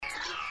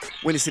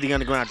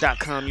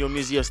WindyCityUnderground.com, your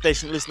music, your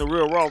station. Listen to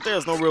Real Raw.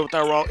 There's no real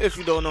without Raw. If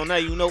you don't know, now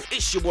you know.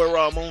 It's your boy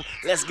Raw Moon.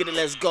 Let's get it,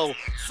 let's go.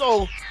 So,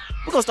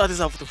 we're going to start this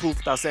off with the food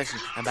for thought section.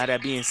 And by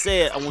that being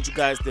said, I want you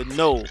guys to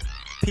know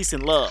peace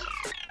and love.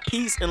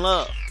 Peace and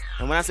love.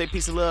 And when I say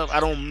peace and love,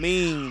 I don't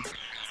mean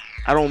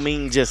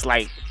just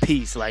like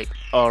peace. Like,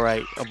 all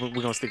right, we're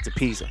going to stick to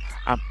peace.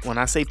 When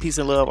I say peace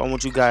and love, I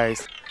want you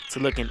guys to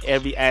look in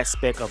every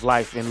aspect of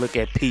life and look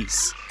at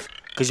peace.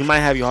 Because you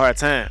might have your hard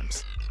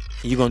times.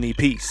 And you're going to need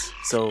peace.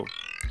 So,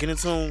 get in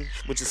tune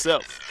with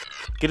yourself.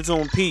 Get in tune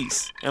with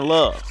peace and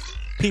love.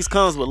 Peace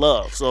comes with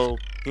love. So,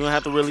 you don't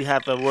have to worry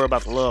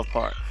about the love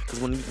part.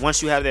 Because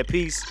once you have that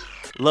peace,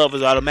 love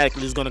is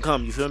automatically just going to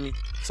come. You feel me?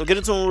 So, get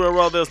in tune with Real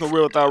Raw. There's no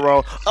real without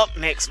Raw. Up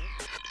next,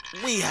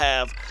 we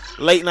have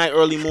late night,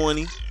 early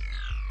morning.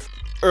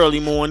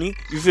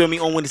 You feel me?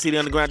 On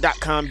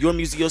WindyCityUnderground.com, your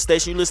music, your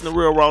station. You listen to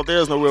Real Raw.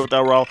 There's no real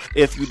without Raw.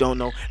 If you don't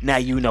know, now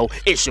you know.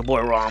 It's your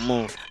boy Raw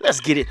Moon. Let's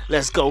get it.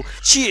 Let's go.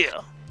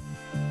 Chill.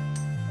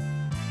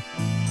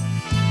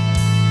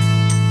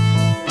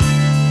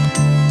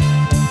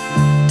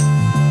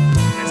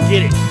 Let's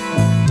get it.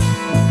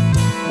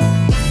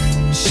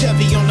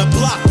 Chevy on the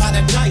block by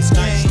the dice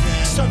game.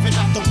 Serving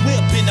out the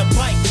whip in the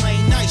bike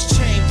lane. Nice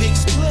chain, big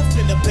spliff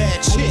in the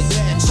bad chick.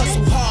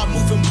 Hustle hard,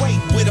 moving weight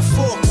with a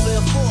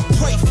forklift.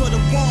 Pray for the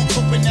one,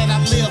 hoping that I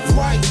live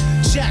right.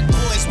 Jack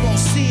boys won't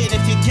see it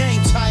if your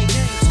game tight.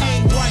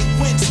 Aim right,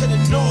 wind to the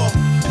north.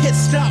 Pit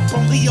stop,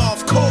 only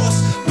off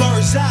course.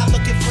 Bird's eye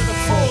looking for the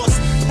force.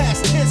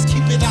 Past tense,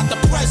 keep it out the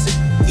present.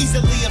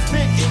 Easily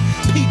offended.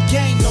 Peep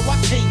game, no, I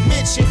can't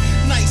mention.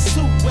 Nice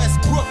suit,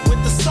 Westbrook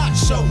with the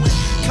socks showing.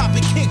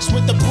 Copy kicks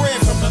with the bread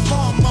from the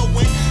lawn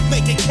mowing.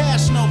 Making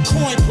cash, no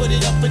coin, put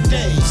it up for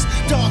days.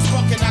 Dogs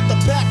barking out the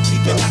back,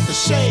 peeping out the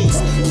shades.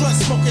 Blood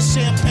smoking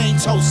champagne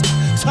toast.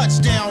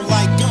 Touchdown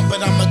like gun,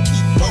 but I'ma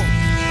keep rolling.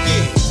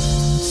 Yeah.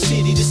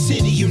 City to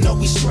city, you know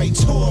we straight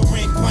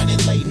touring.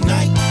 Grinding late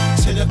night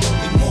to the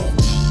early morning.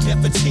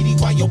 Never titty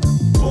while you're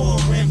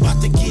boring.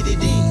 About to get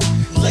it in.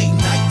 Late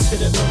night to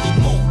the early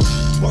morning.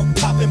 Work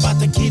popping, about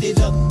to get it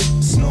up.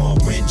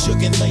 Snoring,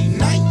 jugging late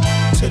night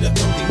to the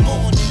early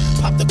morning.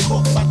 Pop the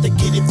cork, about to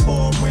get it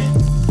pouring.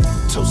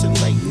 Toasting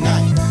late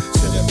night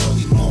to the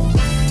early morning.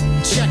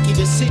 Jackie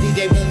the city,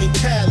 they want me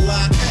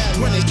padlock.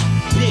 Running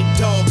big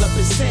dog up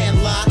in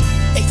Sandlot.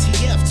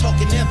 ATF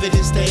talking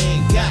evidence they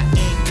ain't got.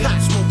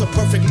 Cops want the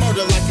perfect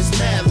murder like it's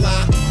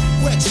Madlock.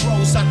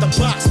 Retros out the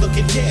box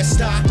looking dead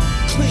stock.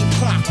 Clean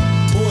clock,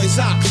 boys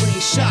out clean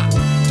shot.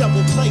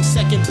 Double play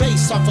second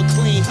base off a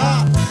clean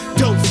hop.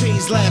 Dope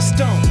fiends last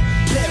stone,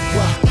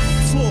 bedrock.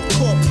 Floor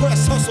court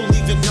press hustle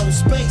leaving no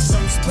space.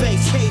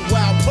 Vacate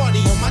wild party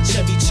on my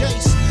Chevy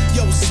Chase.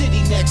 Yo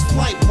city next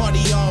flight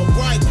party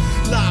alright.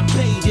 Live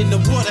bait in the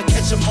water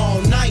catch them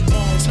all night.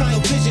 Tunnel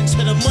vision to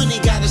the money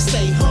gotta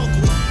stay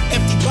hungry.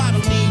 Empty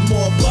bottle need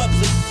more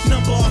bubbly.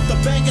 Number off the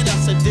banger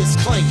that's a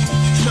disclaimer.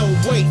 No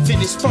wait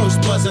finish first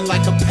buzzing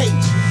like a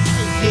page.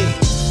 Yeah.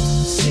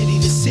 City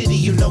to city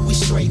you know we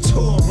straight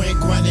touring.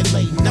 Grinding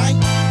late night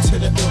to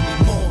the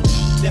early morning.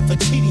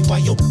 Nefertiti while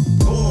you're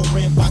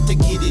boring. About to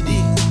get it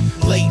in.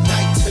 Late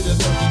night to the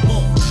early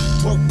morning.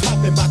 Work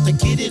poppin', bout to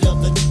get it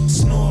up. The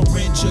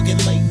snoring, jugging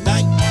late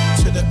night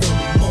to the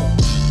early morning.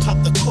 Pop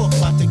the cork,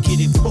 bout to get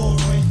it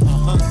pouring.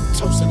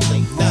 Toasting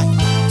late night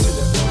to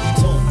the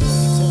early morning.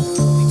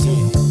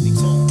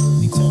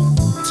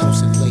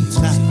 Toasting late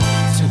night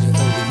to the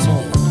early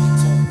morning.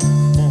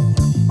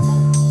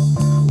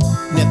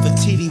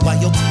 Nefertiti while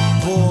you're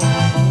boring.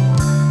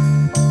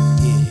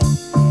 Yeah.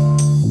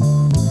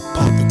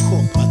 Pop the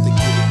cork, bout to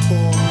get it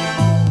pouring.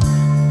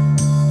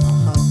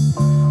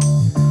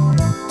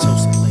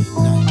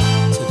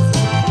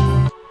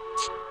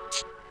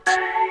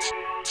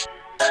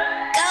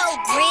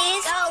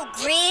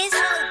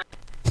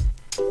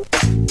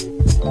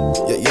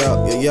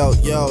 Yo,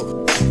 yeah.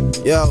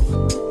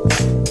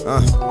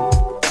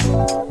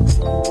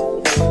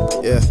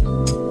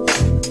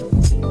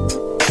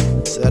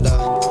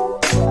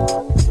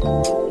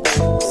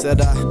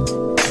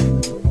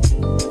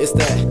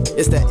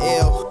 It's the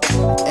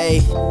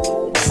L-A-Z-A-R-U-S.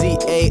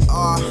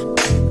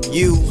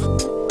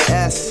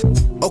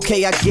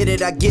 Okay, I get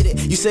it.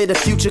 You say the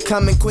future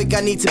coming quick,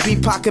 I need to be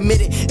pot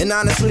committed. And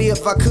honestly,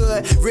 if I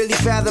could really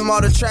fathom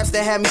all the traps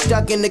that had me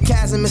stuck in the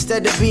chasm,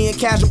 instead of being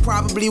casual,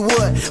 probably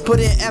would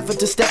put in effort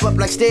to step up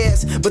like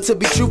stairs. But to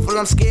be truthful,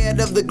 I'm scared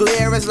of the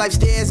glare as life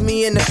stares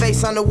me in the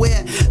face,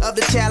 unaware of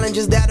the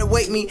challenges that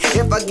await me.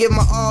 If I give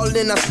my all,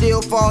 then I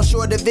still fall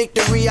short of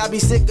victory. I'd be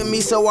sick of me,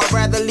 so I'd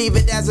rather leave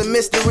it as a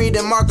mystery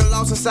than mark a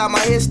loss inside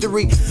my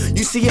history.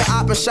 You see it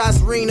op and shots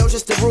ring, no,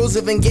 just the rules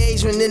of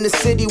engagement in the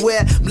city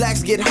where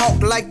blacks get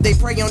hawked like they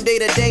pray on day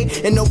to day.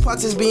 And no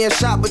punks is being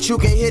shot, but you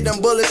can hear them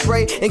bullets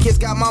spray. And kids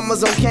got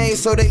mamas on cane,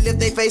 so they lift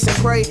their face and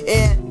pray.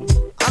 And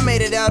I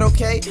made it out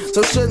okay,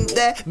 so shouldn't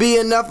that be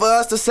enough for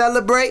us to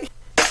celebrate?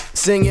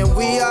 Singing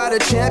we are the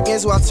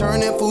champions while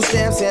turning food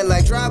stamps in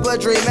like drop a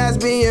dream as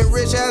being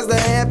rich as the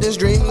Hamptons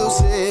dream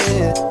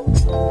lucid.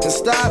 And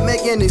stop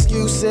making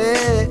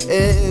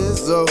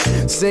excuses. Oh,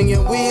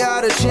 singing we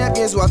are the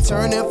champions while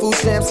turning food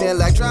stamps in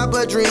like drop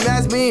a dream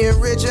as being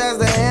rich as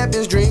the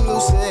Hamptons dream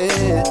lucid.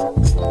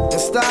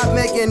 And stop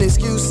making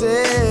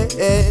excuses.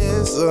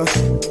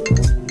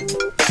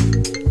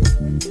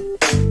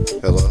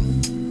 Hello.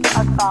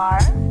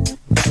 Asar.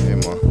 Hey,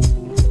 Ma.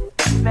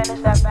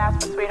 Finish that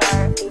fast,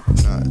 sweetheart.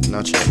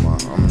 Not yet, Ma. I'm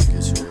gonna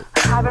get to it.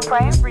 I've been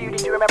praying for you.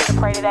 Did you remember to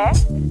pray today?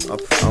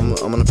 I'm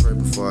gonna pray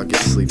before I get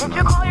to sleep Did tonight.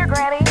 you call your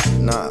granny?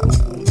 Not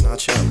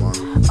yet, Ma.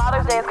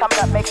 Father's Day is coming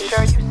up. Make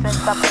sure you send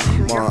something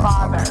to your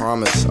father. I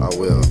promise I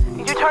will.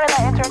 Did you turn in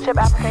that internship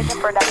application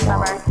for next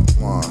summer?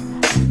 Ma.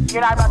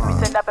 You're not about to be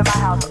sitting up in my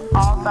house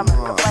all summer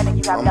complaining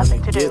you have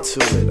nothing to do. Get to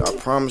it. I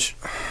promise.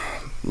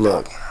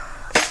 Look.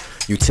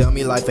 You tell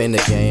me life ain't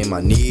a game,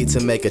 I need to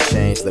make a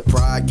change. Let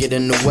pride get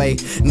in the way,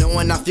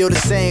 knowing I feel the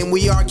same.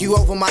 We argue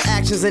over my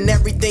actions and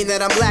everything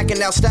that I'm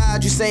lacking.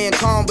 Outside you saying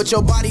calm, but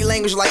your body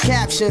language like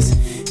captions.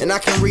 And I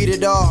can read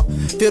it all,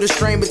 feel the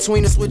strain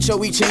between us with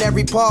your each and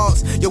every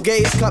pause. Your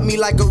gaze cut me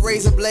like a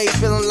razor blade,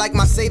 feeling like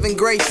my saving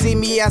grace. See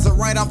me as a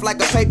write-off like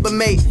a paper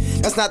mate.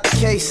 That's not the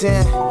case,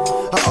 and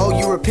I owe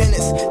you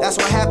repentance. That's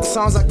why half the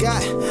songs I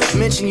got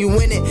mention you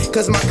in it.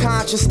 Cause my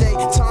conscience stay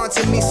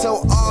taunting me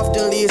so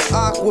oftenly. It's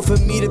awkward for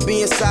me to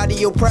be inside of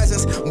your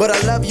presence, but I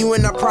love you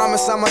and I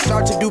promise I'ma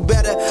start to do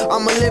better.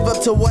 I'ma live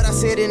up to what I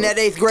said in that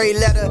 8th grade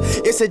letter.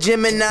 It's a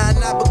Gemini,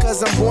 not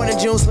because I'm born in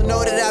June, so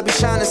know that I'll be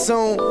shining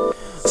soon.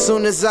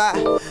 Soon as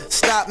I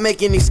stop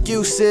making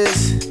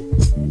excuses.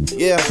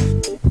 Yeah.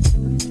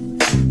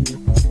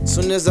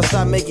 Soon as I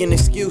stop making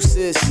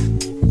excuses.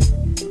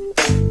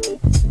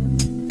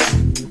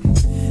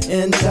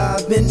 And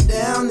I've been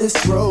down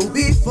this road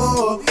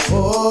before,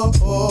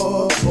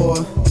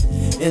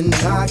 and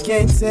I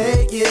can't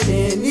take it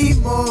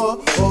anymore.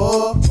 I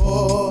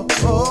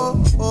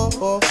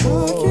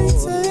can't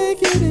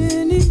take it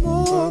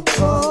anymore.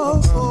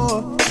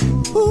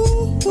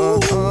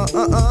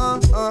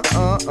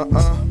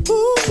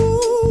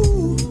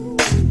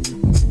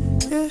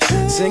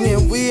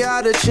 Singing we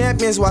are the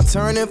champions while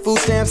turning food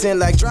stamps in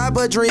like drop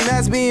a dream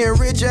as being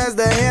rich as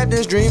the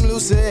Hamptons dream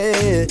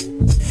lucid.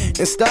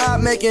 And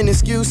stop making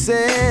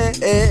excuses.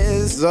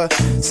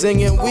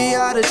 Singing we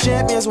are the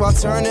champions while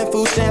turning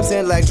food stamps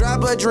in like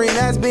drop a dream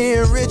as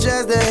being rich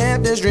as the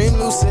Hamptons dream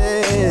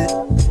lucid.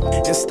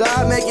 And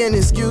stop making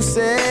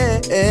excuses.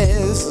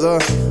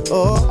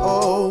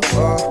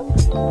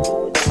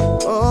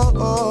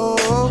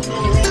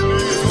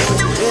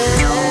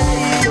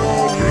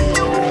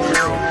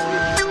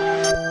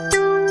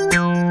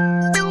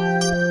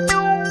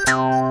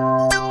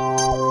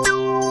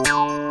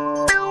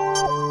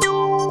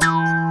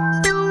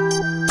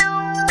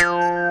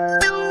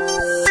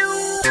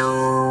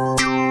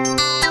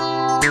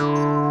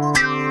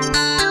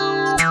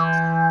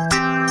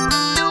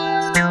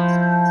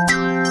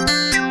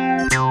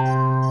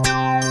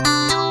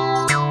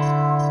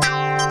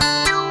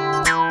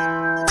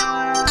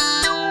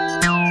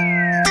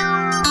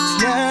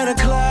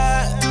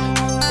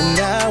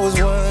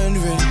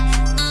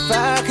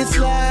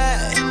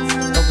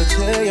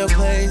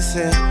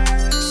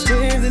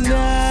 Spend the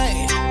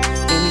night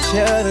in each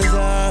other's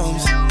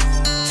arms.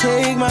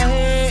 Take my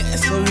hand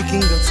so we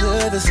can go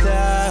to the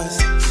stars.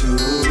 To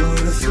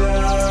the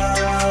stars.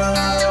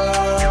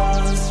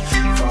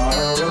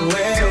 Far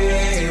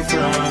away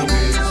from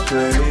this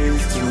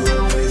place. To a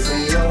place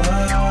in your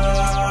heart.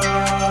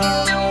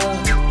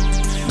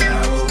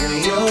 Now open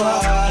your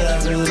heart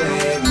up and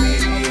let me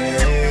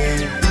in.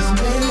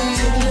 Spend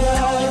the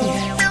night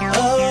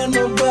on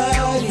my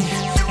body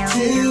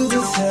till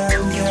the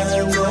sun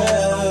comes up.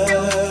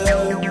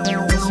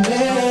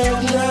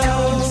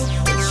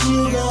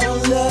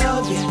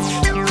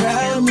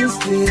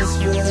 This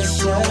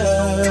special.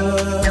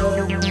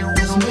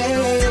 Let's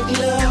make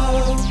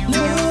love,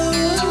 love.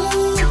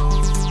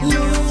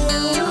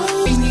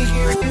 We need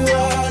you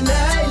all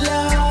night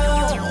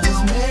long.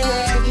 Let's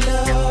make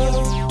love,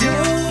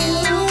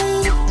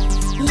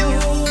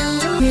 love.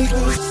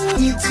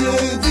 Into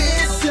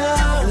this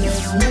song.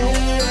 Let's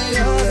make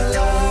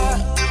love.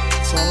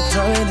 So I'm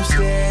coming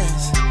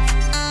upstairs.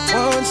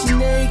 Want you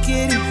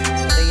naked,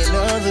 laying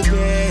on the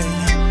bed.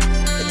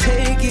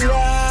 Take it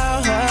out.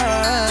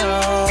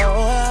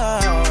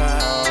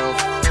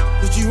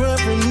 Run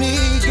from me,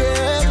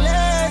 girl,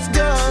 let's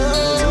go.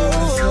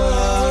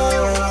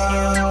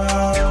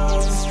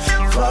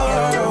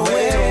 Far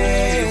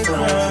away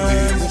from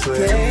this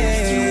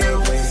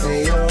place in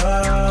your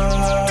heart.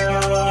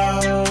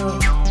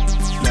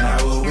 Now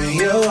open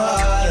your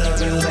heart up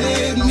and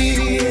let me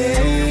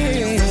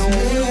in.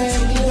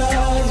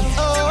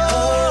 Oh,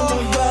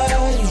 my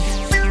body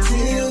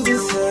till the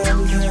sun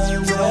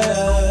comes up.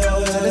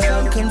 Till the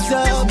sun comes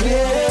up,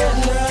 yeah.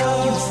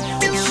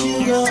 But you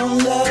gon'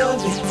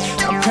 love it.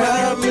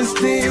 Promise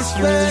this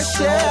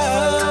special.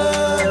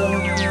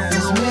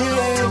 Let's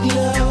make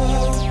love,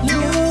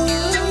 love,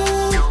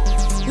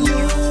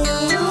 love.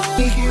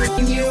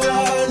 You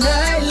all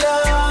night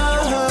long.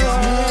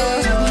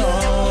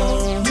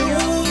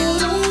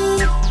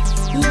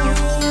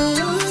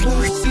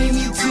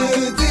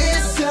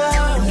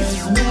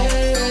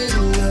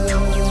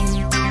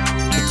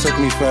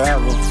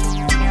 forever,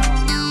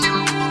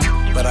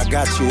 but I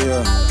got you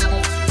here.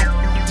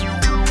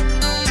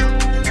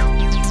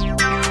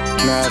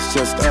 Now it's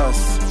just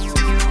us.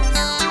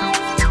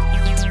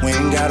 We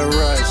ain't gotta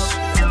rush.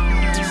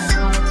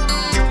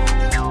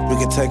 We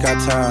can take our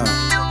time,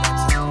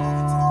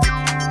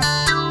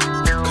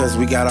 'cause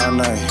we got our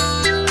night.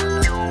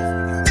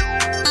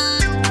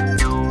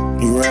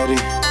 You ready?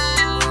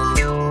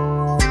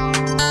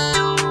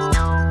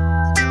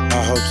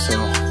 I hope so.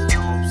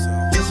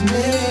 Let's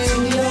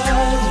make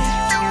love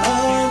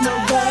on my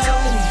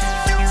body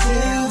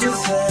till the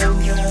sun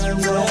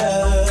comes up.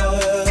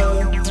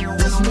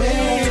 Let's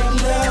make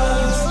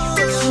love,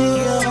 she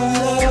gon'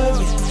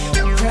 love it. I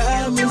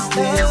promise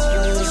this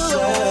for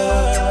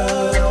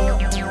sure.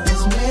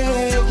 Let's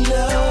make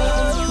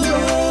love,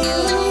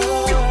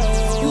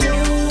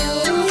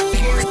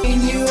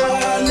 and you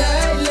all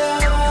night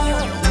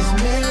long. Let's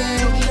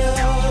make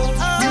love,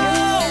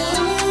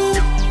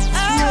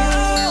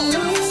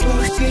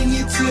 pushing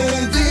you to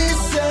this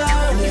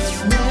side. Let's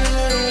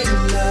make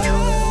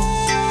love.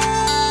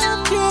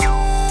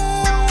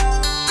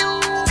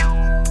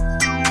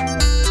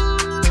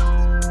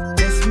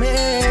 Let's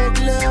make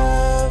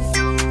love.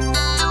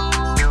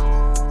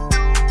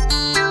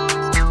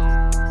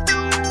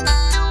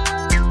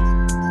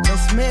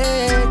 Let's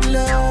make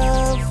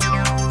love.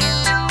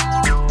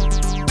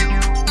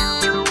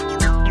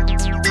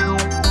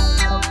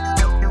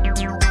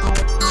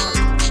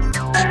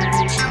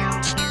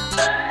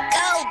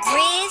 Go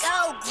Grizz, go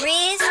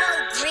Grizz, go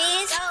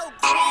Grizz, go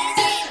Grizz.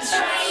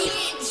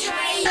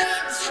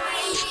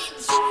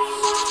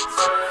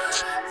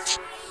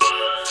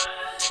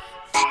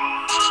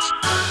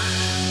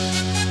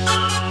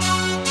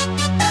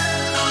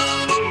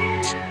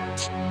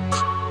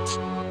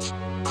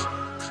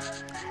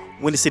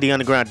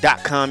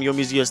 WindyCityUnderground.com, your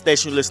music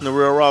station. You listen to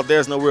Real Raw.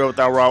 There's no real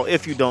without raw.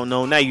 If you don't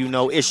know, now you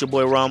know. It's your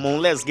boy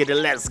Ramon. Let's get it.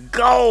 Let's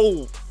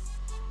go.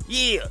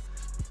 Yeah.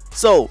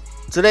 So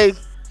today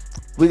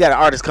we got an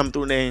artist coming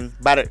through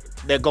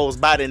that goes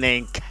by the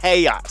name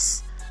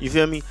Chaos. You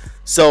feel me?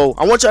 So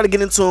I want y'all to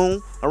get in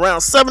tune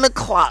around 7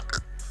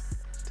 o'clock.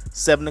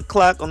 7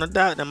 o'clock on the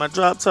dot. Then my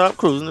drop top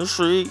cruising the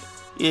street.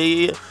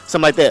 Yeah.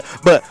 Something like that.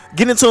 But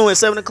get in tune at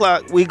 7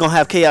 o'clock. We gonna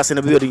have Chaos in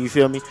the building. You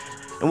feel me?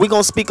 And we're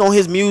going to speak on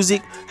his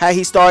music, how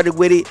he started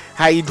with it,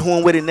 how he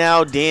doing with it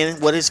now, then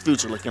what his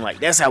future looking like.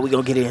 That's how we're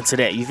going to get into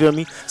that. You feel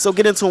me? So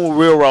get into it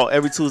Real Raw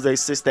every Tuesday,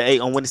 6 to 8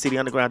 on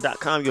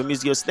WindyCityUnderground.com, your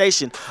music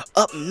station.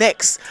 Up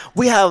next,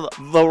 we have a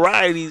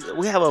variety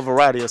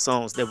of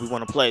songs that we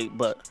want to play.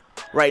 But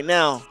right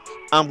now,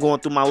 I'm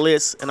going through my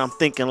list, and I'm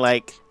thinking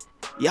like,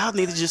 y'all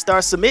need to just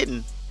start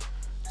submitting.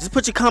 Just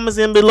put your comments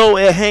in below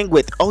at Hang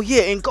With. Oh,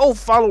 yeah, and go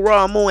follow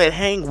Ramon at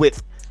Hang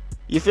With.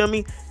 You feel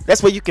me?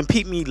 That's where you can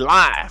peep me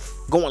live,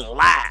 going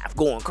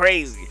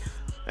crazy.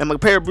 And my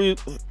pair of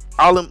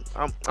all them,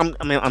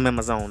 I'm in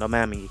my zone. Don't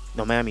mind me,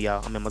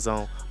 y'all. I'm in my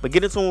zone. But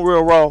get into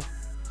Real Raw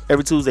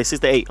every Tuesday, 6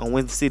 to 8 on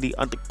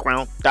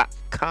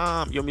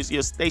WindyCityUnderground.com, your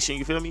music station.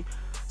 You feel me?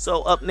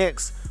 So up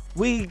next,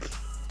 we're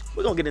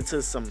gonna get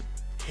into some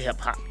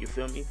hip hop. You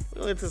feel me?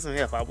 We're gonna get into some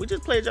hip hop. We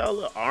just played y'all a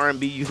little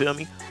R&B. You feel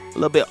me? A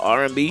little bit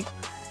R&B.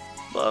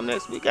 But up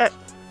next, we got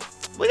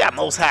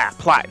Most High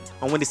plotting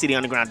on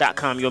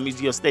WindyCityUnderground.com, your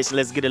music station.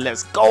 Let's get it.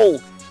 Let's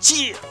go.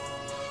 Chill.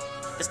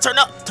 Let's turn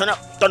up,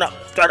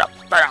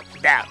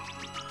 down.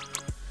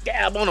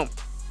 Gab on them.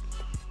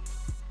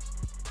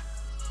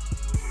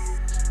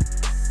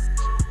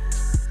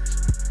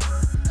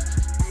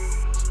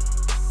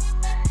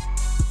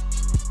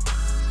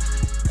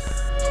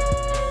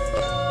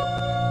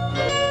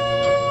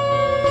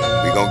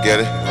 We gon' get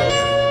it.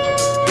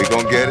 We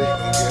gon' get it.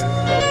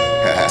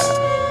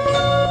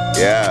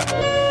 Yeah.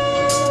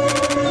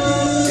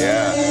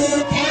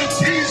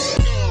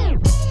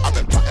 I've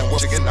been plotting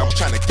once again, I was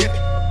trying to get it.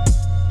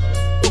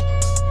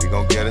 We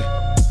gon' get it.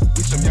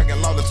 We some young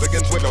and lawless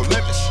begins with no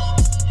limits.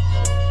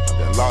 I've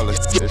been lawless.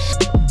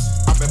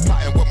 I've been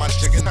plotting with my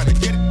chicken, trying to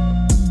get it.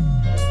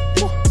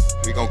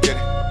 We gon' get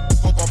it.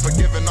 Hope I'm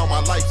forgiving all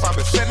my life, I've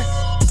been sinning.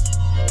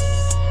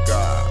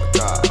 God.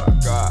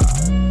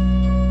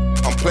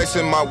 I'm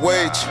placing my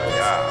wage.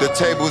 The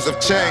tables have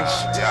changed.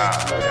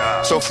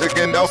 So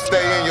again, don't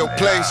stay in your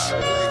place.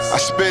 I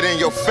spit in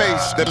your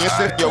face, then it's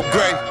in your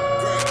grave.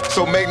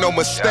 So make no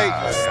mistake,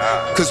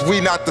 cause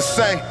we not the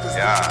same.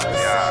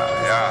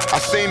 I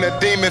seen a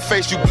demon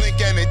face, you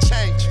blink and it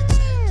change.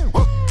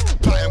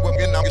 Plotting with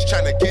me, I'm just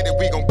trying to get it,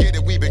 we gon' get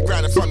it. We been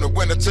grinding from the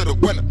winter to the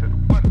winter.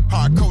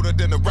 Hard colder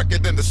than the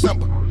record in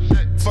December.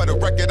 For the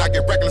record, I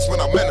get reckless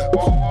when I'm in it.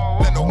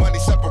 Let no money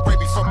separate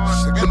me from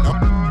again.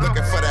 I'm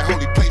looking for that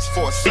holy place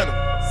for a sinner.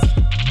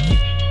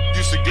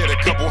 Used to get a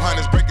couple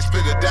hundreds, break it,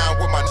 split it down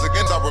with my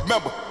again. I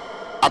remember.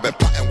 I've been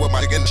plotting with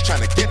my niggas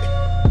trying to get it.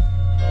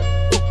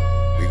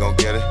 We gon'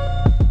 get it.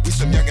 We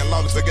some young and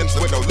lawless against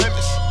with no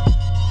limits.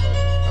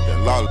 I've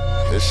been lawless,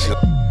 this shit.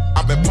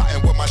 I've been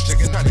plotting with my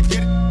niggas trying to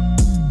get it.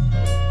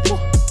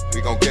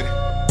 We gon' get it.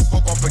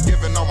 Hope I'm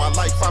forgiving all my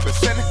life, I've been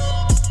sinning.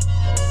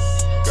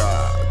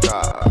 God.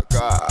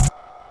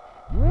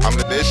 I'm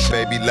the this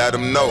baby, let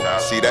them know.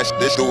 See that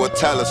this through a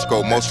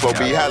telescope. Most folk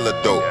be hella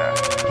dope.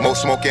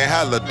 Most smoking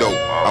hella dope.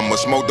 I'm a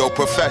smoke dope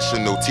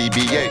professional,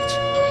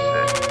 TBH.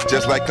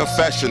 Just like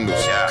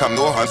confessionals. Come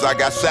to us, I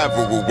got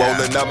several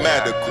rolling up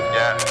medical.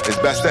 It's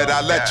best that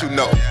I let you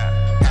know.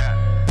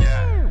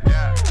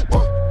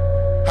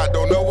 I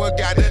don't know what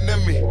got into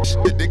me.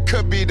 It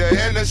could be the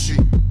Hennessy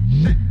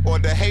or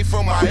the hate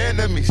from my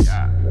enemies.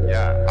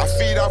 I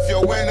feed off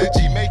your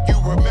energy, make you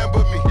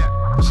remember me.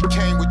 She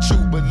came with you,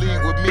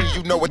 believe with me,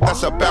 you know what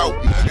that's about.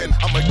 Again,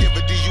 I'ma give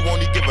a D, you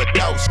only give a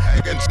douse.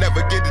 Again,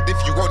 never get it if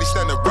you only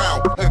stand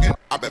around. Again,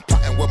 I've been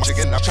plotting with my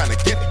chicken, I'm trying to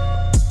get it.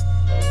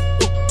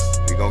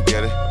 We gon'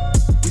 get it.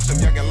 We some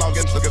young and long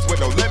niggas with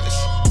no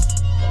limits.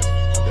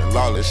 That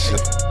lawless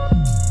shit.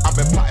 I've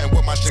been plotting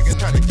with my chicken,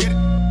 trying to get it.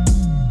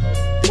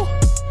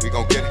 We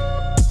gon' get it.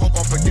 Hope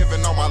I'm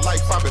forgiving all my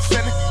life I've been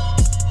sinning.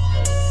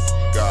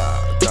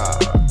 God, God,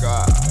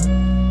 God.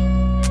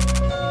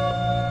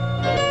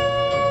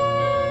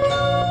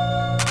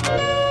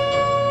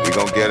 We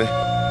gon' get it.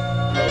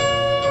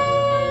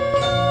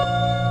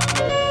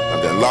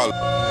 And then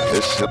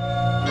lawless shit.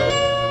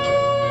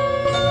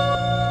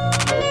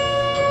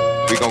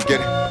 We gon'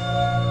 get it.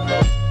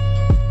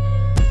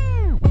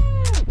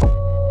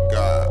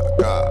 God,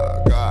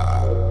 God,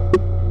 God.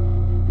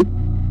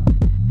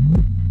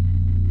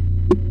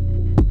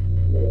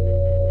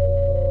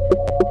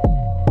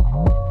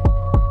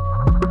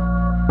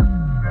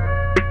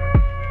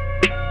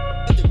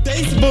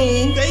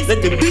 Boom,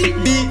 let the beat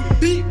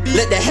beat,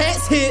 let the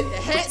hats hit,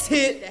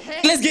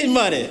 Let's get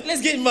money,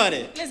 let's get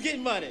money, let's get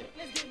money,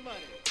 let's get money.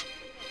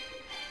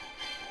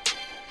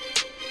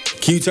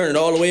 Can you turn it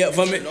all the way up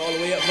for me?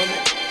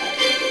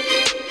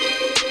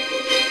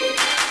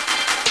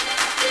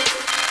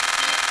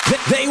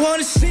 They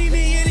wanna see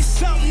me and it's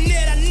something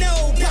that I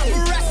know.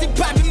 Paparazzi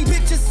popping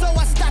bitches, so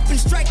I stop and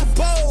strike a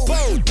pose.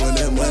 When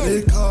that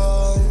money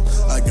call,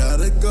 I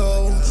gotta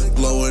go.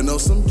 Blowing on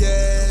some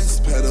gas,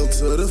 pedal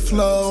to the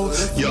flow.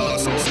 Y'all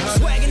so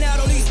swagging out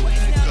on these,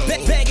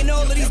 bagging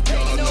all of these,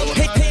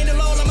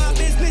 handle all of my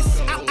business.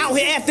 Out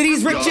here after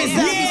these riches,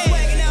 yeah.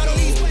 Swagging out on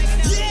these,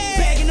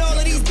 bagging all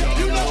of these,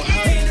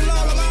 handle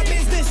all of my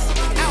business.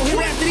 Out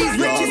here after these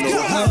riches,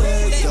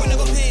 they will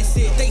never pass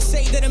it. They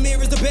say that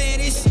Amir is the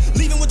baddest,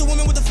 leaving with the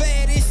woman with the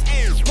fattest.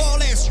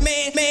 Ball ass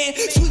man,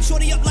 sweet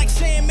shorty up like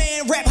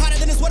Sandman. Rap hotter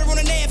than a sweater on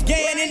an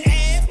Afghan and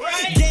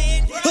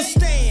Afghan. A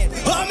stand,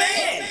 oh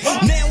man.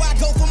 Now I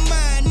go for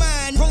mine.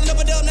 Rolling up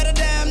a dub, not a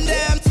dime.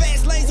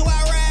 Fast lane, so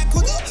I ride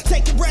quicker.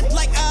 Take a breath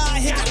like I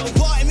hit.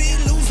 Boy, me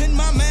losing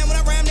my mind when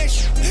I rhyme that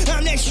shit.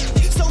 I'm that shit.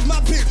 So's my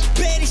bitch,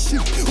 bad as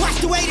shit. Watch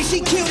the way that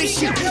she kill this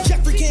shit.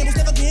 Jeffrey Campbell's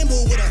never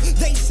gamble with her.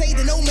 They say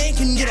that no man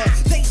can get her.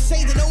 They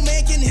say that no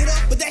man can hit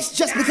her, but that's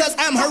just because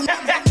I'm her.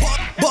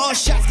 Ball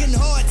shots getting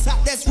hard,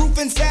 top that's roof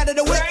inside of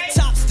the whip.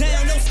 Tops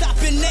down, no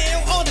stopping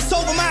now. All that's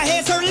over my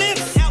head's her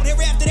lips. Out here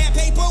after that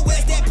paper,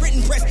 where's that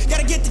printing press?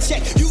 Gotta get the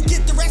check, you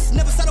get the rest,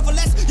 never settle for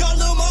less. Y'all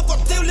little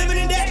motherfuckers still living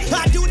in that.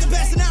 I do it the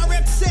best and I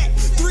rep the set.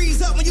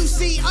 Threes up when you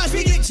see us,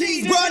 we get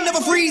cheese, bro,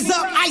 never freeze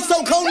up.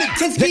 ISO cone,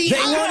 Tinsky.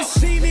 They wanna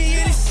see me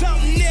and it's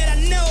something that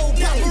I know.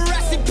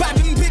 Paparazzi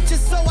popping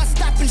bitches, so I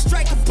stop and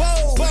strike a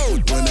pose.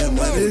 When that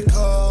money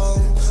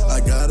call,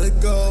 I gotta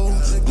go.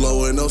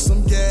 Blowing on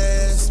some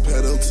gas,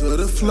 pedal to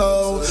the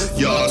flow.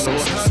 Y'all so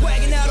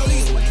swagging out on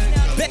these,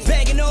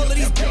 bagging all of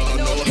these,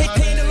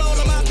 handle all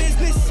of my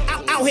business.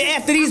 Out here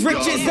after these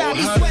riches, I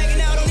be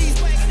swagging out on these,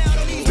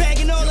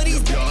 bagging all of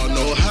these,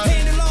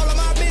 handle all of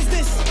my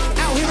business.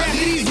 Out here after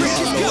these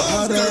riches,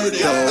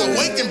 I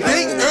wake and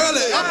bake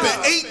early, up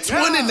at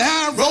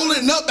 8:29,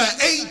 rolling up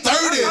at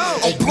 8:30.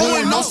 I'm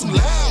blowing on some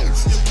loud,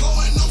 you're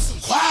blowing on some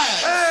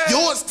quiet.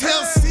 Yours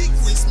tell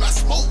secrets, my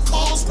smoke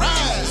calls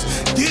rise.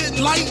 Get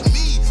like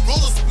me, roll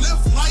a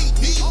spliff like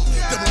me.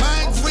 The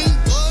mind green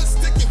bud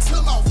sticking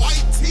to my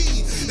white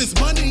tee. There's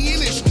money in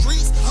the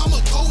streets, I'ma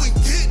go and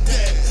get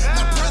that.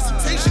 My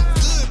presentation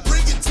good,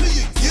 bring it to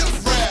your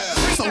gift wrap.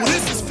 So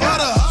this is for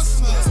the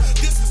hustlers,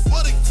 this is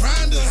for the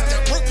grinders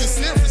that work in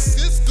San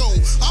Francisco.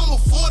 I'm a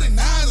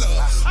 49er.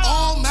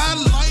 All my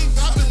life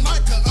I've been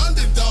like an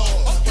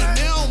underdog, but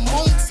now I'm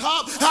on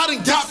top. I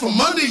done got from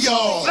under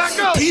y'all.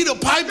 Peter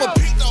Piper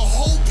picked a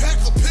whole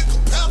pack of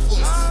pickled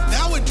peppers.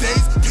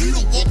 Nowadays, Peter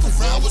walk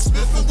around with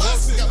Smith &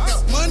 Wesson.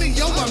 Got money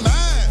on my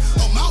mind,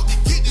 I'm out to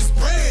get this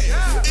bread.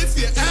 If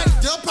you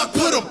act up, I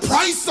put a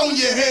price on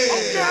your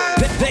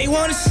head. They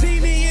wanna see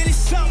me and it's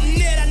something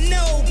that I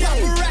know.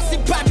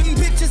 Paparazzi popping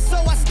bitches, so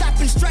I stop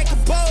and strike a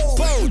pose.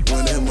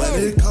 When that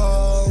money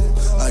call,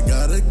 I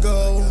gotta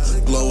go.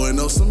 Blowing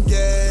on some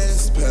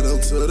gas, pedal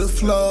to the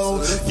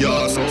flow.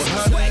 Y'all so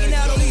swagging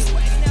out on these,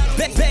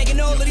 bagging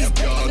all of these,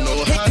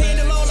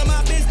 handle all of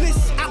my business.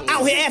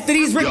 Out here after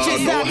these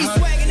riches, I be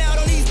swagging out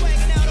on these,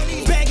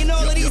 bagging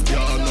all of these,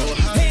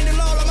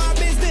 handle all of my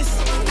business.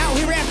 Out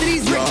here after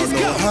these riches,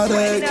 go. How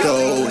that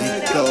go?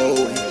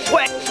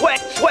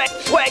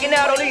 Swagging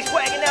out on these,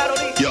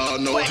 Y'all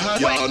know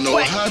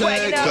how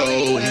that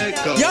go.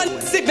 Y'all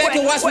sit back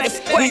and watch what the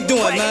f*** we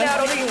doing, man.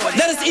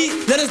 Let us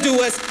eat, let us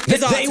do us.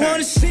 It's our They turn.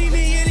 wanna see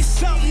me and it's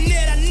something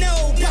that I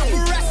know.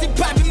 Paparazzi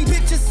popping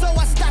bitches, so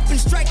I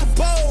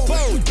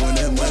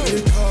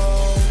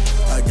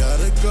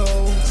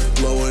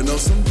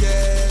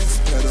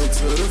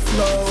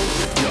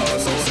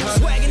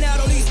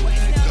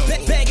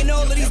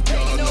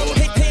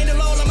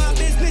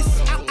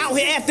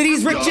after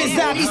these riches.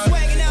 I be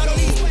swagging out on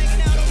these,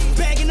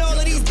 bagging all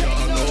of these,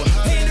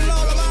 handle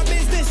all of my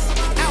business.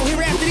 Out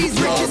here after these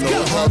riches.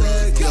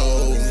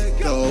 Go.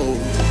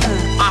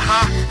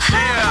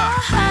 Yeah.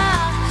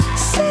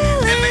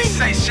 And they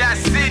say Shot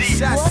City.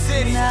 Yo,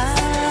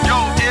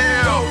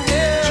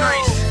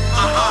 Trace.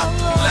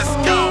 Let's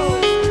go.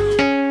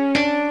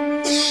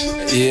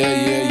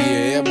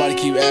 Yeah. Everybody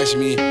keep asking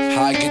me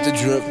how I get the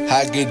drip, how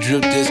I get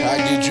drip this, how I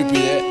get drippy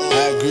that, how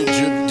I get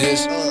drip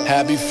this, how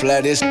I be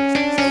flat this.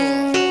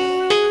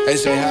 They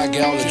say how I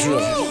get all the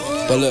drip,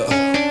 but look,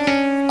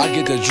 I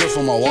get the drip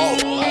from my wall.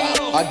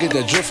 I get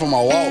the drip from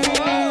my wall.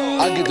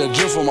 I get the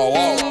drip from my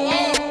wall.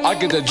 I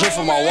get the drip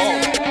from my wall.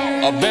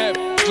 A bad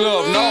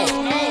club, no.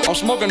 I'm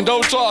smoking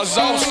dope to our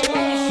sauce.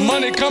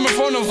 Money coming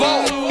from the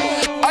vault.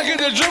 I get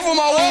the drip from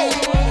my wall.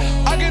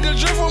 I get the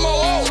drip from my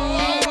wall.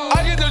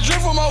 I get the drip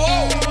from my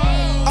wall.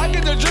 I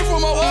get the drip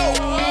from my wall.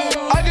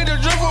 I get the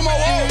drip from my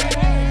wall.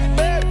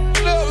 Bad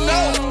club,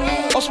 no.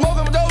 I'm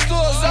smoking dope to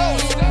our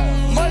sauce.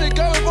 Money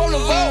coming from the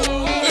vault.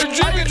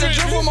 I get the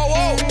drip from my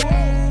wall.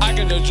 I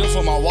get the drip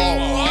from my wall.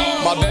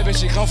 My baby,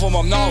 she come from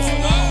up north.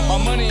 My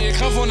money, it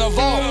come from the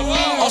vault.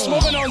 I'm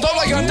smoking on dope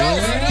like a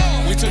dog.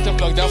 We took the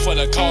plug down for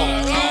the cold.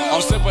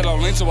 I'm sipping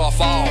on lean till I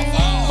fall.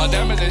 My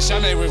diamonds, they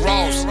shine, they with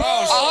Ross. I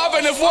hop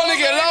in the phone to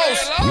get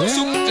lost.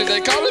 Super,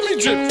 they calling me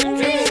drip.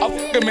 I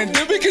fuck him and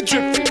then we can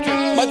drip.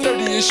 My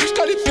 30 inch, she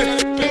started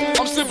pippin'.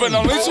 I'm sipping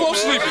on lean till I'm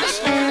sleeping.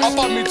 I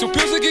bought me 2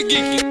 pills to get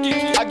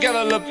geeky. I got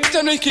a little bitch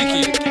and they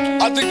kiki.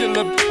 I think the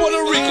little bitch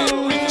Puerto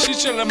Rican. She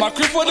chillin' my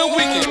crib for the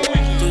weekend.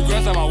 3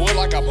 grams on my wood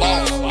like a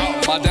boss.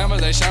 My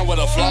diamonds, they shine with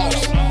a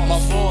floss. My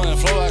fluid and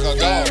flow like a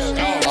dog.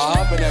 I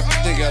hop in that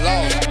bitch and get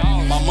lost.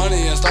 My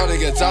money and start to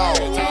get tall.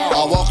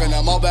 I walk in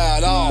that mobile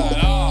at all.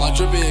 My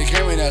drippy and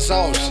carry that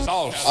sauce.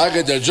 I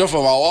get the drip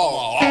from my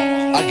wall.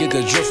 I get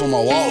the drip from my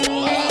wall.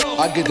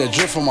 I get the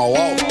drip from my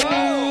wall.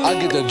 I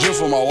get the drip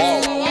from my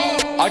wall.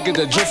 I get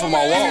the drip from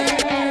my wall.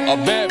 A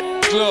bad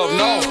club,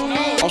 no.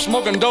 I'm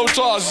smoking dope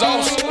to our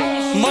sauce.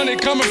 Money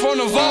coming from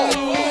the vault.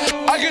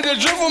 I get the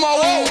drip from my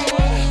wall.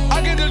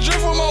 I get the drip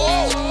from my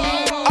wall.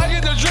 I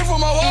get the drip from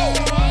my wall.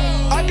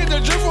 I get the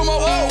drip from my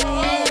wall.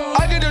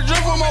 I get the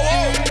drip from my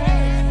wall.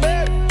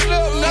 Bad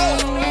club, no.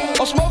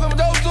 I'm smoking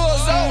dope to a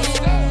sauce.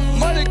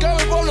 Money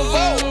coming from the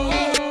vault.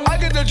 I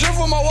get the drip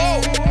from my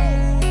wall.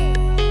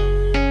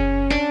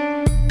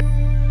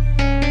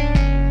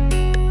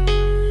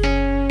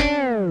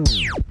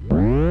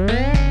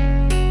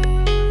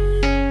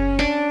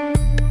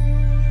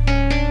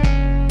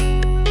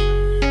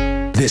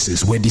 This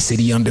is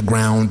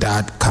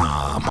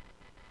WindyCityUnderground.com.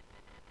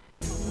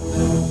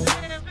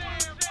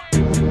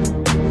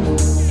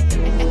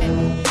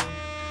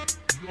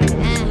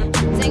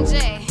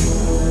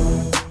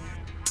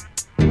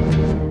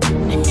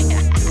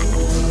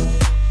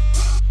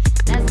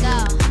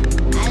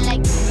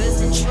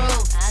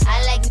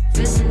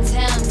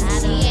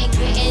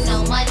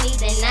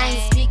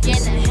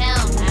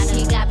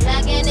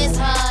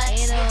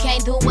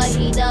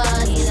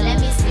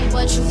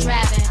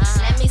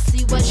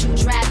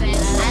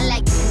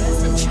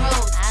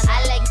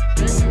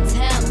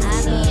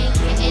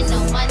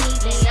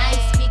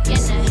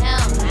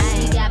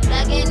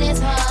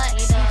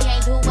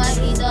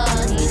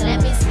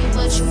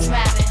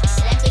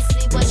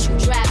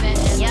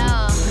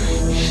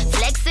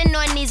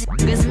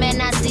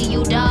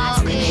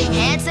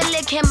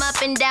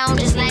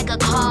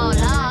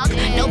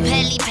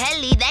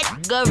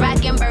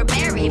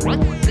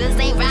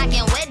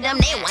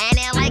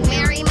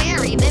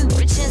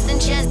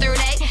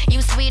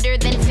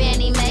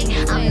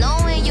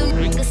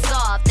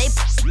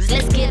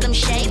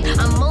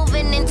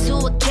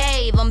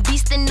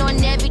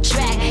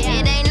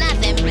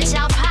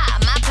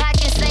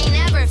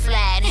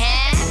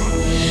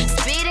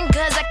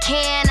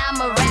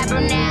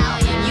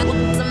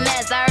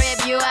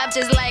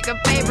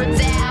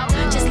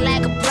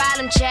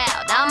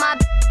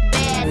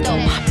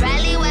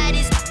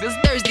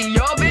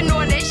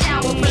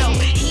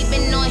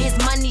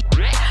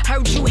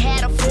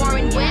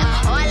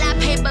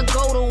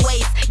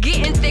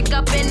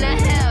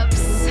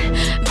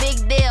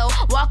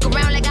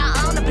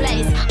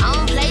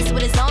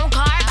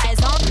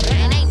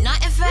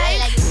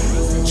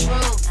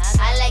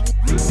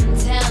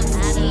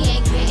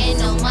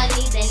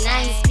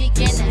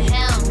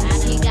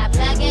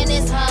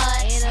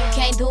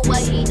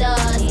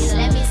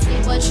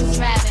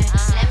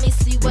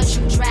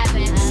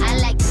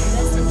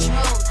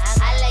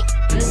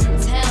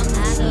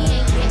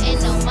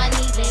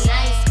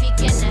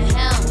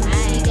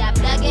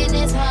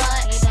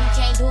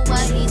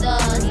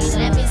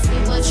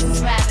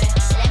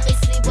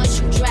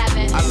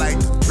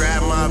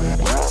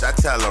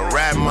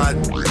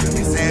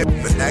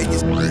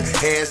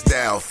 Hands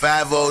down,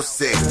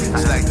 506. She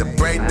like to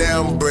break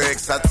down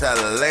bricks. I tell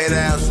her lay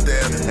down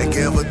step and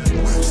give her.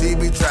 She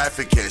be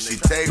trafficking. She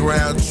take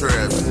round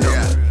trips.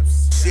 Yeah.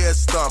 She a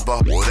stumper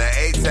with an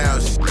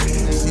A-town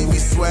shit. She be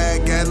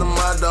swag and the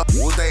mother.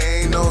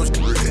 They ain't no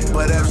shit.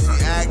 But if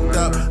she act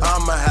up,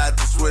 I'ma have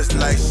to switch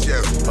like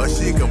sheriff. Or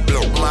she can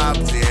blow my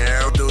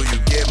tear. Do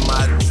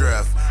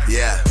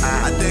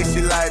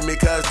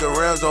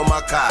rims on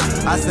my car.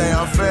 I say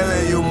I'm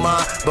feeling you,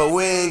 ma, but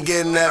we ain't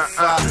getting that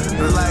far.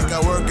 Like I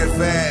work at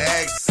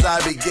FedEx,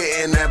 I be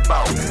getting that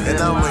boat. And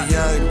I'm a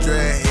young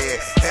dreadhead,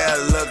 hair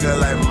looking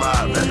like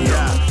mob.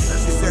 Yeah,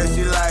 she said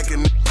she like a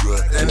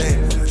nigga, and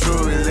it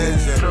true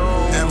religion,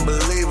 and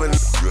believe a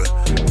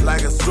nigga,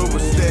 like a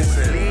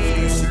superstition.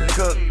 She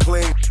cook,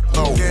 clean,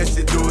 yeah,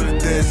 she do the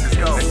dishes,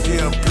 and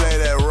she'll play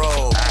that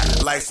role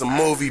like some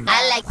movie.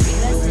 I like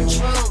niggas and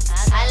truth.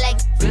 I like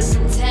niggas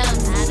and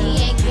Thames.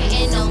 He ain't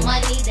getting no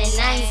money, then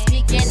I ain't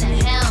speaking to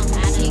him.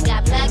 He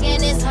got plug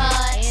in his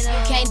heart. You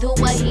can't do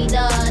what he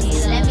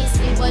does. Let me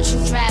see what you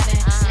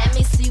driving. Let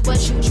me see what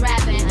you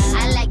driving.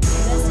 I like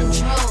niggas and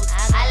truth.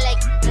 I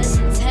like niggas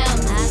and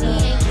Thames. He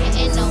ain't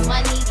getting no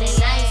money,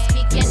 then I ain't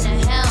speaking to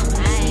him.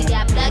 He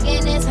got plug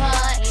in his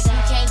heart. He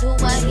can't do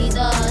what he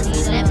does.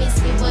 Let me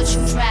see what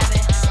you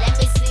driving. Let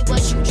me see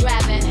what you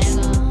driving.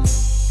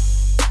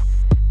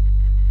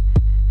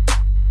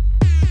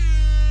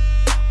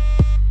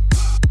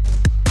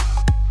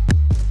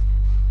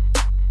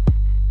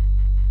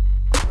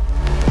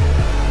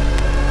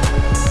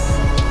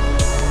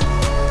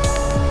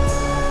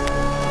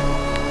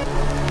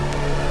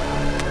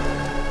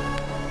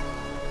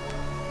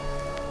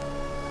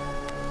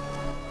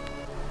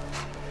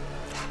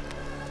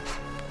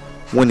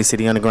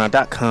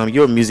 WindyCityUnderground.com,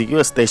 your music,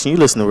 your station. You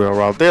listen to Real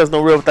Raw. There's no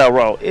real without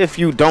Raw. If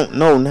you don't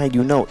know, now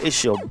you know.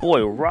 It's your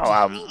boy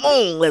Raw. I'm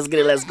on. Let's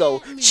get it. Let's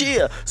go.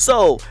 Cheer.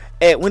 So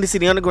at Windy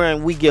City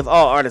Underground, we give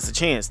all artists a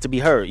chance to be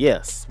heard.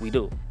 Yes, we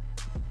do.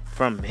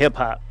 From hip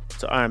hop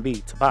to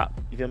R&B to pop.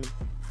 You feel me?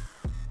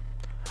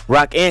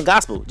 Rock and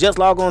gospel. Just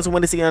log on to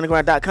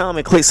WindyCityUnderground.com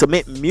and click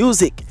submit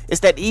music. It's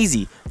that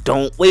easy.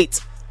 Don't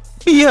wait.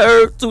 Be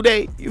heard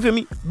today. You feel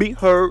me? Be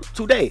heard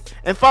today.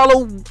 And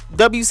follow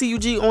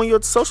WCUG on your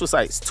social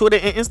sites, Twitter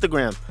and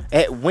Instagram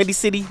at Windy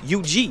City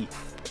UG.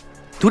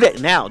 Do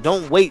that now.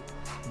 Don't wait.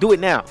 Do it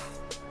now.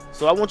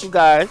 So I want you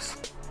guys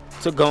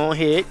to go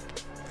ahead.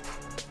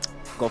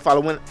 Go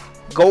follow Windy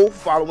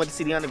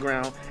City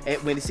Underground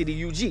at Windy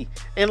City UG.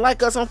 And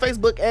like us on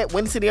Facebook at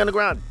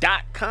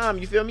WindyCityUnderground.com.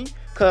 You feel me?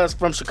 Because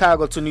from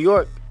Chicago to New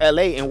York,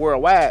 LA, and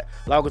worldwide,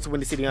 log on to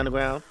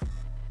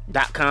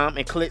WindyCityUnderground.com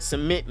and click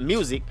submit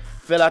music.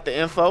 Fill out the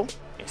info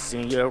and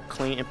send your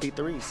clean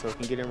MP3 so it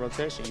can get in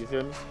rotation. You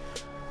feel me?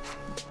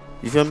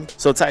 You feel me?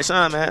 So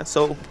Tyshawn, man.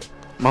 So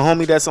my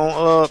homie that's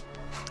on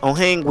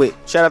Hang With.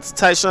 Shout out to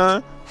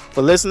Tyshawn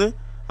for listening.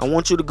 I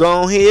want you to go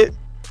on ahead,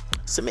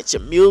 submit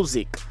your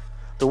music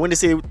to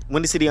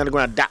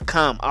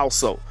WindyCityUnderground.com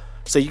also,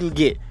 so you can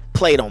get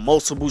played on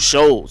multiple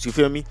shows. You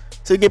feel me?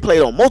 So you get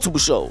played on multiple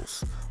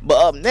shows.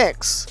 But up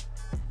next,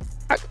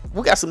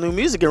 we got some new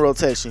music in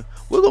rotation.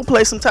 We're going to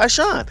play some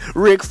Tyshawn.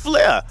 Ric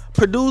Flair,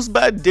 produced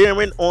by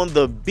Darren on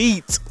the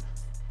beat.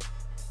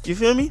 You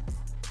feel me?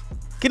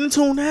 Get in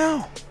tune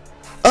now.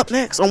 Up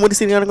next on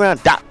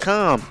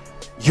WindyCityUnderground.com.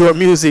 Your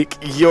music,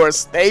 your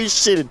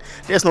station.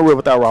 There's no real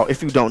without Raw.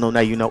 If you don't know, now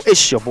you know.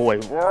 It's your boy,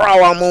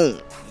 Raw Moon.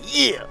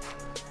 Yeah.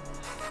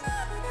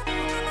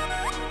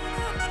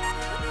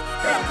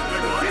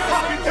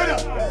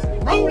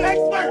 Rolex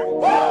work,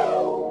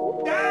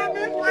 whoa.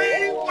 Diamond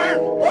ring work,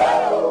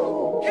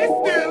 whoa. It's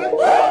stealing,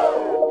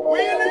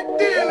 wheeling,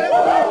 dealing,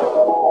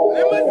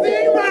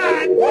 limousine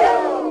ride,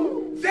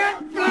 jet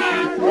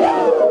flying,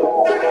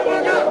 son of a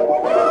gun,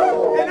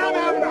 and I'm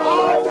having a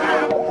hard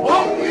time.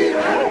 Holy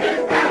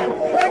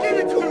time. I get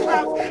into the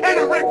house and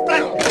a Ric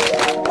Flair.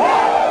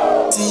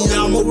 See,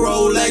 I'm a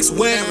Rolex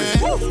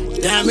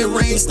wearing, diamond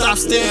ring, stop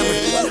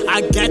staring.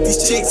 I got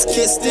these chicks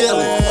kiss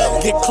stealing.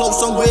 Get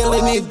close, I'm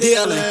wheeling and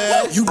dealing.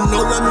 You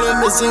know I'm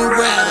limousine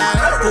riding.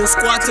 Whole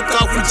squad took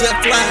off with jet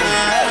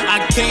flying.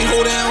 I can't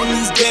hold down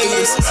these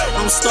gators.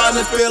 I'm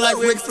starting to feel like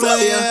Ric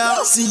Flair.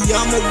 See,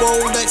 I'm a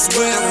Rolex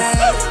wearing,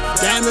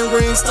 diamond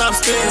ring, stop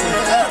staring.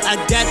 I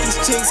got these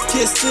chicks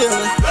kiss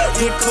stealing.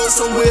 Get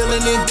close, I'm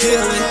wheeling and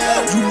dealing.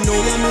 You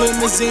know I'm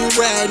limousine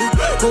riding.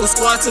 Whole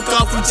squad took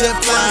off with jet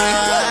flying.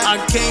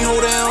 I can't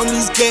hold down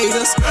these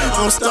gators.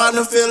 I'm starting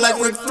to feel like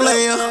Ric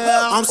Flair.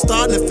 I'm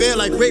starting to feel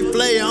like Ric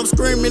Flair. I'm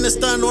screaming and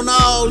stunning on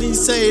all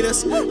these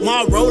haters.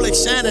 My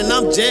Rolex shining,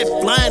 I'm jet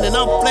flying, and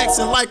I'm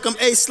flexing like I'm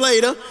A.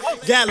 Slater.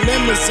 Got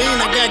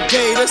limousine, I got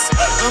gators.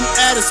 I'm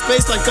out of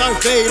space like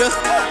Darth Vader.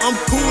 I'm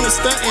cool and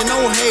stunting,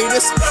 no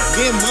haters.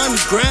 Get money,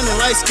 grinding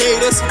like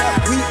skaters.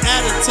 We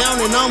out of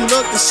town and I'm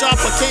looking sharp.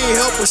 I can't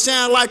help but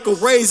shine like a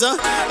razor.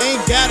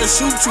 Ain't gotta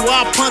shoot you,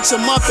 I'll punch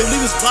him up and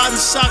leave his body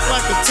shocked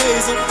like a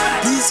taser.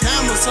 These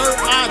hammers hurt,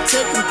 I'll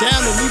take them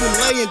down and leave him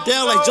laying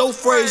down like Joe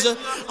Frazier.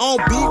 I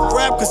don't beat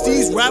rap cause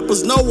these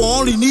rappers know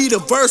I only need a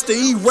verse to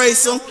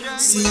erase them.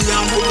 See,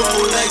 I'm a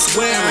Rolex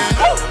wearing,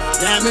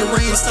 diamond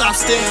ring, stop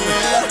staring.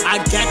 I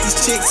got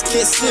these chicks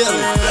kiss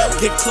stealing.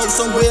 Get close,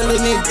 I'm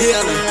wheeling and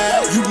dealing.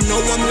 You know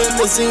I'm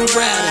limousine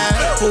riding.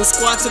 Whole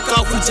squad took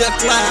off with jet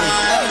flying.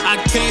 I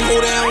can't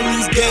hold down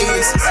these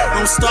gators.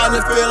 I'm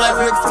starting to feel like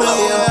Ric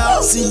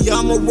Flair. See,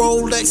 I'm a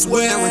Rolex Rolex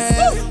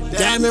wearing.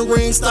 Diamond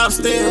ring, stop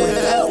staring.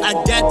 I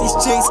got these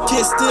chicks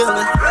kiss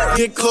stealing.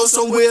 Get close,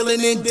 I'm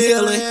wheeling and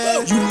dealing.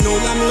 You know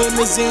I'm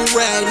limousine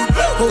riding.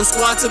 Whole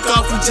squad took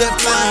off from jet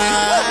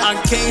flying.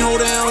 I can't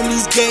hold down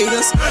these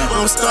gators.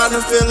 I'm starting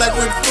to feel like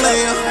Ric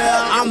Flair.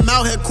 I'm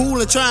out here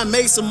coolin', trying to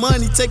make some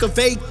money, take a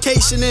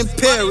vacation in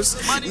Paris.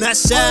 Not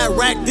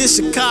Chirac, this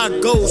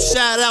Chicago.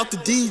 Shout out to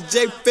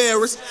DJ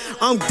Ferris.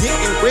 I'm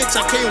getting rich,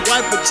 I can't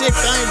wipe a chick,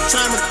 I ain't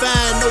trying to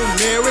find no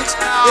marriage.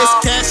 It's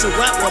cash and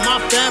rap, with my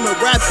family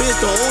rap is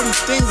the only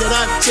thing that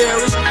I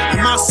cherish.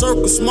 And my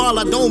circle small,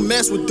 I don't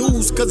mess with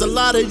dudes, cause a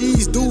lot of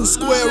these dudes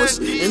squarish.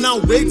 And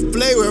I'm Ric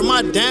Flair, and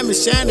my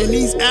diamonds shining,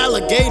 these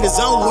alligators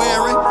I'm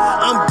wearing.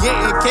 I'm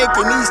getting cake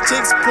and these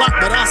chicks plot,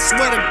 but I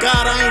swear to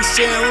God I ain't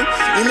sharing.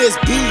 And this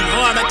beat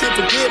hard, I can't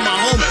forget my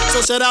home,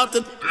 so shout out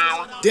to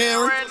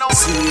Darren.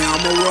 See,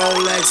 I'm a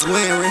Rolex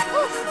wearing.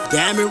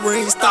 Diamond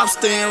ring, stop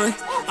staring.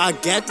 I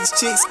got these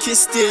chicks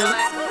kiss stealing.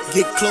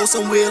 Get close,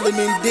 I'm wheeling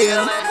and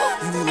dealing.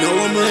 You know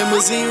I'm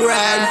limousine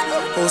riding.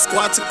 Whole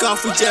squad took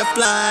off with jet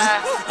flying.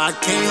 I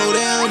can't hold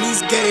down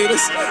these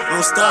gators.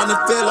 I'm starting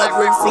to feel like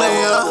Ric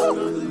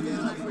Flair.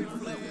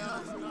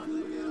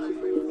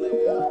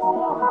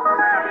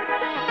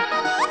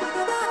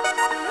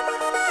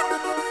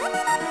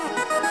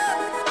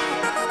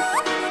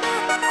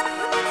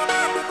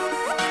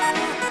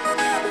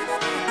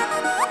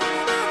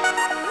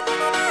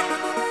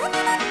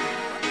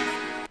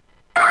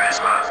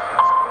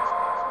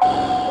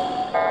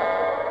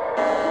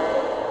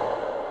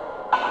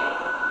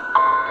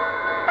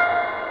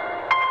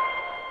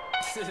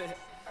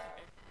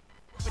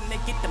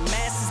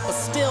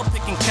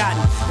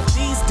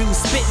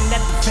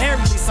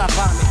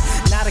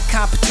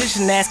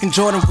 Asking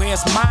Jordan where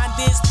his mind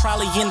is,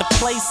 probably in the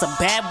place of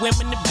bad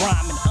women and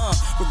rhyming.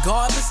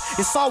 Regardless,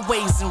 it's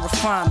always in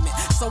refinement.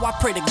 So I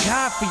pray to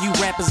God for you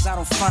rappers, I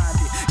don't find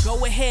it.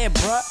 Go ahead,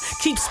 bruh,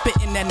 keep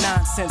spitting that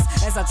nonsense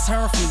as I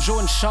turn from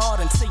Jordan Shaw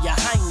into your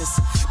highness.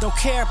 Don't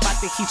care about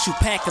the heat you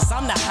pack, cause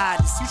I'm the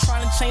hottest. You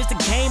trying to change the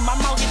game,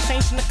 I'm out here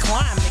changing the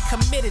climate.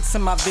 Committed to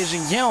my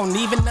vision, you don't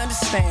even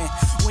understand.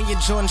 When you're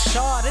Jordan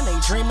Shaw, then they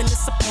dreaming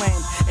it's a plan.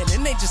 And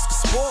then they just a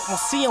sport,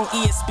 won't see on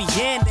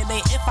ESPN. Then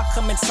they, if I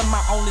come into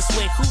my own this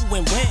way, who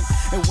and when?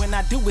 And when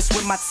I do, it's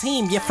with my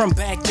team, yeah, from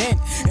back then.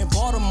 In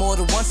Baltimore,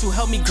 the ones who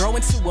helped me grow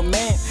into a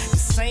man. The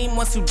same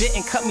ones who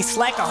didn't cut me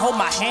slack or hold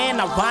my hand.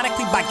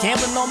 Ironically, by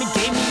gambling on me,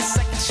 gave me a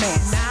second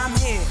chance. Now I'm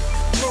here,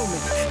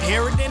 blooming,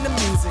 hear it in the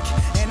music.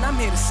 And I'm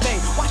here to stay,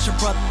 watch your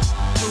brother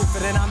prove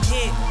it. And I'm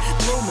here,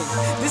 blooming,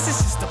 this is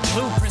just a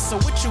blueprint. So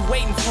what you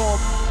waiting for?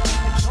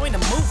 Join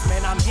the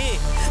movement, I'm here,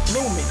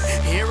 blooming,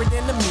 hear it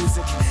in the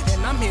music.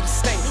 And I'm here to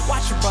stay,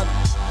 watch your brother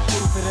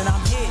prove it. And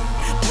I'm here,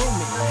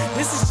 blooming,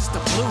 this is just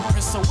a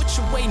blueprint. So what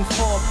you waiting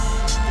for?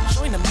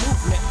 Join the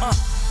movement, What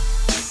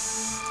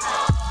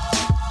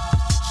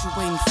you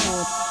waiting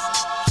for?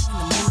 Join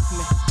the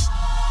movement.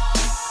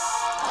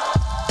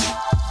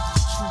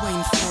 What you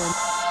waiting for?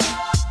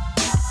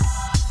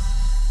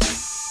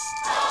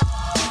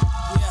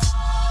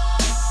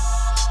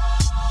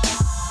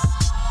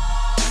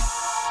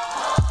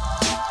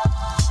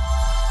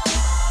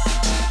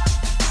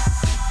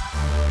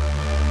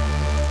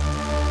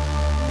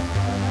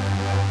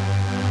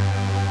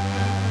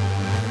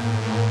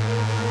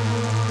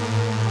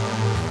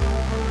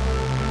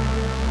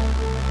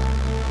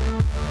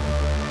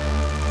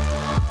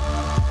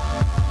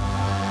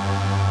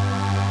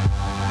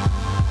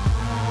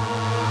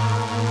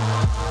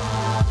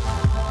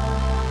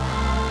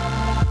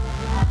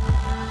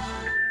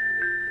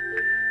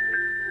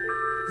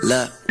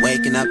 Look,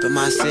 waking up in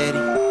my city,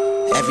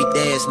 every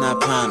day is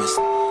not promised.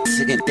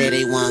 Second day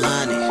they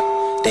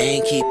 100, they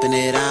ain't keeping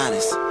it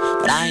honest.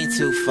 But I ain't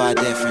too far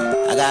different.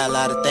 I got a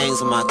lot of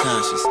things on my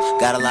conscience,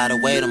 got a lot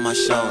of weight on my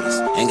shoulders,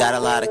 and got a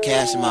lot of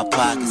cash in my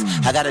pockets.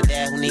 I got a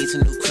dad who needs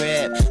a new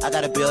crib, I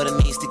got a bill that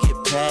needs to get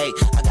paid.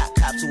 I got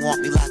cops who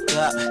want me locked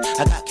up,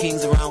 I got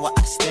kings around where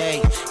I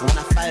stay. And when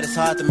I fight, it's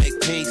hard to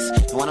make peace,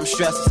 and when I'm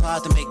stressed, it's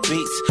hard to make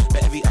beats.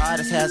 But every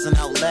artist has an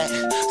outlet,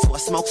 so I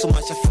smoke so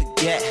much I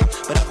forget.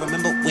 But I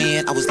remember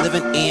when I was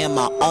living in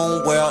my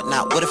own world,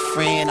 not with a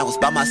friend. I was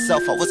by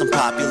myself, I wasn't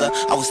popular,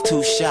 I was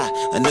too shy,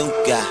 a new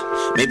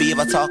guy. Maybe if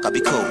I talk, I'll be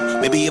cool.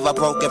 Maybe if I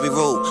broke every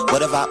rule.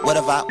 What if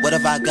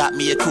I got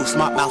me a cool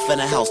smart mouth in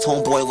the house,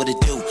 homeboy, what it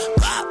do?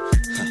 Bop.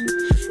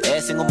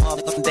 Every single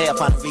motherfucking day I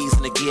find a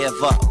reason to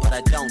give up, but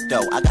I don't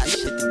though, I got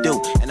shit to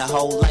do, and the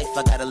whole life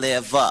I gotta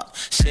live up.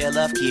 Share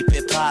love, keep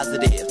it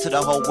positive, to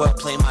the whole world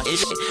play my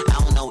shit. I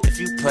don't know if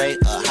you pray,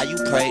 how you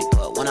pray,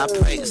 but when I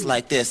pray it's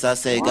like this, I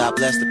say God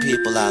bless the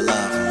people I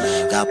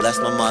love. God bless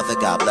my mother,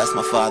 God bless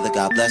my father,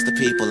 God bless the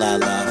people I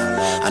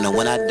love. I know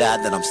when I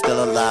die that I'm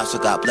still alive, so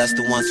God bless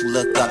the ones who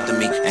look up to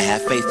me, and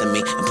have faith in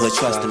me, and put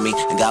trust in me.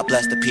 And God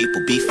bless the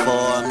people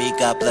before me,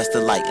 God bless the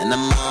light in the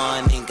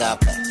morning, God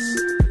bless.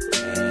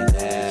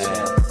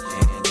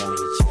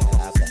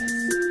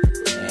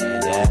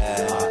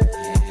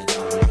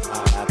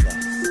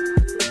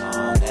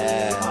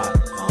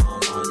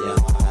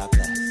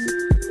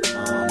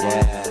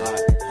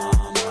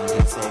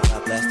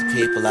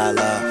 People I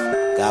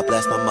love. God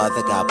bless my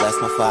mother, God bless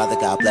my father,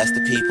 God bless the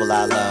people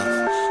I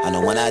love. I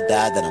know when I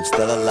die that I'm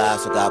still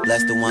alive, so God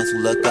bless the ones who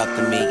look up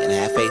to me and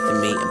have faith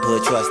in me and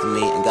put trust in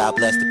me. And God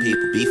bless the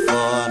people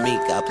before me,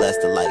 God bless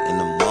the light in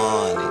the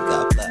morning,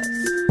 God bless.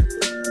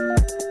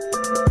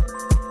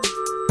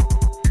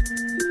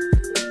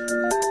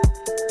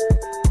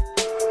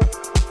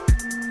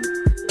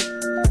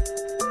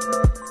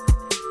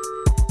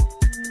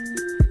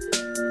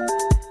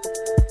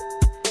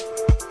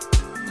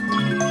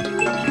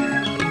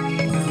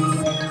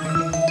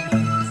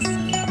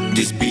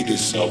 This beat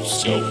is so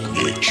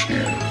rich.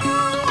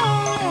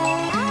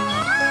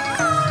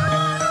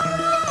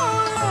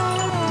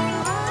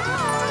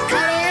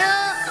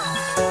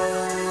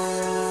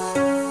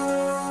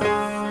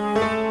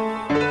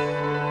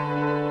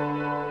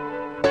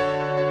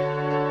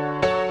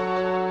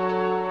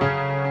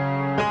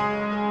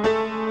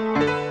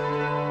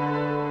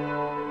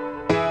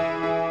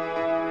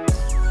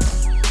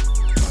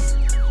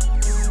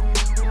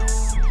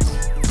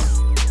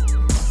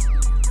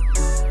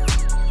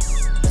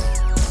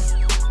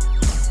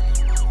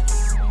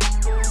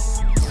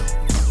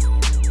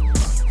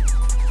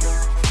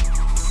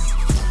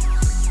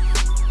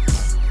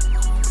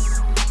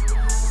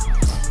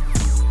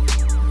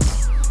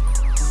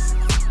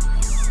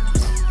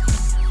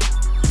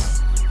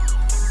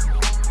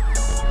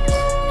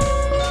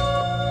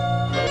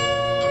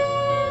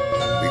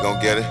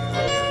 Get it?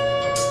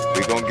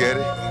 We gon' get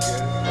it?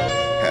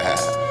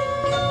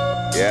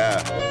 Yeah.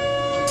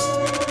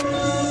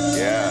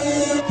 Yeah.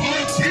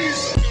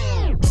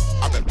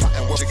 I've been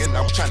plotting once again, I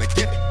was trying to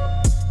get it.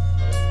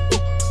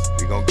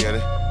 We gon' get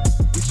it?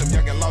 We some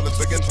young and lawless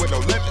against with no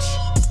limits.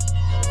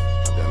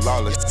 I've been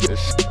lawless.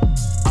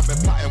 I've been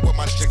plotting with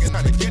my chicken,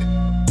 trying to get it.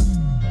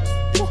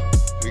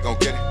 We gon'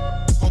 get it?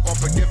 Hope I'm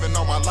forgiving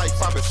all my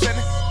life I've been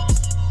sinning.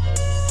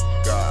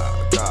 God.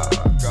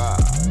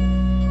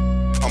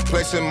 I'm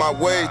placing my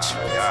wage,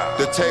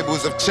 the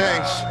tables have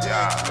changed.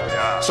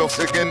 So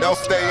again, don't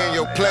stay in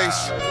your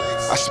place.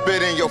 I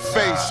spit in your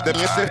face, then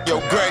it's in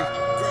your grave.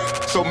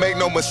 So make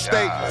no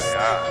mistake,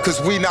 cause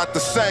we not the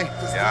same.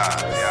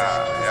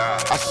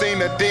 I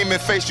seen a demon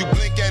face, you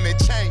blink and it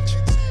change.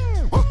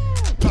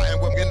 Plotting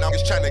with me, I'm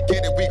just trying to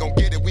get it, we gon'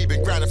 get it. We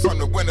been grinding from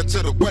the winter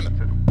to the winter.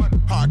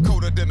 Hard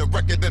coded than the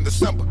record in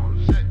December.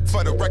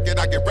 For the record,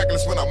 I get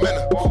reckless when I'm in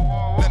her.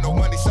 Let no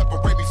money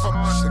separate me from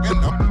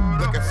again. I'm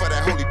looking for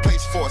that holy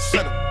place for a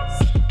center.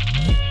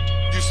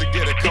 Used to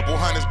get a couple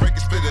hundreds, break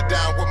it, split it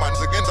down with my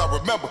again. I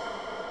remember,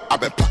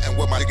 I've been plotting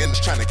with my again,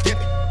 trying to get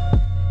it.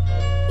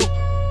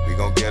 We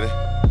gon' get it.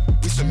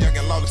 We some young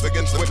and lawless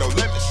against with no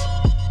limits.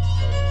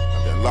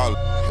 I've been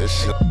lawless, this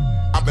shit.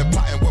 I've been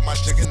plotting with my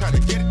chicken, trying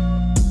to get it.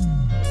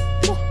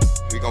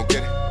 We gon'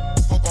 get it.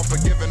 Hope I'm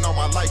forgiving all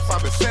my life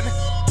I've been sinning.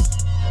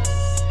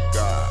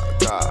 God.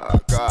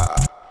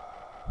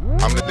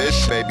 I'm the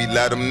dish, baby,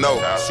 let them know.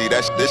 See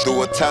that this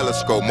through a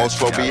telescope. Most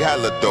folk be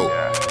hella dope.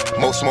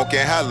 Most smoking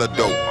hella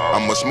dope.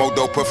 I'm a smoke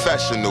dope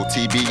professional,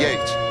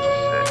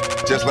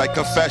 TBH. Just like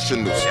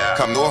confessionals.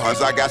 Come to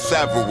Huns, I got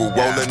several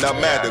rolling up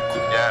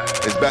medical.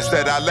 It's best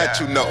that I let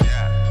you know.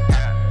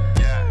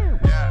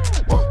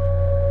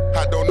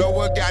 I don't know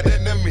what got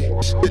into me.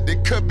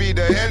 It could be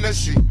the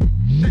Hennessy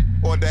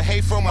or the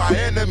hate from my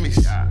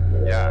enemies.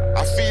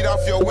 I feed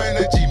off your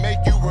energy,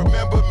 make you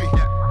remember me.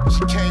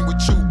 She came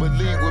with you,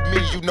 believe with me,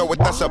 you know what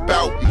that's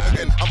about.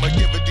 Again, I'ma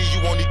give a D,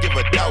 you only give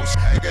a douse.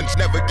 Again,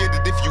 never get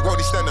it if you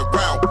only stand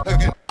around.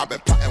 Again, I've been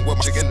plotting with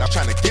my chicken, I'm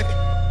trying to get it.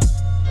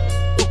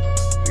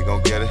 We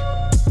gon' get it.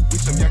 We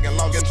some young and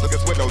lawless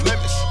niggas with no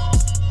limits.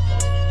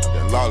 I've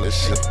been lawless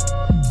shit.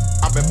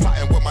 I've been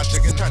plotting with my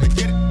chicken, trying to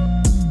get it.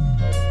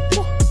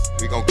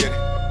 We gon' get it.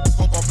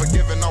 Hope I'm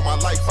forgiving all my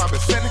life I've been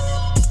sinning.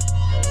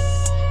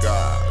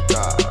 God.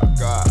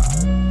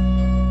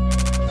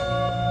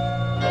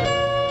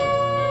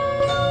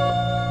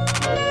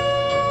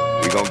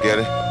 We gon' get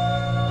it.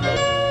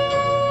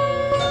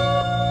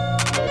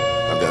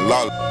 I've been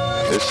lawless.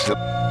 This shit.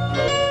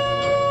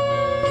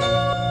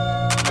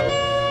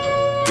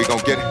 We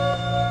gon' get it.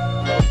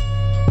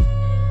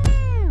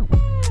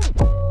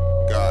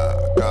 God.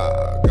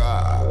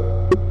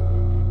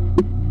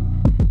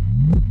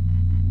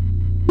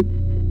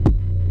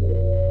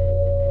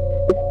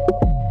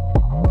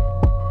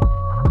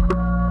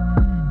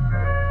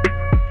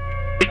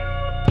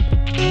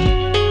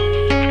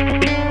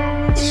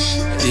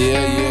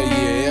 Yeah.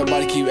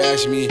 Everybody keep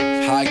asking me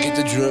how I get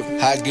the drip,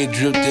 how I get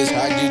drip this,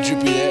 how I get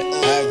drippy that,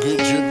 how I get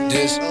drip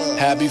this,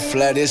 how I be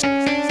flat this.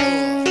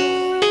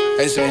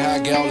 They say how I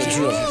get all the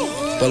drip,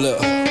 but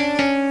look,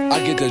 I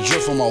get the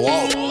drip from my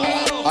wall.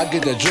 I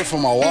get the drip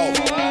from my wall.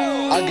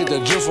 I get the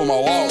drip from my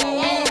wall.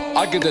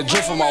 I get the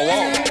drip from my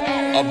wall.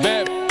 A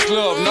bad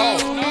club, no.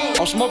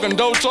 I'm smoking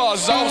dope to our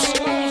sauce.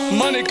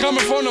 Money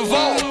coming from the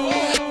vault.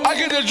 I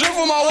get the drip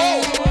from my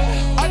wall.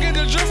 I get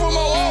the drip from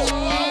my wall.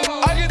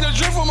 I get the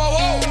drip from my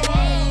wall.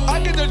 I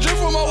get the drip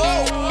from my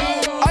wall.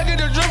 I get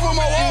the drip from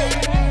my wall.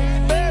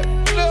 Bad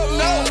club,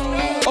 no.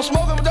 I'm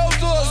smoking dope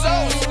to our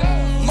sauce.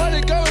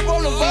 Money coming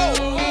from the vault.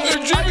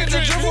 I get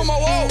the drip from my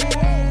wall.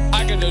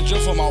 I get the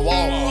drip from my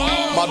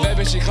wall. My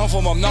baby, she come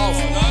from up north.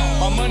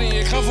 My money,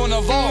 it come from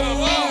the vault.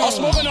 I'm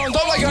smoking on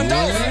dope like a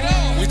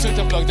dog. We took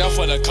the plug down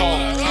for the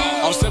cold.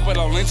 I'm sipping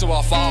on lean till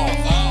I fall.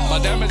 My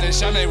diamonds, they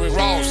shine, they with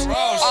Ross. I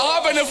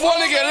hop in the phone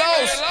to get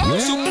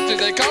lost. Super,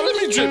 they calling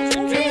me drip.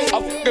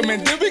 I fuck him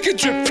and then we can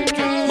drip.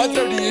 My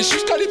 30 and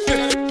she's got it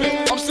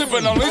fit. I'm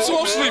sipping on lean till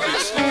I'm sleeping.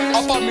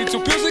 I pop me 2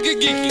 pills to get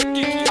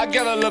geeky. I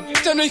got a little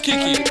bitch and they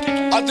kiki.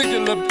 I think the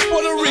little bitch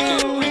Puerto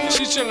Rican.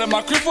 She chillin'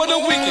 my crib for the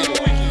weekend.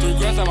 3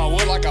 grams on my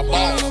wood like a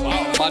boss.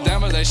 My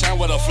diamonds, they shine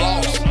with a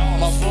floss.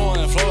 My flow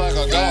and flow like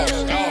a ghost.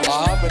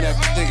 I hop in that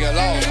bitch and get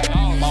lost.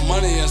 My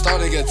money is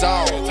starting to get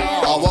tall.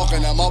 I walk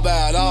in that mobile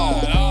at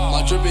all.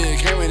 My drippy and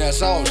carry that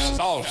sauce.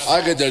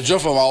 I get the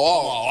drip from my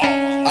wall.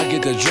 I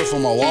get the drip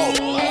from my wall.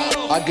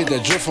 I get the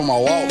drip from my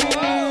wall.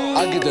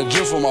 I get the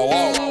drip from my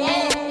wall.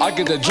 I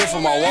get the drip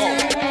from my wall.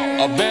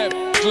 A bad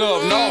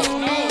club, no.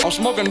 I'm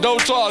smoking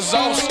dope to our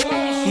sauce.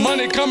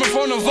 Money coming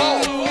from the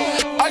vault.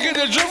 I get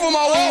the drip from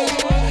my wall.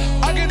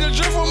 I get the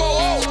drip from my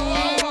wall.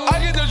 I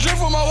get the drip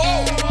from my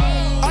wall.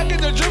 I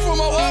get the drip from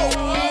my wall.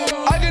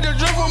 I get the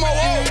drip from my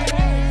wall.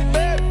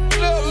 Bad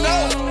club, no.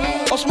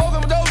 I'm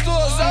smoking dope to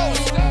our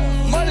sauce.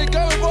 Money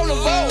coming from the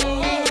vault.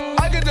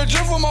 I get the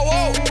drip from my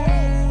wall.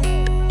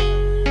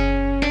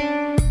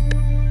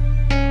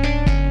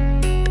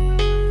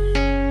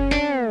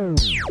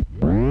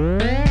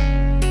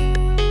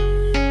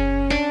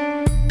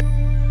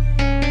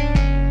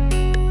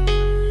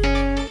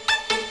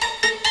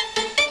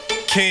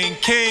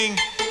 King,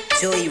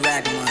 Joey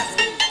Rock Marley.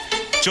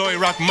 Joey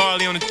Rock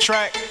Marley on the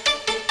track.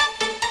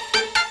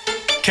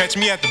 Catch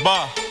me at the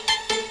bar.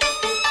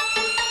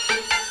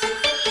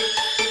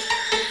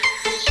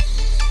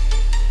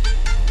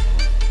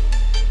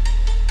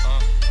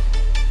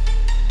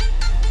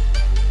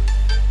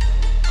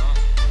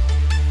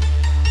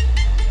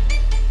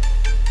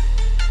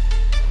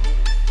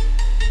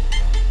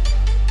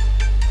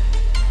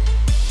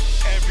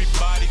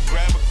 Everybody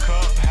grab a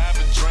cup, have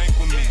a drink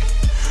with me.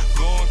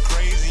 Going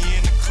crazy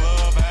in the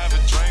club, have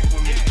a drink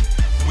with me.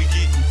 We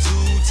getting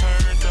too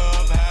turned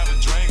up, have a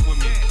drink with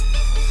me.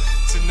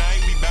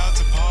 Tonight we bout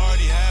to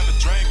party, have a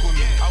drink with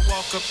me. I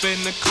walk up in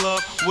the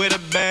club with a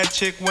bad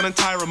chick, one of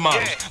Tyra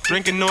models.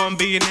 Drinking on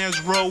billionaires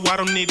row, I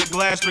don't need a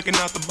glass, drinking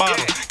out the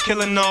bottle.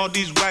 Killing all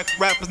these whack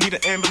rappers, need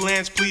an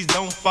ambulance, please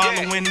don't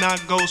follow when I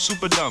go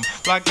super dumb.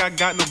 Like I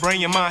got no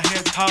brain and my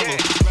head's hollow.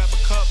 Grab a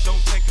cup,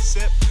 don't take a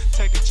sip,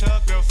 take a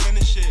chug, girl,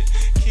 finish it.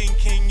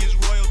 King is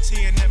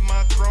royalty, and at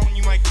my throne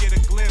you might get a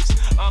glimpse.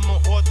 I'm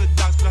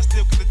unorthodox, but I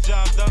still get the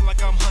job done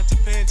like I'm Hunter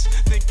Pence.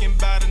 Thinking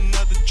about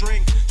another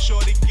drink,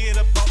 shorty get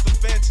up off the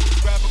fence.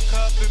 Grab a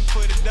cup and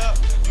put it up,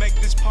 make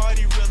this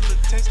party real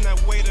intense. Now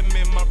wait a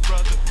minute, my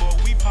brother, boy,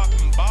 we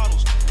popping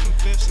bottles and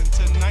fifths, and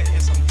tonight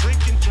is I'm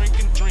drinking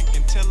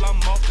till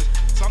I'm off this.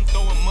 So I'm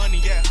throwing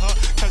money at her,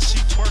 cause she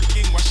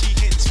twerking while she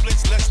hitting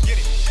splits. Let's get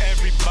it.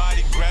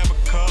 Everybody grab a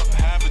cup,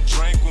 have a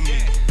drink with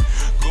me.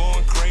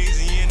 Going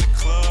crazy in the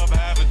club,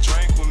 have a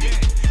drink with me.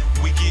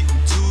 We getting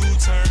too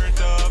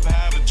turned up,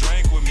 have a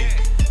drink with me.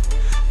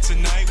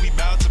 Tonight we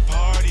bout to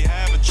party,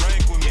 have a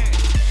drink with me.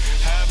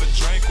 Have a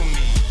drink with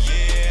me,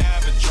 yeah,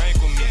 have a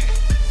drink with me.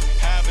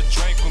 Have a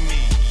drink with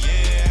me,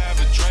 yeah, have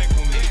a drink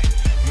with me.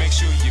 Make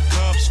sure your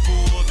cup's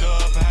full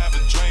up, have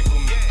a drink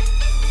with me.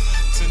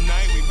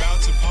 Tonight we bout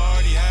to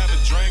party, have a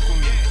drink with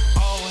me.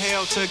 All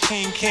hail to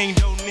King,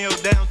 don't kneel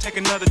down, take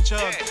another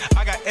chug.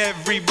 I got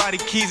everybody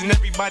keys and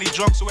everybody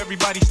drunk, so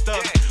everybody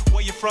stuck.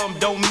 Where you from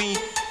don't mean,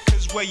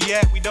 cause where you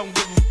at, we don't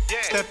give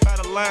a step out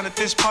of line at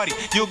this party,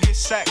 you'll get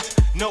sacked.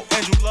 No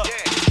Andrew Luck.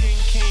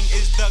 King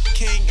is the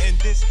king, and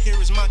this here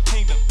is my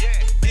kingdom.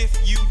 If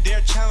you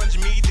dare challenge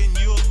me, then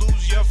you'll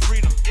lose your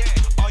freedom.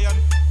 All y'all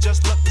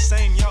just look the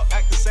same, y'all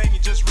act the same, you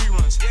just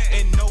reruns.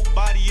 Ain't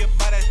nobody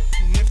about that,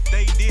 and if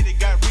they did, it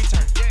got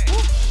returned.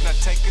 Now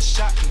take a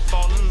shot and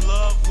fall in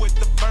love with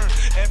the burn.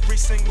 Every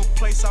single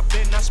place I've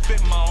been, I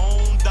spent my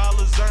own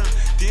dollars earned.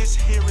 This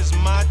here is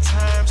my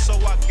time, so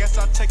I guess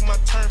I'll take my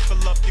turn.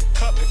 Fill up your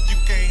cup, if you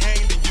can't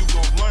hang, then you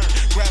gon' learn.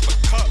 Grab a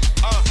cup,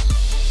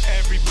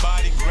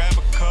 everybody grab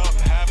a cup,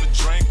 have a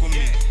drink with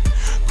me.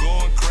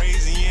 Going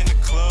crazy in the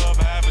club,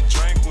 have a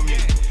drink with me.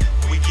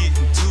 We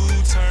getting too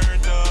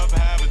turned up,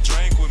 have a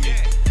drink with me.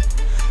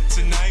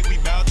 Tonight we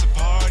bout to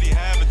party,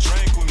 have a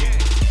drink with me.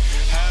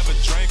 Have a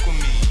drink with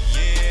me,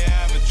 yeah,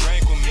 have a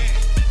drink with me.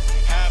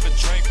 Have a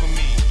drink with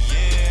me,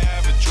 yeah,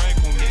 have a drink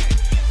with me.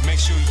 Make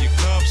sure your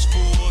cup's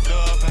full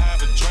up,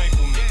 have a drink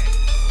with me.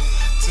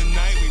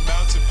 Tonight we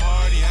bout to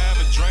party, have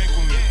a drink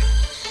with me.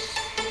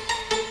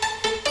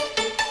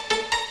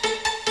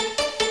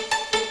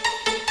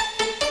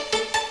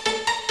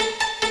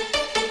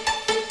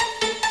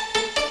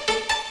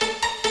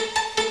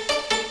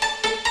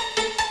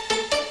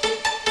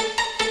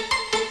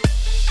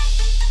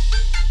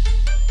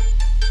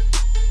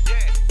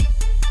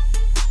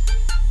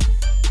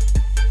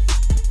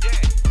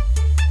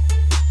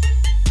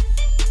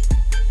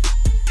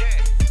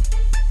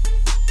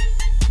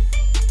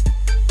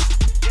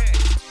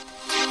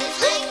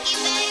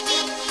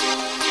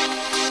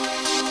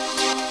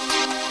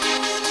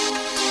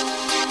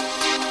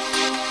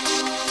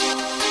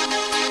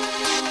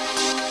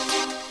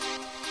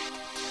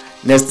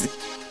 Next,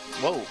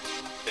 whoa.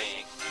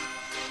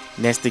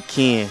 Next to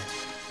Ken.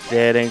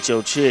 That ain't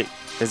your chick.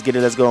 Let's get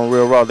it. Let's go on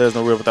Real Raw. There's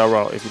no real without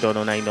raw. If you don't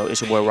know, now you know. It's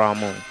your boy Raw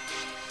Moon.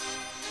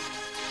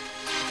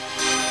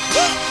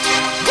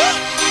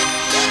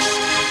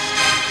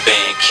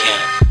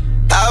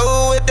 I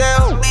was with that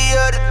hoe the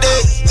other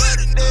day.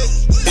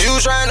 You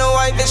tryna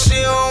wipe and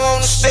she don't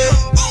wanna stay.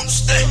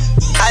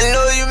 I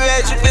know you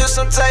mad, you feel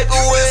some type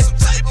of way.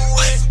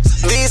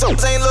 These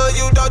hoes ain't love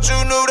you, don't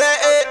you know that?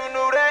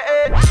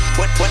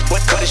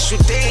 What is you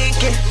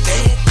thinking?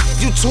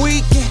 You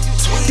tweaking?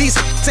 These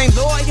hoes ain't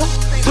loyal.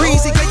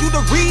 Breezy gave you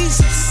the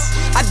reasons.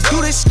 I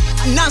do this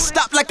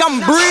non-stop like I'm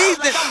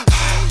breathing.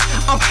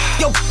 I'm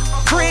your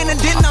friend and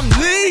then I'm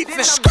leaving.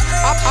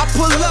 I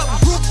pull up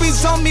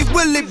groupies on me,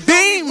 Willie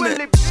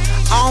beaming.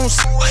 I don't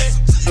sweat.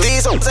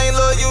 These hoes ain't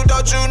love you,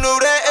 don't you know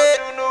that?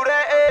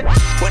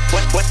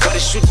 What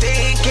is you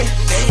thinking?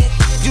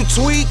 You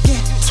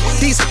tweaking?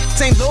 These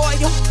hoes ain't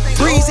loyal.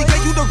 Breezy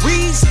gave you the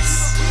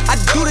reasons. I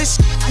do this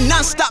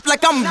non-stop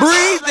like I'm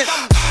breathing.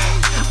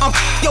 I'm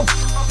your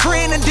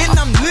friend and then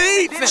I'm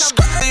leaving.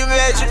 You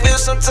mad, you feel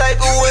some type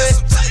of way.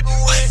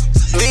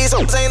 These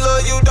hoes ain't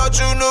love you, don't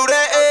you know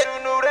that?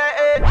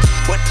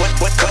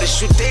 What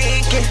is you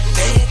thinking?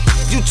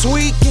 You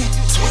tweaking?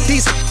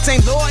 These hoes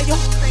ain't loyal.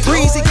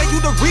 Breezy gave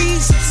you the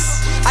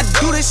reasons. I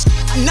do this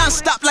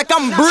non-stop like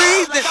I'm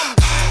breathing.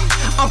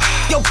 I'm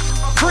your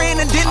friend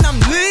and then I'm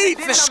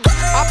leaving.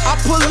 I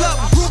pull up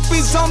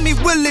groupies on me,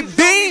 Willie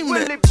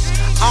beaming.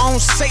 I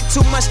don't say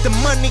too much, the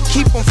money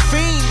keep on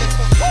fiending.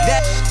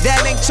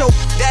 That ain't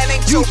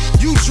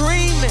you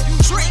dreaming.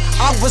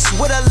 I was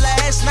with her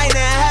last night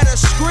and had her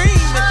screaming.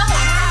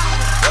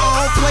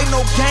 I don't play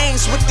no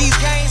games with these.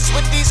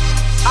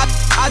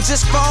 I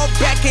just fall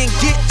back and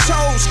get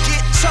chose.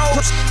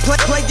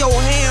 Play your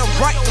hand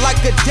right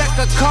like a deck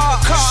of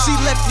cards. She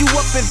left you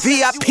up in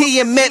VIP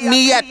and met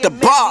me at the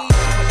bar.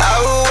 I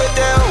was with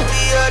that hoe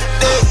the other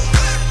day.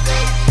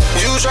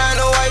 You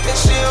tryna wipe and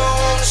she don't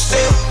wanna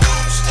stay.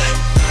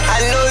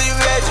 I know you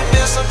mad, you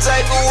feel some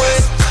type of way.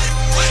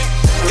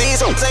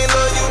 These hoes ain't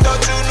love you,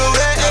 don't you know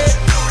that?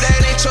 That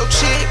ain't your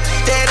chick,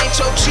 that ain't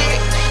your chick,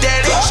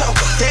 that ain't your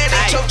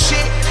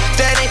chick,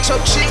 that ain't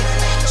your chick.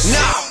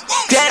 No,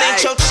 that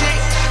ain't your chick,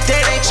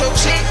 that ain't your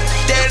chick,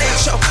 that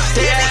ain't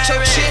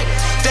your chick,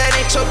 that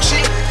ain't your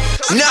chick.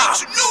 No,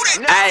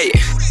 hey,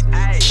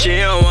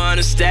 she don't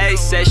wanna stay,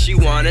 say she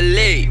wanna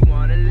leave.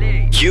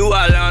 You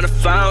all on the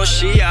phone,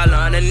 she all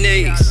on her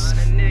knees.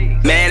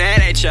 Man, that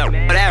ain't your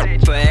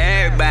that for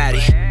everybody.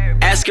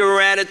 Ask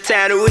around the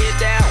town who hit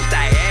that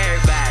like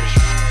everybody.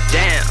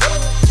 Damn,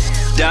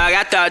 dog,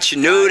 I thought you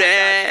knew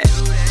that.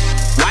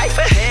 White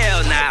for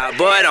hell now,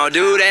 boy, don't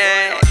do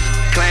that.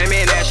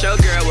 Claiming that's your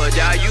girl, well,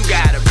 dog, you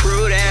gotta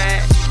prove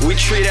that. We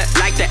treat her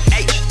like the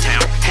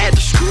H-Town, had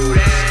to screw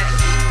that.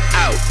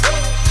 Oh,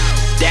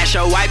 that's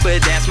your wife,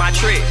 but that's my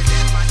trick.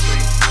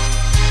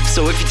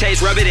 So if you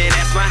taste rubber, then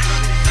that's my.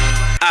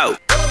 Oh,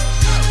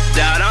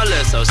 dog, don't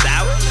look so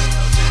sour.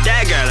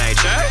 That girl ain't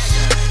yours.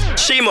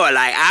 She more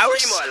like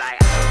ours.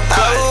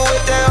 I was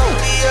with that hoe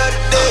the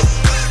other day.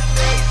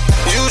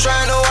 You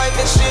tryna wipe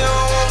and she don't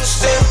wanna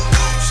stay.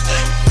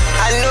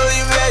 I know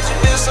you mad, you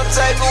feel some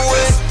type of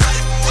way.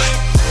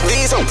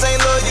 These hoes ain't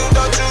love you,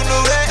 don't you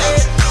know that?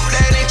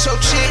 That ain't your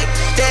chick,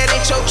 that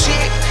ain't your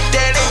chick,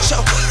 that ain't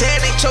your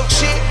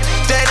chick,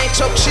 that ain't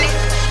your chick.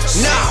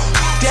 No,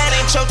 that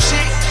ain't your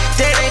chick,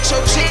 that ain't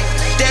your chick,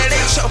 that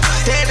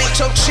ain't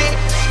your chick,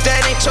 that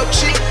ain't your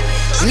chick.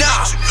 No.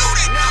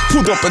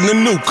 Pulled up in the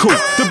new coupe.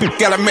 The bitch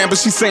got a man, but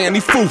she saying he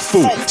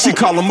foo-foo. She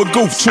call him a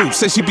goof troop.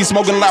 Say she be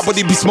smoking loud, but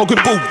he be smoking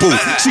boo-boo.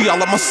 She all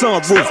on my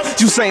sunroof.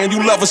 You saying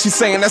you love her, she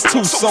saying that's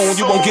too soon.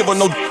 You won't give her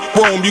no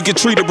room. You get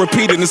treated,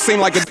 repeated, and seem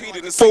like a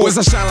fool. As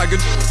I shine like a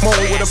moon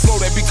with a flow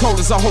that be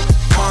cold as I hope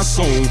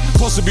monsoon.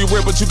 Supposed to be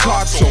real, but you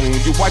cartoon.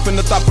 You wiping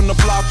the thought from the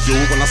block, you.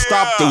 When I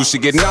stop through, she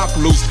get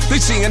knocked loose. They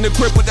see in the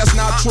crib, but that's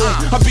not true.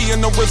 I be in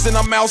the whips and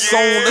I'm out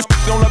soon. Let's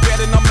on the bed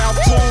and I'm out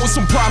too. With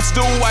some props,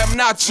 dude, I am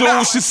not you.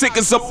 She sick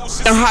as up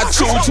and hot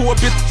tune to a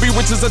bitch be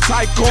rich as a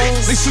tycoon.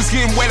 This shit's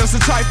getting wet as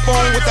a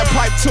typhoon with that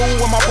pipe too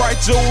and my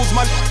bright jewels.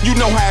 My, you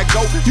know how it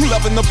go. You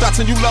loving them thoughts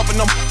and you loving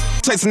them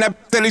chasing that,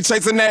 then he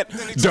chasing that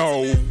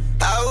dough.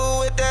 I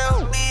was with that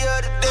hoe the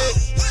other day.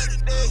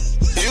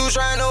 You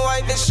tryna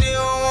wipe and she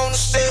don't wanna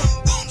stay.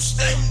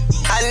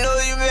 I know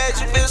you mad,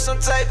 you feel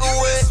some type of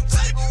way.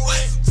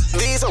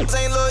 These hoes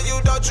ain't love you,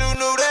 don't you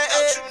know that?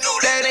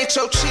 That ain't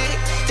your chick,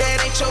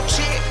 that ain't your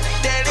chick,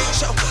 that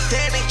ain't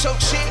your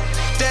chick,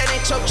 that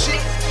ain't your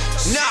chick.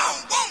 No,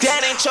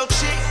 that ain't your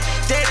chick,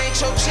 that ain't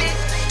your chick,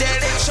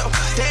 that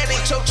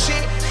ain't your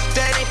chick,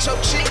 that ain't your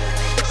chick.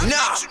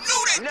 No.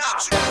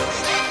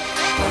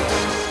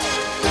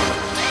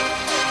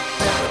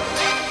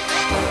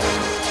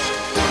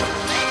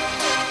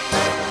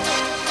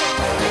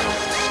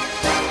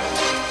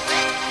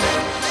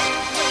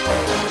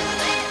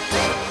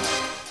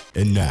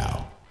 And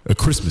now, a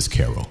Christmas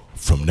carol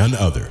from none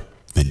other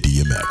than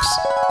DMX.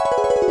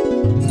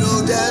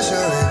 No Dasher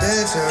and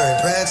Dancer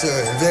and Prancer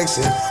and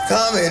Vixen,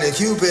 Comet and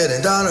Cupid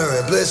and Donner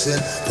and Blitzen.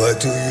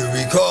 But do you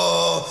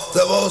recall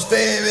the most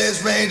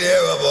famous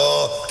reindeer of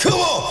all. Come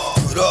on!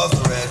 Rudolph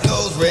the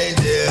red-nosed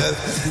reindeer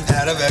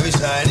had a very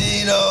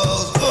shiny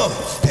nose.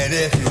 And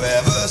if you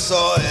ever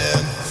saw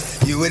him,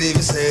 you would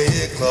even say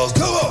it close.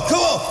 Come on, come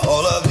on!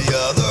 All of the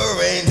other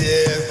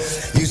reindeer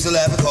used to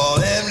laugh and call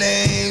him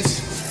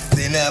names.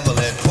 They never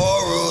let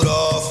poor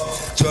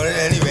Rudolph join in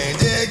any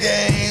reindeer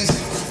games.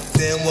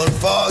 Then one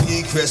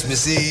foggy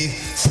Christmas Eve,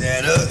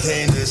 Santa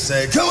came to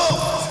say, come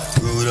on!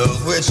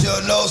 Rudolph, with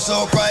your nose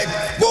so bright,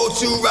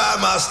 won't you ride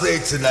my sleigh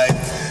tonight?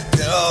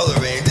 Then all the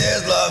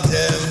reindeers loved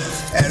him,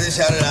 and they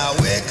shouted out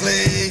with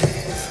glee,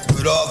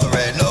 Rudolph the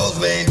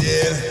red-nosed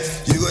reindeer,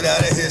 you go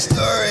down in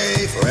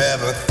history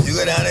forever. You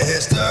go down in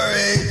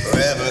history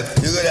forever.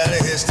 You go down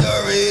in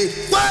history.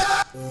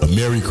 What? A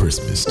Merry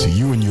Christmas to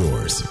you and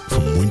yours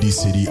from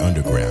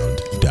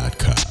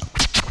WindyCityUnderground.com.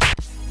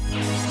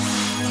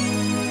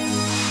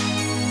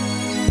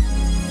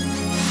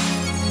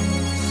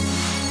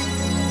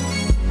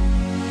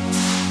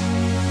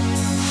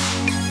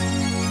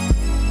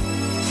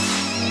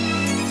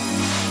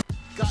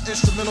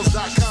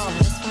 Instrumentals.com.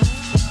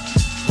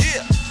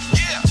 Yeah.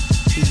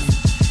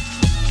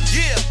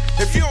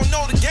 If you don't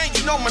know the game,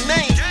 you know my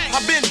name.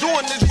 I've been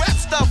doing this rap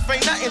stuff,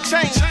 ain't nothing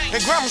changed. In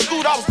grammar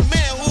school, I was the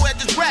man who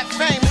had this rap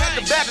fame. Had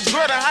the baddest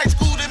girl in high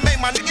school that made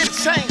my niggas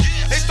change.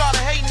 They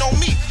started hating on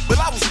me, but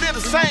I was still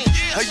the same.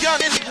 A young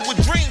nigga with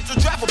dreams to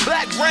drive a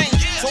black Range.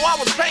 So I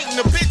was painting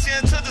the picture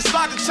until the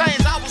start to change.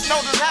 I was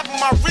noticed half of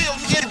my real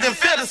niggas didn't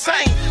feel the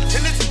same.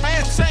 And this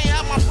man changed,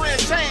 how my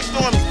friends changed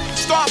on me.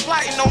 Start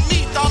plotting on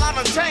me, thought I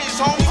done changed,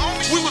 homie.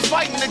 We was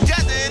fighting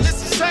together and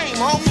it's a shame,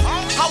 homie.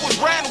 I was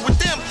riding with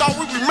them, thought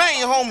we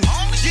remain homies.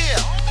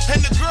 Yeah,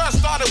 and the girls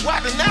started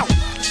wilding out.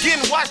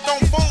 Getting watched on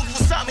phones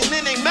with something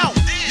in their mouth.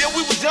 Yeah,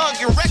 we was young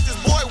and reckless,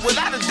 boy,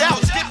 without a doubt.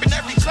 Skipping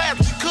every class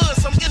we could,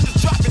 some niggas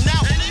dropping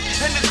out.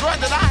 And the girl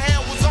that I had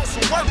was on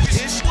some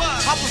work-ish.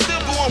 I was still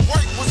doing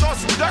work, was on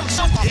some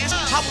dirt-ish.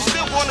 I was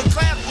still going to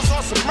class, was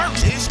on some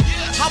merch-ish.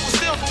 I was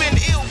still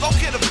spinning ill, go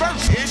get a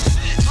birch-ish.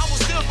 I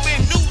was still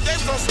spinning new, they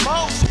was on some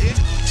hoes-ish.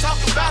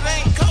 Talking about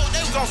it ain't cold,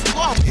 they was on some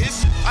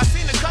walk-ish. I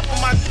seen a couple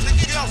of my niggas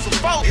get on some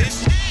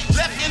folk-ish.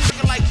 Left in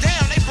looking like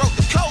damn, they broke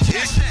the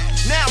code-ish.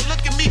 Now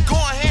look at me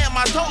going ham,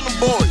 I told them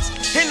boys.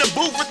 In the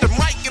booth with the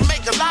mic and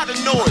make a lot of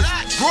noise.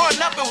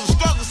 Growing up it was a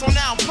struggle, so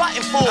now I'm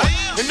plotting for it.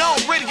 And I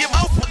don't really give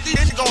a fuck, these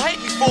niggas gon'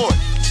 hate me for it.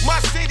 My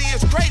city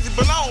is crazy,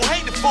 but I don't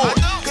hate it for it.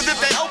 Cause if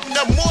they open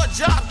up more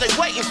jobs, they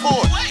waiting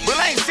for it. But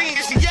I ain't seen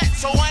this yet,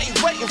 so I ain't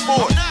waiting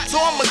for it. So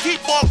I'ma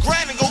keep on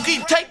grinding, gon'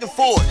 keep taking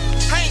for it.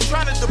 I ain't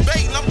trying to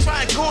debate, I'm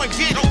trying to go and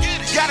get it.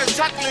 Got a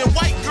chocolate and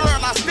white girl,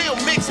 I still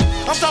mix it.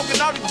 I'm talking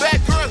all these bad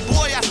girls,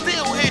 boy, I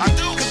still hit it.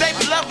 Cause they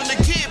be loving the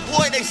kid,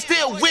 boy, they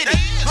still with it.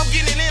 I'm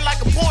getting in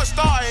like a porn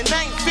star and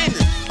I ain't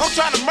finished. I'm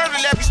trying to murder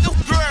every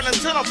stupid girl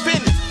until I'm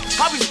finished.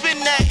 I be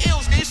spitting that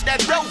ill shit,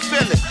 that dope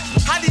feeling.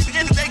 How these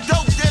niggas, they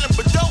dope dealing,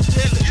 but dope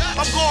dealing.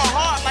 I'm going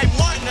hard like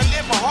Martin and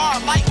live a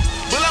hard life.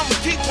 But I'ma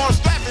keep on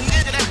strapping,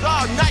 nigga, that's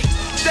all night.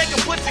 They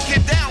can put the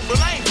kid down, but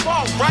I ain't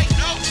fall right.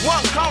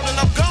 One call and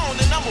I'm gone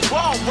and I'm a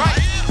ball right.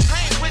 I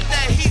ain't with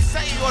that he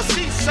say or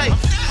she say.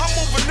 I'm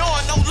moving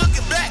on, no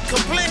looking back,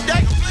 complete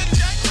day.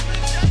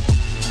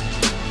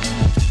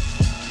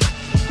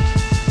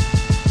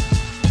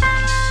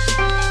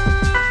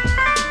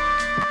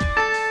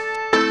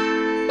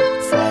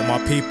 For all my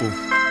people,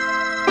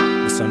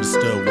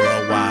 misunderstood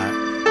worldwide,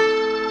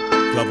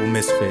 global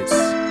misfits,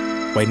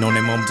 waiting on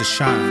their moment to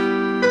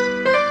shine.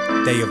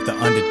 Day of the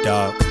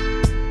underdog.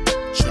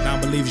 Should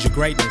not believe your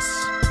greatness.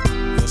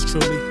 Yours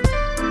truly,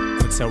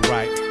 Quintel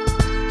Wright,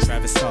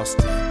 Travis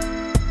Austin.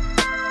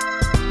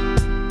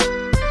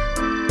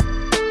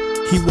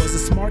 He was a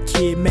smart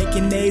kid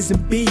making A's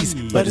and B's,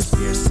 but his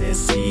peers said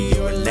C,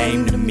 you're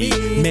lame to me.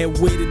 Met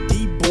with a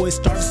D boy,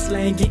 started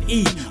slanging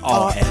E.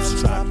 All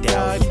F's dropped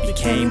out, he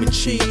became a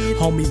G.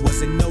 Homie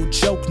wasn't no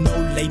joke, no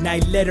late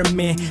night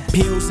letterman.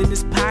 Pills in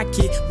his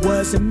pocket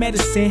wasn't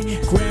medicine.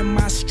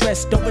 Grandma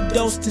stressed,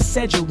 overdosed to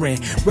Cedrin.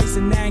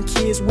 Raising 9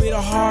 kids with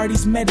a heart,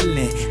 he's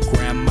meddling.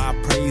 Grandma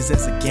prays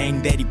as a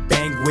gang that he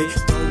banged with.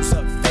 Throws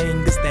up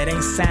fingers that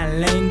ain't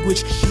sign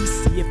language.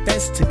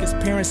 DCFS took his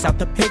parents out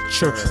the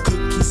picture.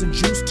 Cookies and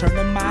juice turned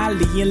to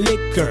Molly and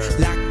liquor.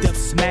 Locked up,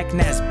 smack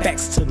now his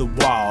backs to the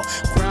wall.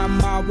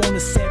 Grandma wanna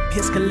set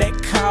piss,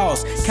 collect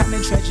calls.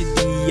 Common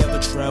tragedy of a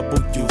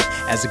troubled youth.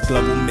 As a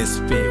global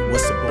misfit,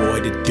 what's a boy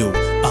to do?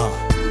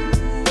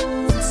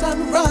 From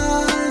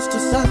sunrise to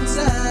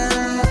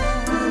sunset,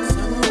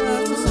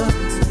 sunrise to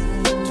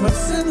sunset.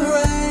 Twisting the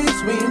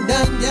race, we ain't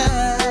done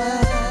yet.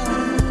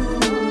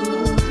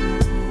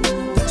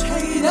 The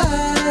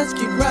haters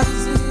keep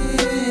rising.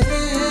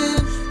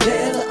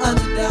 They're the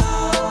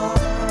underdog,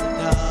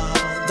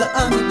 the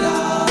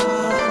underdog.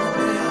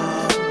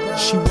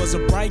 She was a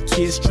bright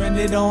kid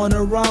stranded on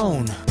her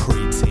own.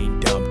 Preteen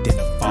dumped in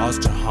a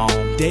foster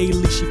home.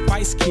 Daily she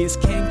fights kids,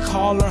 can't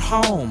call her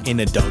home. In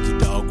a doggy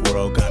dog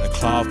world, got a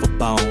claw for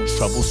bone.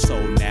 Troubled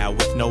soul now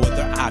with no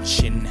other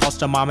option.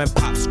 Foster mom and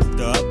pop scooped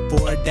her up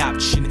for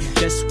adoption.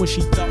 Just when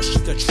she thought she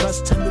could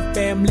trust her new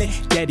family,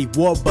 Daddy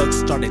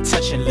Warbucks started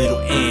touching little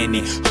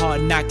Annie.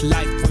 Hard knock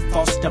life went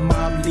foster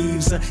mom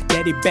leaves her.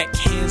 Daddy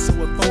backhands her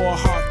with 4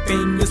 hard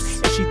fingers.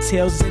 And she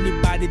tells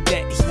anybody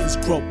that he is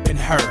groping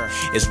her.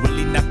 It's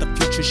really not the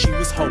future she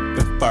was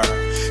hoping for.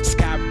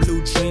 Sky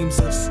blue dreams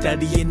of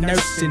studying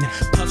nursing.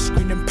 Puff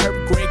screen and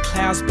purple gray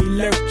clouds be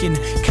lurking.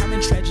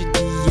 Common tragedy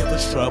of a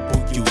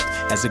troubled youth.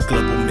 As a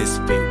global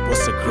misfit,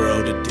 what's a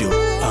girl to do?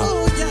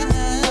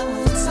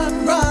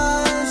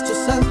 Sunrise to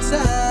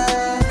sunset.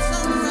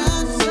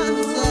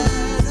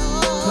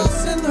 Put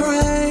us in the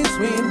race,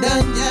 we ain't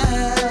done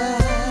yet.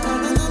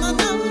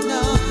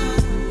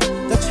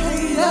 The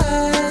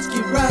haters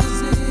keep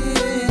rising.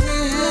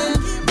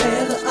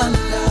 They're the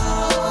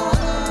underdog.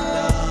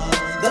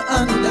 The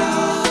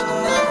underdog.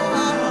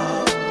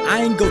 I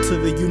ain't go to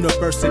the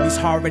universities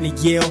Harvard and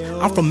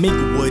Yale. I'm from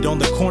Inglewood on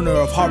the corner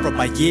of Harvard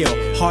by Yale.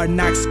 Hard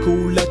knock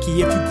school,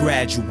 lucky if you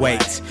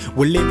graduate.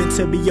 We're living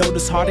to be old,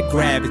 it's hard to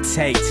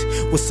gravitate.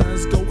 When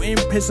sons go in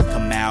prison,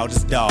 come out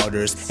as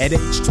daughters. At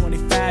age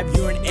 25,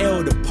 you're an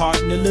elder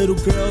partner. Little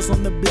girls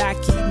on the block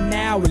eating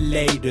now and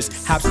laters.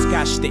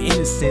 Hopscotch the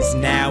innocence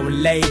now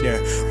and later.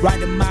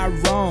 Right am I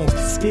wrong?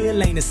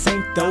 Still ain't a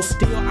saint though.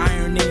 Still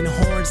ironing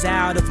horns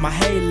out of my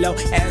halo.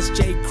 Ask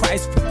J.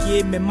 Christ,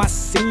 forgive me my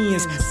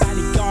sins.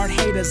 Bodyguard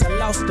haters, I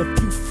lost a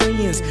few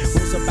friends.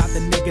 Rules about the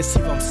niggas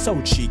here, I'm so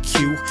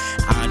GQ.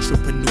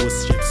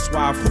 Entrepreneurship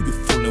suave, who you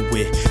fooling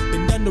with?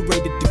 Been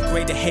underrated,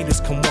 degraded,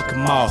 haters come walk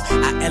them all.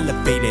 I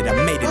elevated, I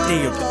made a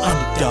day of the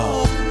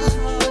underdog.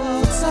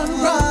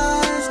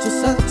 Sunrise to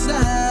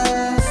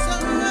sunset.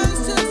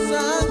 Sunrise to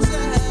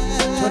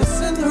sunset. Put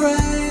us in the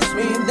race,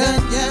 we ain't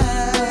done yet.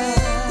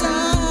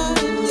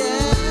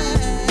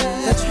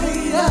 The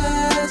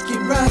haters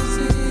keep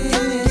rising.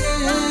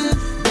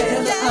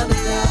 They're the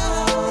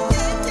underdog.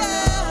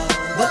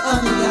 The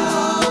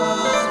underdog.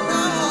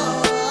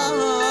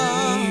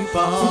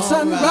 From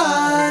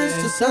sunrise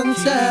to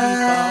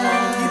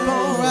sunset. Keep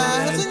on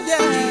rising,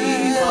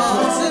 yeah.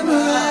 Put us in the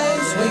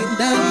race, we ain't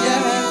done yet.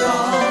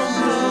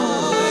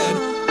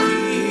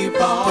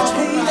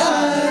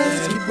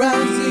 Potatoes keep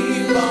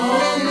rising,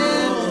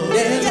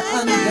 they're the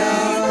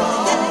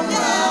underdog.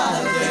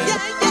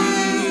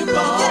 Keep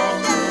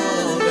on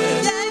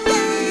moving,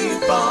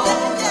 keep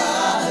on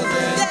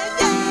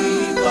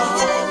rising,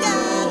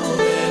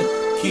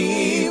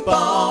 keep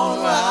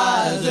on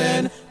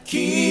rising,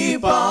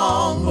 keep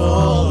on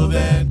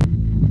moving.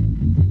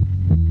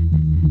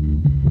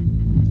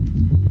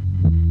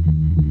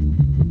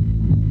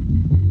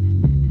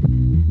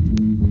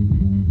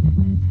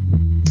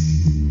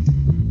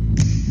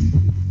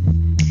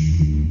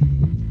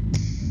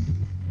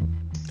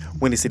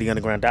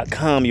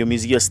 WindyCityUnderground.com, your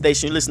music, your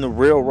station. You listen to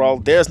Real Raw.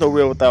 There's no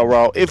real without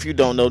Raw. If you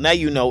don't know, now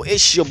you know.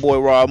 It's your boy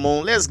Raw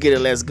Moon. Let's get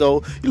it. Let's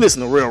go. You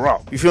listen to Real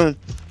Raw. You feel me?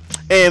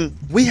 And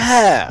we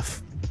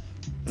have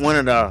one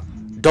of the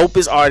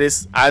dopest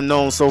artists I've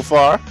known so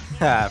far.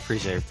 I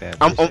appreciate that.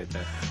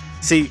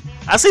 See,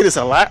 I say this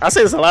a lot. I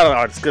say this a lot of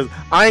artists because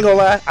I ain't gonna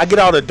lie. I get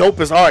all the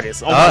dopest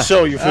artists on my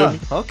show. You feel me?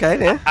 Okay,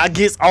 then. I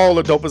get all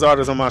the dopest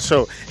artists on my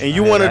show, and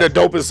you one of the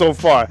dopest so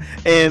far.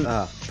 And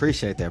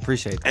appreciate that.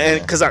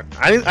 And because I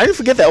didn't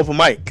forget that open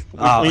mic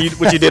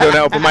what you did on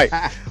that open mic.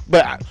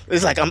 But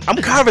it's like I'm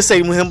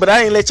conversating with him, but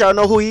I ain't let y'all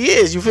know who he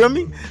is. You feel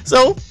me?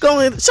 So go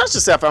ahead, shut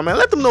yourself out, man.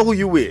 Let them know who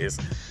you is.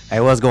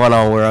 Hey, what's going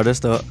on, world? This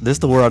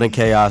the world in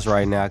chaos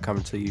right now.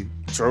 Coming to you.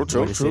 True.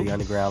 Windy City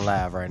Underground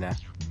live right now.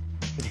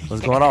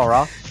 What's going on,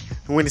 Raw?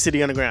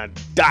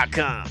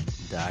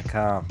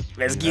 WindyCityUnderground.com.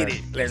 Let's get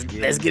it. Let's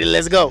get it.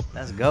 Let's go.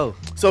 Let's go.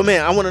 So,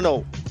 man, I want to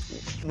know,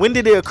 when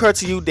did it occur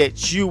to you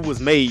that you was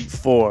made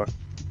for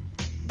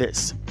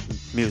this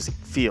music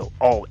field?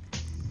 All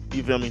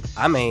you feel me?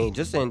 I mean,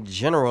 just in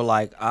general,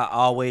 like I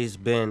always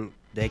been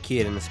that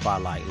kid in the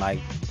spotlight,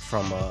 like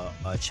from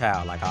a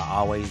child. Like I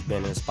always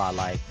been in the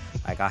spotlight.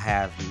 Like I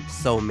have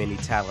so many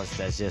talents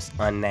that's just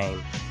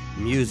unnamed.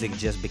 Music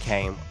just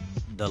became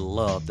the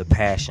love, the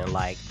passion.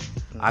 Like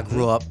I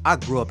grew up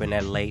in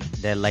that late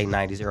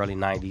 90s, early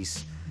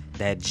 90s,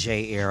 that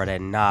J era,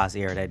 that Nas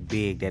era, that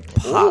Big, that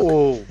Pac,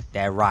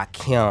 that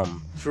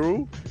Rakim.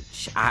 True.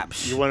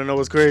 You want to know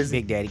what's crazy?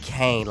 Big Daddy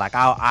Kane. Like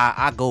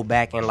I go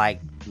back and like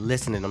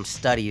listen to them,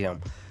 study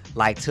them.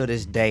 Like to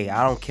this day,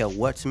 I don't care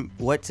what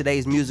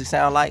today's music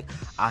sound like.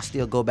 I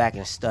still go back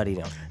and study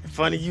them.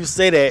 Funny you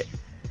say that.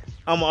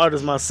 I'm an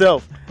artist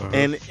myself,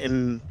 and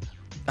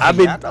I've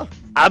been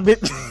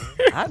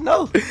I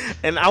know.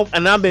 And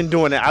I've been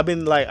doing that. I've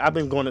been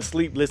going to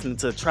sleep listening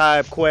to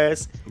Tribe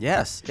Quest.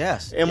 Yes.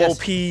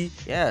 MOP.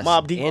 Yes.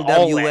 Mobb Deep.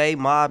 NWA,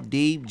 Mobb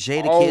Deep,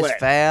 Jadakiss,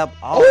 Fab,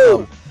 all of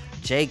them.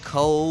 J.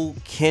 Cole,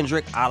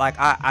 Kendrick.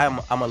 I'm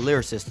a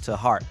lyricist to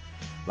heart.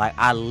 Like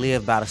I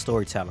live by the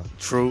storytelling.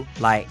 True.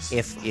 Like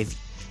if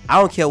I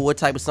don't care what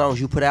type of songs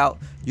you put out,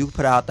 you can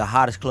put out the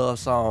hottest club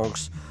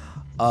songs.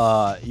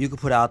 You can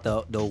put out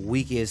the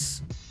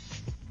weakest,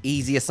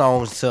 easiest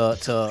songs to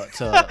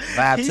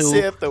vibe to. He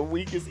said the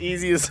weakest,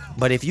 easiest.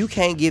 But if you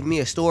can't give me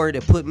a story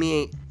to put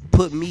me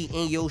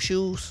in your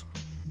shoes,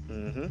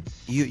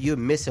 you're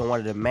missing one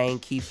of the main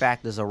key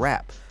factors of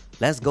rap.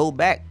 Let's go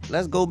back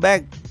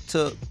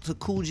to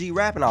Kool G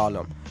Rap and all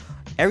of them.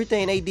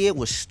 Everything they did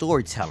was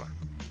storytelling.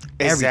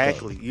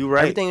 Exactly. You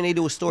right. Everything they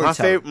do is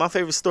storytelling. My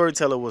favorite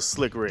storyteller was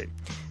Slick Rick.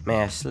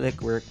 Man,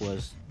 Slick Rick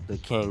was the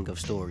king of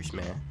stories,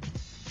 man.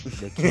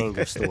 The king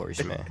of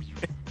stories, man.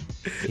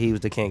 He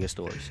was the king of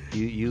stories.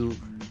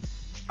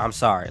 I'm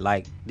sorry.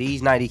 Like,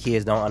 these 90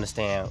 kids don't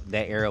understand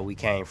that era we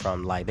came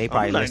from. Like, they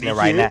probably listening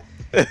right now.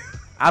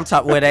 I'm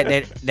talking with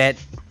that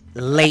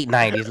late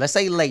 90s. Let's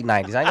say late 90s. I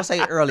ain't gonna say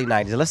early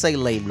 90s. Let's say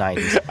late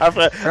 90s.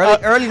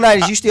 Early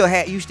 90s, you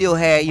still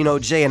had, you know,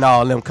 Jay and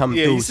all them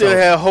coming through. You still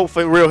had hope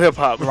for real hip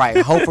hop. Right,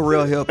 hope for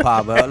real hip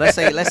hop. But let's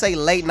say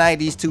late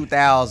 90s,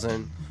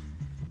 2000,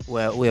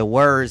 where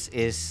words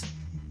is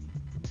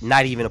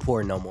not even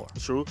important no more.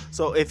 True.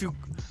 So if you,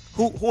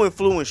 who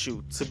influenced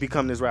you to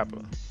become this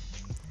rapper?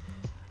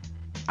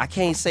 I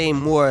can't say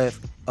more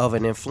of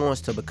an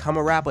influence to become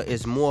a rapper.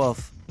 It's more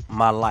of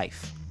my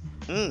life.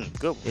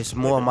 Good. It's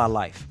more of my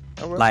life.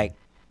 All right. Like,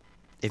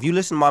 if you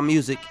listen to my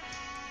music,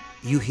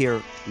 you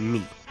hear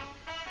me.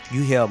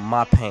 You hear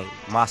my pain,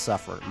 my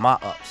suffering, my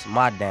ups,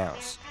 my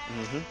downs,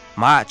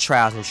 my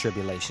trials and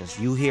tribulations.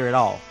 You hear it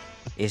all.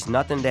 It's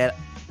nothing that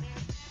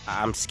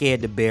I'm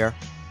scared to bear.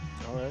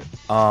 All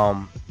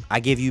right. I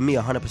give you me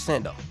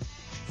 100% though.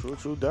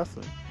 True,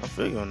 definitely. I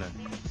feel you on that.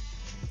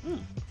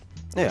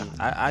 Yeah,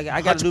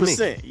 I got to do me.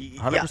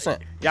 100%.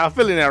 Y'all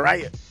feeling that,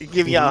 right? You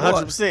give y'all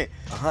 100%.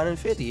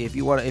 150 if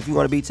you want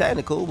to be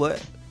technical,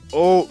 but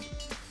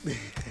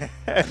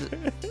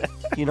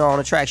you know, on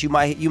the tracks you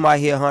might hear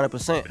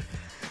 100%.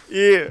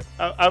 Yeah,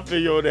 I feel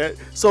you on that.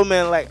 So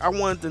man, like, I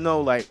wanted to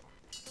know, like,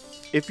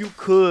 if you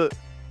could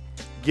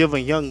give a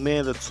young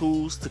man the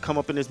tools to come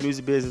up in this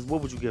music business,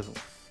 what would you give him?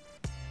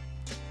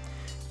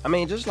 I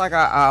mean, just like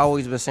I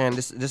always been saying,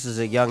 this is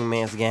a young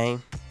man's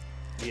game.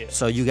 Yeah.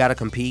 So you got to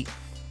compete.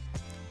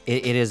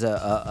 It is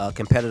a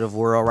competitive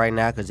world right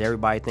now because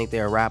everybody think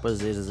they're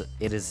rappers.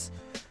 It is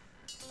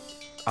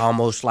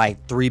almost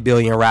like 3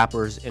 billion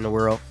rappers in the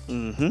world.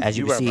 As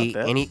you can see,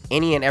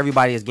 any and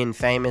everybody is getting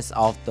famous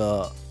off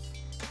the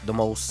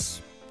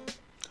most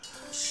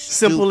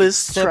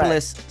simplest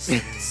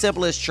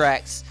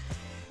tracks,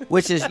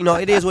 which is, you know,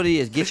 it is what it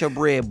is. Get your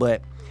bread,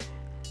 but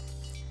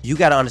you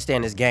got to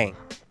understand this game.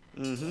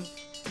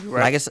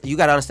 Right. Like, you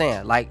got to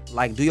understand.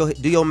 Like do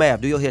your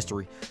math, do your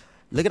history.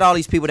 Look at all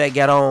these people that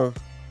got on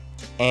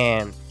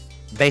and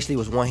basically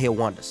was one hit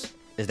wonders.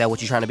 Is that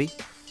what you're trying to be?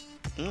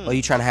 Or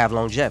you trying to have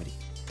longevity?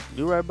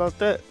 You right about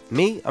that.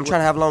 Me, I'm trying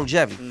to have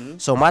longevity.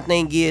 So my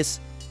thing is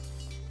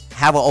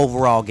have an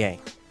overall game.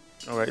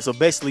 All right. So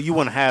basically, you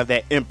want to have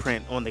that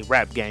imprint on the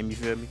rap game. You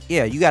feel me?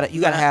 Yeah, you gotta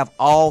have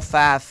all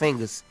 5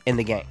 fingers in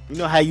the game. You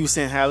know how you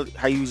saying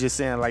how you just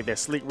saying like that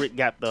Slick Rick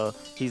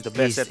he's the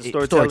best at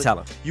the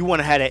storytelling. You want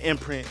to have that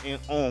imprint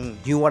on.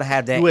 You want to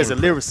have that. You as a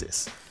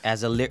lyricist.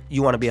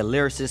 You want to be a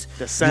lyricist.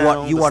 The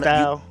sound, the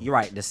style. You're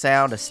right. The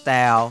sound, the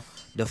style,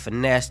 the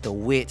finesse, the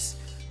wits,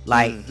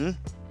 like.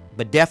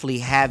 But definitely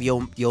have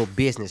your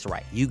business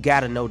right. You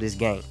gotta know this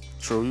game.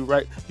 True. You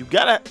right.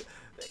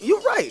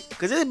 You're right.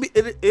 Because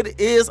it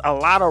is a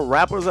lot of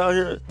rappers out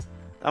here.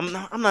 I'm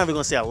not even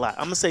gonna say a lot.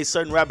 I'm gonna say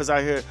certain rappers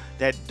out here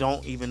that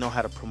don't even know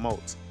how to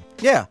promote.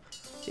 Yeah.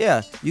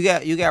 You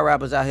got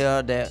rappers out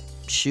here that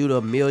shoot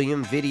 1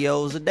 million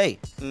videos a day,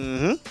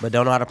 but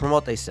don't know how to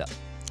promote themselves.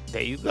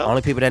 There you go. The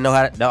only people that know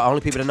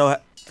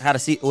how to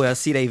see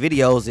their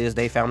videos is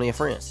they family and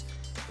friends.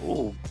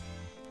 Ooh.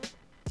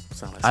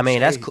 Like I mean,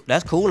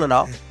 that's cool and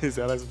all. It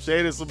sound like some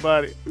shade at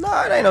somebody. No,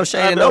 it ain't no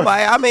shade at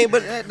nobody. I mean,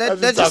 but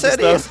that just said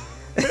it is.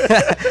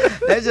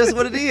 That's just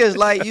what it is.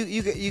 Like,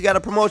 you got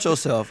to promote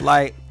yourself.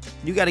 Like,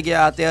 you got to get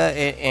out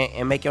there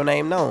and make your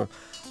name known.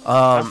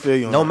 I feel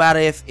you. No matter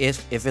if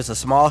it's a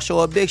small show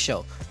or a big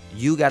show,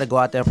 you got to go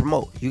out there and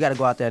promote. You got to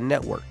go out there and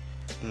network.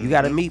 You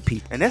got to meet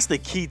people. And that's the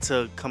key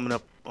to coming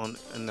up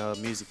in the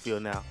music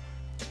field now,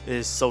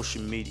 is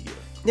social media.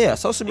 Yeah,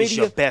 social media. It's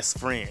your best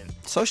friend.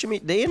 Social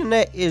media, the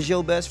internet is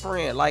your best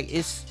friend. Like,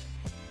 it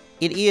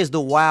is the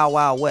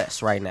wild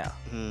west right now.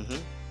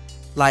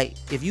 Like,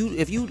 if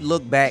you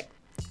look back,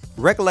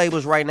 record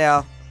labels right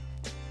now,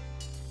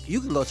 you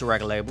can go to a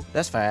record label.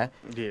 That's fine.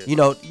 Yeah. You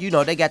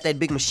know they got that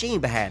big machine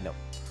behind them.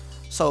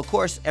 So of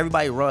course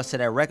everybody runs to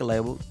that record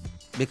label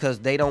because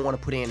they don't want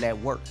to put in that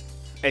work.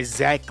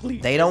 Exactly.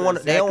 They don't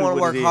want to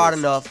work hard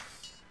enough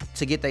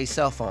to get their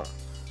cell phone,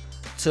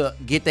 to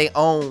get their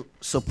own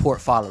support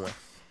following.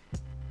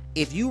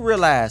 If you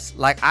realize,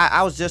 like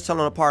I was just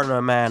telling a partner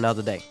of mine the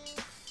other day,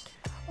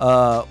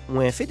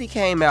 when 50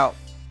 came out,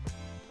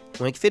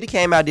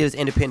 did his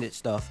independent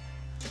stuff,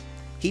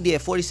 he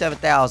did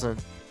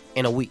 47,000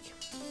 in a week.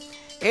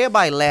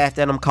 Everybody laughed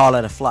at him, called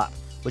it a flop.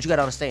 But you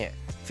gotta understand,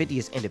 50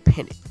 is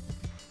independent.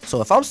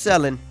 So if I'm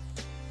selling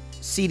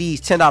CDs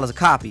 $10 a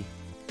copy,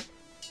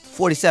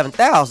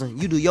 47,000,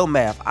 you do your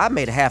math. I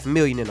made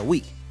 $500,000 in a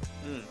week.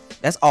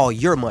 That's all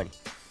your money.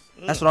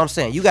 That's what I'm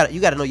saying. You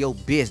gotta know your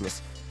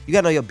business. You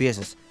gotta know your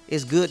business.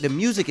 It's good. The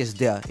music is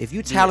there. If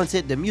you're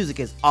talented, the music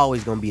is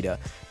always gonna be there.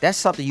 That's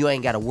something you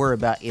ain't gotta worry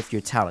about if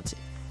you're talented.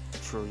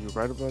 True, you're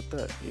right about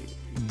that.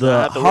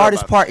 The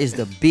hardest part is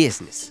the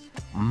business,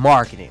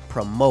 marketing,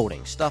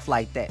 promoting, stuff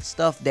like that.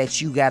 Stuff that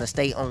you gotta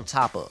stay on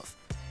top of.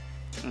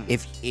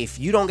 If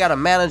you don't got a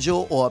manager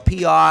or a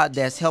PR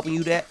that's helping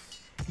you that,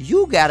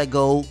 you gotta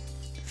go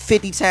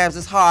 50 times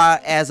as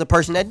hard as a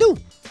person that do.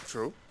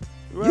 True.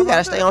 You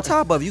gotta stay on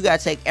top of it. You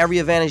gotta take every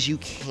advantage you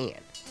can.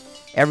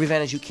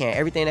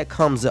 Everything that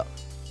comes up.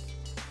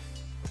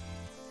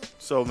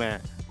 So,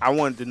 man, I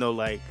wanted to know,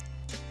 like,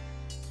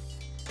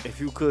 if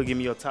you could give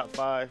me your top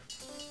 5,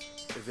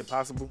 is it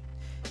possible?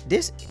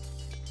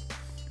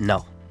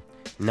 No.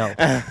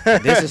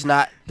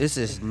 This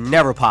is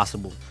never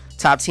possible.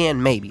 Top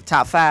 10, maybe.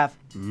 Top 5,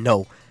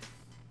 no.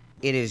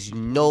 It is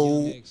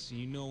no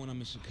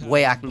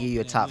way I can give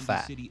you a top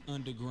 5.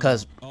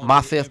 Because my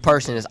 5th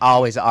person is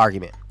always an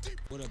argument.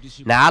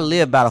 Now, I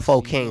live by the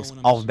 4 kings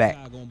off back.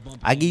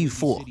 I give you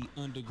 4.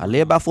 I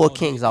live by 4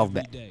 kings off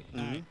back.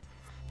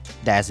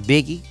 That's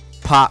Biggie,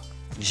 Pop,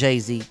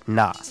 Jay-Z,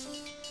 Nas.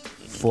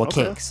 4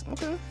 kings.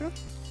 Okay.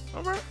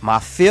 All right. My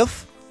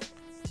 5th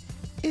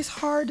is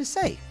hard to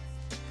say.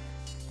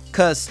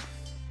 Because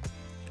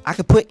I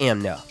could put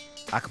M there.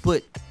 I could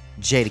put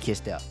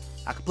Jadakiss there.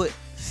 I could put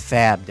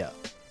Fab there.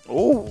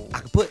 Oh. I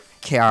could put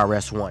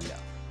KRS-One there.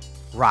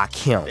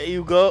 Rakim. There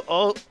you go.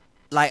 Oh.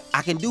 Like,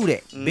 I can do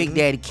that. Big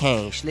Daddy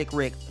Kane, Slick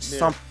Rick,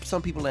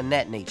 some people in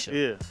that nature.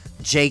 Yeah.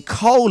 J.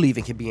 Cole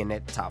even can be in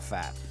that top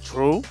 5.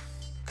 True.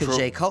 Because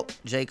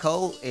J.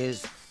 Cole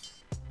is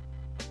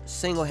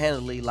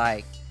single-handedly,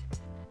 like,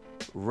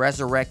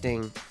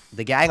 resurrecting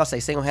the guy. I ain't gonna say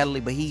single-handedly,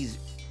 but he's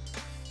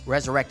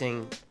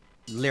resurrecting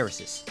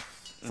lyricists.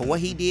 For what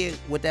he did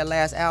with that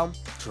last album.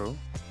 True.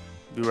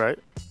 You right.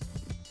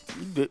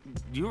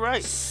 You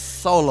right.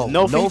 Solo.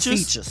 No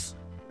features.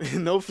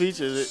 No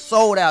features.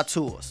 Sold out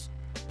tours.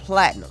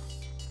 Platinum.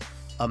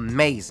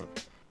 Amazing.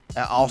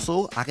 And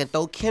also, I can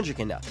throw Kendrick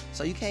in there.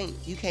 So you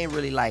can't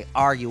really like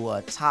argue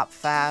a top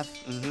 5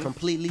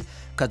 completely,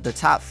 because the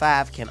top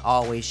 5 can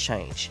always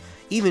change.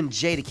 Even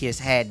Jadakiss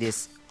had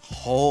this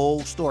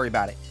whole story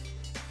about it.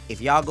 If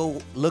y'all go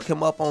look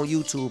him up on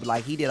YouTube,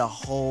 like, he did a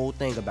whole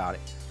thing about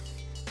it.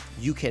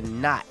 You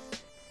cannot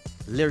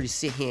literally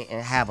sit here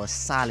and have a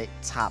solid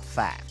top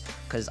 5,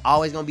 because it's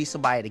always gonna be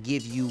somebody to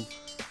give you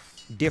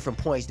different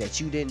points that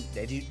you didn't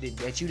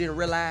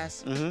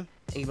realize, and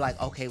you be like,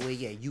 okay, well,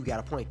 yeah, you got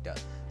a point there.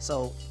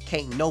 So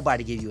can't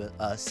nobody give you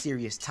a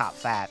serious top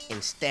 5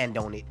 and stand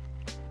on it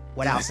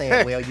without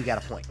saying, well, you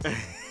got a point.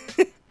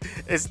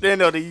 And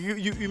stand on it.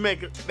 You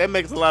make that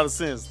makes a lot of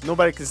sense.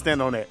 Nobody can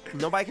stand on that.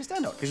 Nobody can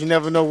stand on it because you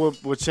never know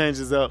what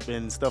changes up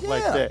and stuff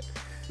like that.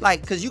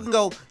 Like, cause you can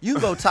go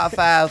top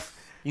 5.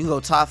 You can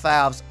go top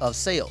 5s of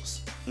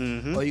sales,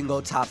 or you can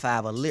go top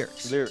 5 of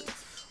lyrics,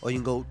 or you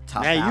can go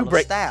top 5 of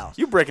styles.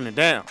 You breaking it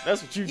down.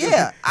 That's what you do.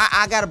 Yeah,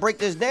 I gotta break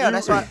this down.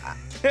 That's why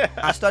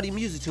I study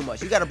music too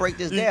much. You gotta break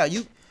this down.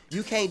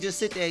 You can't just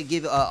sit there and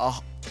give a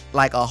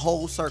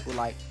whole circle,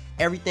 like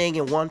everything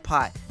in one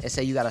pot, and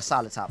say you got a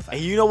solid top 5.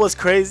 And you know what's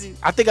crazy?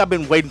 I think I've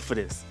been waiting for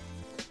this.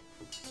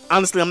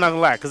 Honestly, I'm not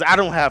gonna lie, because I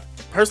don't have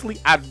personally.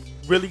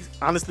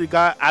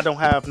 God, I don't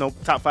have no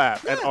top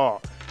 5 at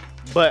all.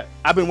 But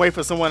I've been waiting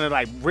for someone to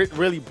like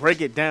really break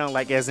it down,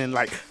 like as in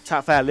like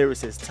top 5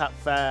 lyricists, top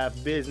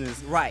 5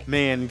 business, right?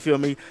 Man, you feel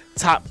me?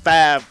 Top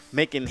 5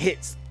 making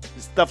hits,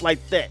 stuff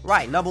like that.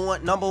 Right, number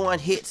one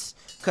hits.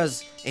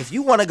 Because if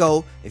you want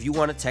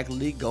to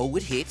technically go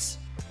with hits,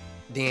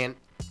 then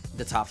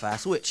the top 5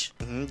 switch.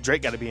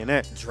 Drake got to be in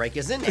that. Drake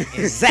is in there.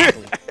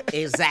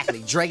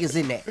 Exactly. Drake is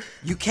in there.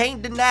 You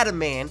can't deny the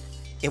man.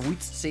 If we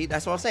see,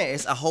 that's what I'm saying.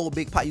 It's a whole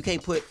big pot. You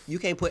can't put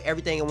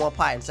everything in one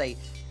pot and say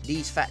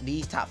these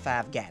top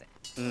 5 got it.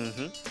 You're right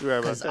about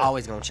that. Because it's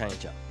always gonna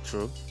change up.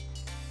 True.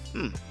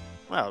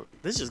 Wow,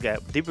 this just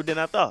got deeper than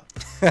I thought.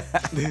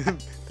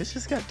 This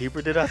just got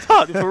deeper than I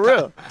thought, for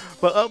real.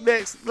 But up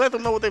next, let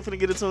them know what they're finna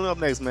get into up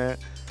next, man.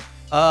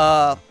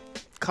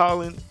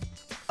 Colin.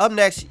 Up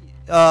next,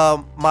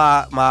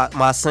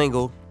 my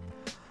single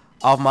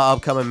off my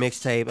upcoming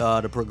mixtape,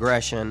 The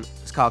Progression.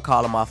 It's called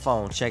Calling My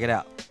Phone. Check it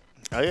out.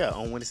 Oh yeah,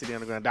 on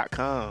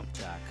WindyCityUnderground.com.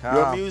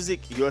 Your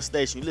music, your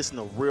station. You listen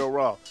to Real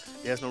Raw.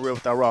 There's no real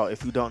without Raw.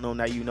 If you don't know,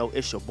 now you know.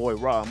 It's your boy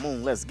Raw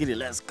Moon. Let's get it.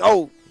 Let's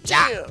go.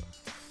 Yeah.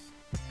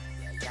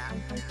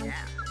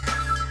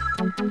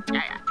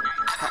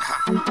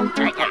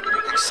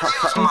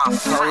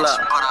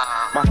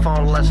 My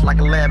phone looks like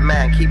a lead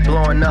man, keep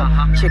blowing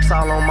up. Chicks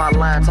all on my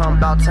line, talking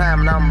about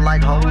time, and I'm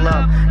like, hold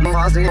up.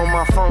 Mozzie on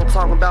my phone,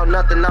 talking about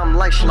nothing, I'm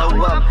like, slow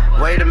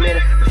up. Wait a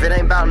minute, if it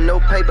ain't about no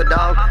paper,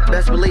 dog,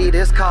 best believe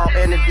this call,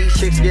 and these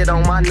chicks get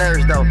on my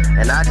nerves, though.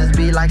 And I just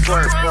be like,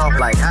 swerve,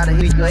 like, how the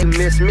hell you ain't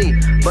miss me?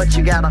 But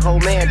you got a whole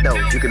man, though.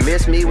 You can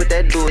miss me with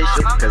that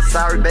bullshit, cause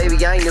sorry,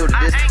 baby, I ain't new to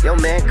this. Your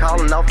man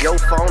calling off your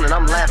phone, and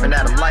I'm laughing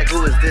at him like,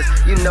 who is this?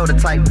 You know the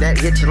type that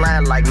hit your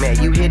line like,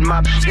 man, you hitting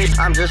my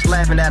I'm just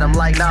laughing at him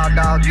like, nah,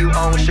 dog, you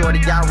own shorty,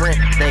 y'all rent.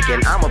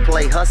 Thinking I'ma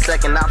play her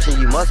second option,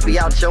 you must be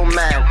out your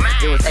mind.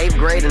 It was 8th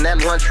grade in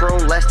that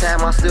lunchroom, last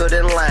time I stood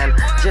in line.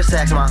 Just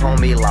ask my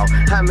homie Law,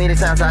 how many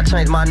times I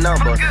changed my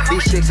number?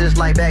 These chicks is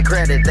like bad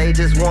credit, they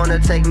just wanna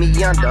take me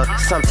under.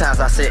 Sometimes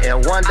I sit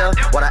and wonder,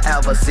 would I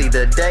ever see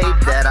the day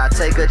that I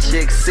take a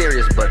chick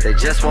serious, but they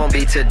just won't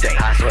be today.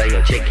 I swear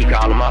your chick keep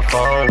calling my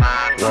phone,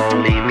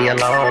 won't leave me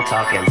alone,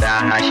 talking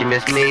about how she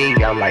miss me.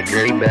 I'm like,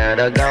 girl, you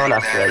better gone. I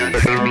swear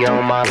you be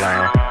on my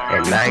line,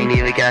 and I ain't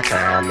even got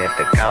time. If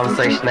the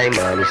conversation ain't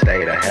money,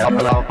 stay the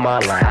hell off my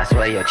line. I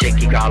swear your chick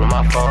keep calling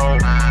my phone,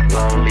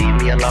 won't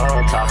leave me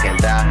alone, talking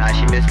about how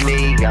she miss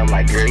me. I'm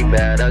like, girl, you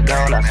better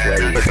gone. I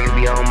swear you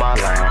be on my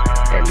line,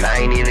 and I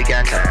ain't even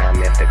got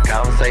time. If the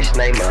conversation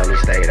ain't money,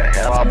 stay the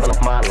hell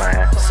off my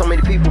line. So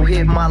many people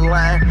hit my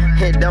line,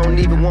 and don't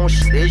even want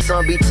shit. They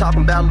some be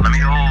talking about, let me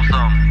hold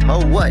some.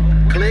 Oh, what?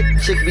 Click,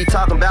 chick be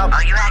talking about,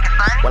 are you acting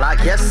funny? Well, I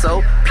guess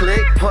so.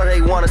 Click, or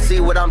they wanna see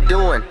what I'm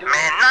doing. Man,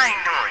 I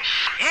ain't doing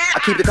shit. I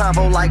keep the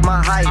convo like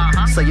my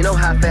height, so you know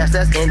how fast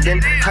that's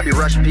ending. I be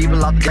rushing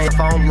people off the damn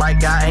phone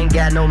like I ain't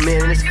got no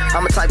minutes.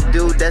 I'm a type of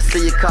dude that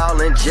see you call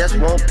and just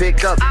won't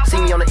pick up.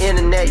 See me on the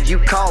internet, you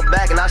call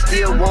back and I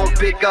still won't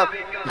pick up.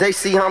 They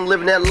see I'm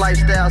living that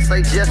lifestyle, so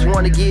they just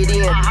wanna get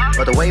in.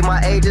 But the way my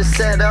age is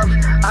set up,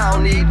 I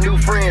don't need new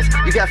friends.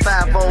 You got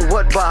 5 on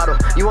what bottle?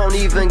 You won't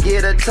even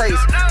get a taste.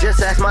 Just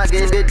ask my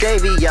good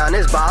Davy on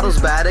this bottle's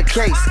by the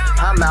case.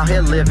 I'm out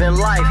here living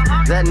life,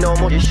 that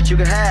normal shit you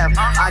could have.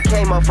 I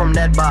came up from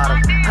that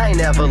bottom, I ain't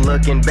never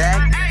looking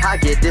back. I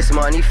get this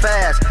money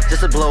fast,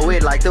 just to blow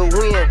it like the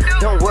wind.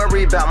 Don't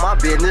worry about my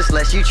business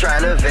unless you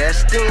tryna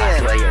invest in. I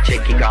swear your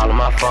chick keep calling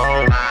my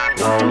phone,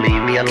 won't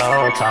leave me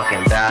alone,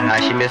 talking about how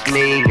she miss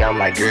me. I'm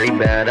like, girl, you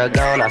better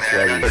gone. I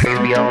swear you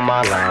be on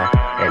my line,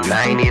 and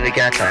I ain't even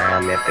got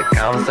time. If the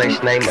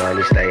conversation ain't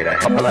money, stay the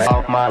hell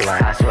off my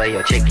line. I swear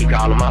your chick keep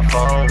calling my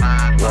phone,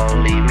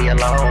 won't leave me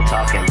alone,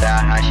 talking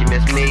about how she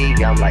miss me.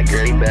 I'm like,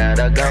 girl, you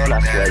better gone. I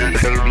swear you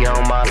be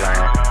on my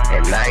line,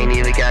 and I ain't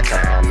even got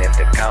time. If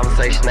the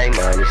conversation ain't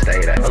money,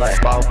 stay the hell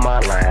off my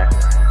line.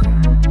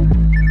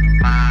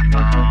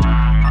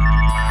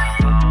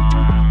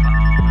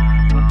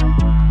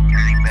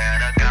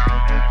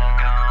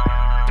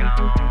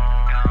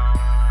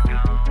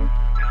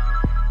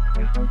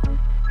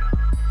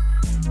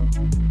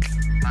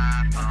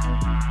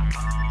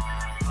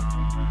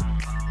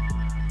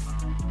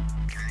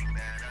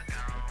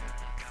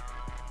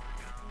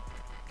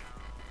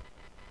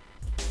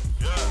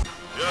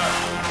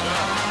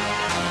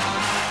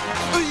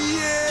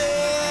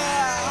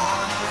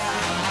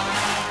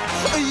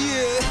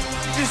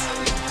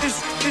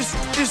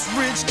 It's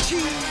Rich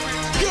Key,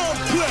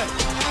 gunplay.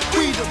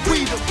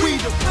 We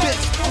the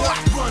best. Boy,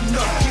 run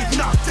up, get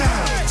knocked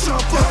down,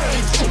 jump up,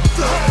 get choked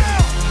up.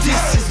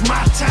 This is my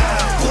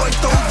time, boy,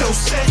 throw your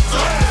set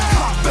up.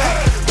 Cock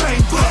back,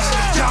 bang bust,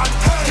 y'all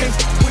can't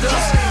with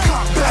us.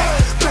 Cock back,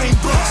 bang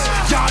bust,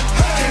 y'all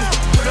can't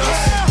with us.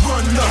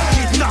 Run up,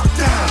 get knocked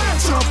down,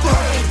 jump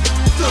up,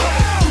 get up.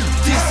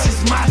 This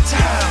is my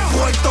time,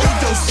 boy, throw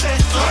your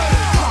set up.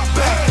 Cock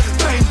back,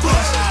 bang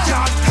bust,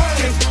 y'all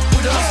can't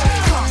with us.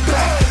 Cock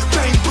back,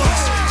 bang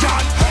bust,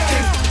 y'all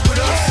can't with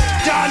us.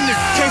 Y'all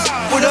niggas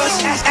can't with us.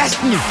 Ask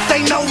me,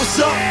 they know what's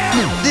up.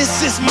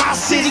 This is my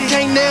city,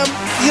 can't damn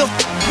here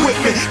with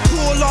me.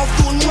 Pull off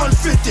doing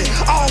 150,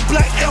 all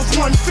black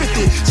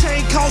F-150.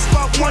 Chain cost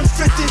about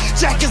 150.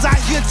 Jack is out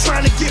here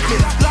trying to get me.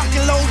 Lock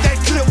and load that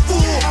clip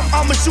full.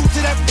 I'ma shoot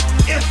to that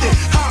empty.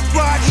 Hot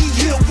rod, he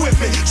here with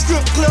me.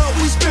 Strip club,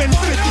 we spend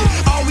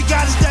 50. All we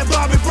got is that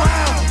Bobby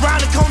Brown.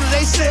 Round the corner,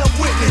 they sell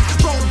with me.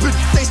 Broke bitch,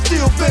 they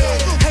still bad.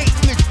 Hate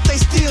niggas, they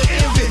still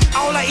envy.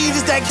 All I eat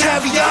is that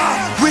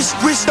caviar.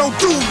 Rich don't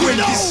do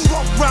Wendy's.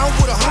 Walk around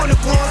with 100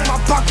 ones,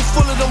 my pocket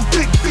full of them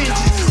big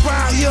bitches.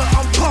 Round here,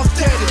 I'm Puff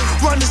Daddy.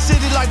 Run the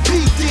city like P.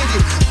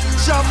 Diddy.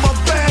 Shot my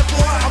bad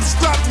boy, I'm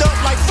strapped up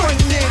like Frank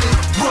Nitty.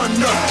 Run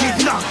up, get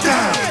knocked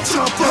down,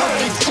 jump up,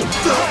 get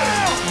choked up.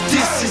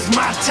 This is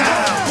my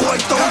time, boy,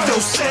 throw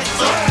your set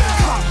up.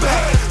 Cock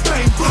back,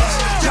 bang bust,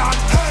 y'all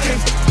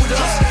can't with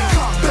us.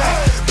 Cock back,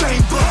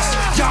 bang bust,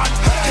 y'all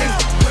can't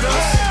with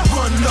us.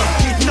 Run up,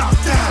 get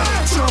knocked down,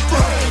 jump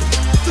up,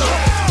 get up.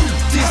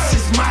 This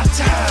is my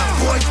time,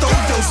 boy, throw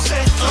your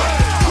set up.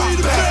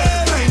 Cock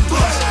back, bang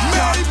bust,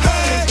 y'all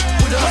can't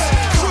with us.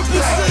 Cock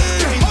back,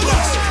 bang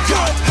bust,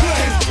 y'all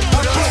can't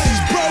with us.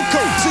 These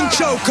brocos and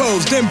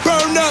chocos, then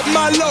burn up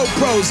my low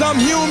pros. I'm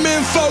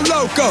human for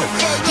loco.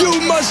 You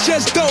must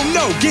just don't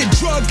know. Get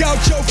drug out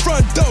your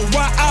front door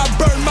while I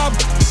burn my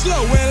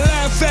slow and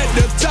laugh at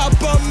the top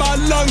of my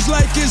lungs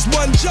like it's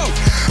one joke.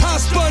 I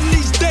spun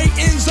these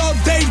Dayton's all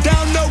day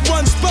down no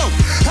one spoke.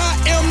 I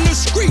am the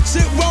streets,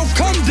 it won't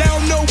come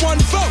down no one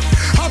vote.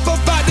 Hop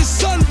up out the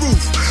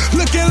sunroof,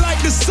 looking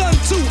like the sun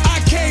too. I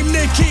came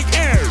to kick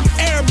air,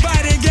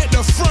 everybody get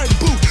the front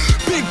boot.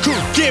 Big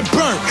group get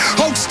burnt,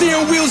 Hulk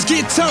steering wheels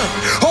get turned,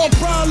 all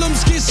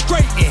problems get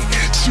straightened.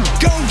 You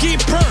gon' get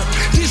burnt.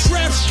 This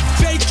rap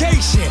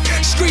vacation,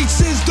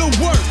 streets is the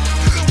work.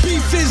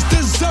 Beef is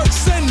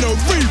desserts and the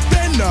reap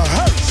and the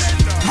hearse.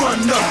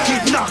 Run up,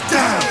 get knocked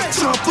down.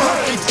 Jump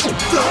up, get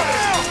fucked up.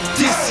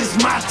 This is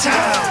my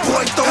time.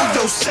 Boy, throw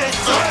your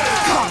sets up.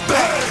 Cock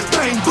back,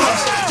 bang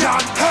bust.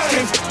 Y'all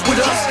can't with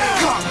us.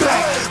 Cock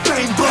back,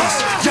 bang bust.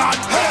 Y'all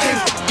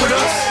can't with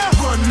us.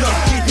 Run up,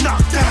 get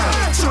knocked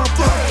down. Jump up,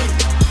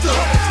 get fucked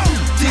up.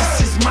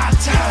 This is my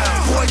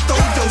time. Boy,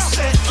 throw your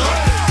sets up.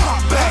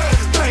 Cock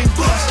back, bang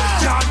bust.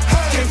 Y'all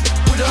can't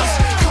with us.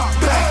 Cock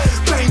back,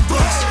 bang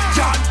bust.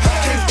 Y'all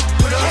can't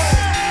with us.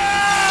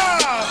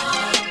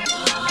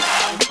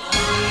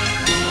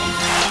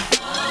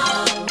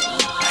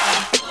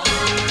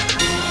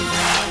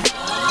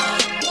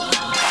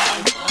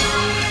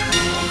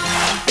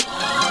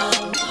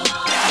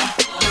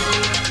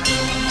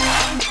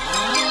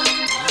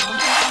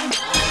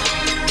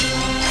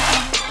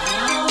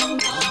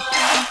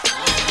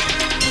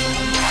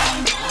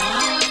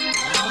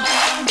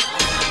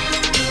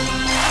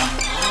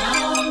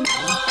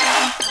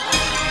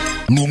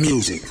 New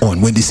music on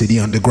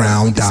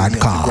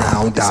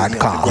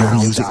WindyCityUnderground.com. Your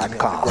music,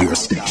 your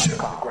station.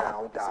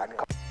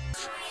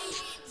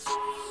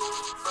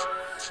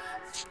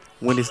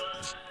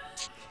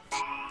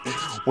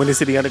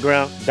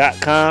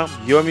 WindyCityUnderground.com.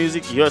 Your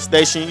music, your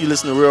station. You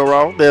listen to Real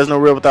Raw. There's no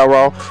real without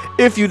Raw.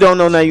 If you don't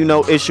know, now you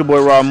know. It's your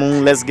boy Raw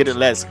Moon. Let's get it.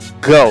 Let's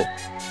go.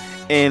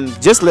 And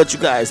just let you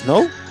guys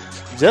know.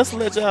 Just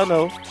let y'all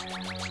know.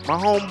 My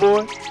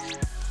homeboy,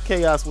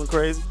 Chaos went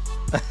crazy.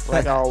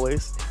 Like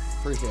always.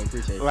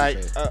 Appreciate. Like,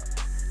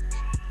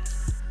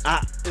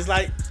 it's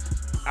like,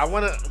 I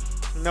want to,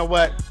 you know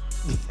what?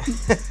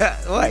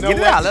 What? Get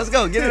it out. Let's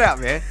go. Get it out,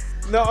 man.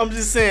 No, I'm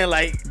just saying,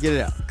 like, get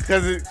it out.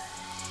 Because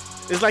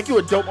it's like you're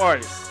a dope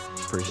artist.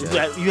 Appreciate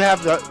it. You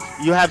have the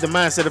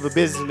mindset of a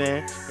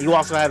businessman, and you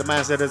also have the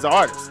mindset as an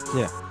artist.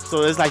 Yeah.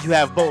 So it's like you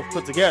have both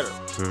put together.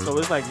 Mm-hmm. So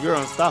it's like you're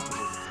unstoppable.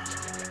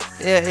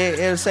 Yeah,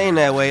 it's saying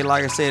that way.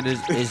 Like I said, it's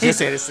just. He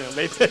said it's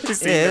saying.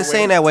 It's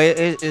saying that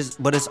way.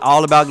 But it's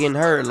all about getting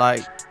heard.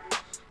 Like,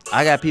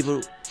 I got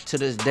people to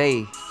this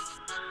day,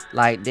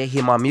 like, they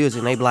hear my music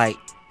and they be like,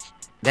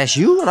 "That's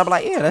you?" And I be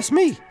like, "Yeah, that's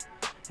me."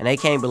 And they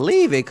can't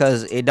believe it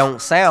because it don't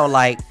sound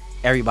like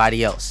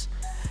everybody else.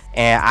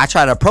 And I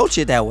try to approach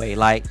it that way.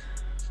 Like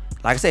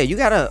I said, you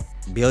got a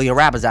billion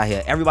rappers out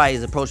here. Everybody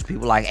is approaching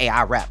people like, "Hey,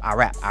 I rap."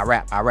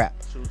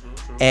 True.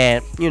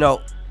 And,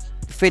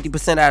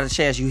 50% out of the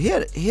chance you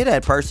hear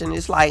that person,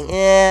 it's like,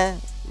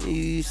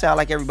 you sound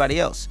like everybody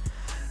else.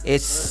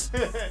 It's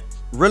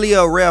really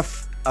a rare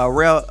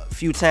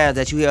few times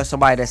that you hear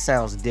somebody that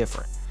sounds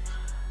different.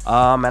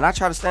 And I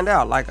try to stand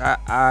out. Like,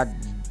 I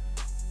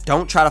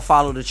don't try to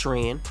follow the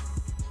trend.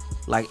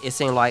 Like, it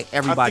seems like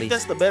everybody. I think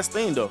that's the best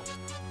thing, though.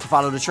 To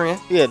follow the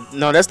trend? Yeah,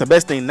 no, that's the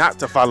best thing, not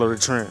to follow the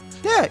trend.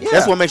 Yeah.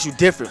 That's what makes you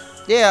different.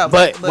 Yeah,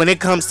 but when it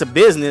comes to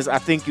business, I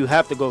think you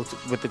have to go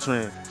with the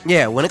trend.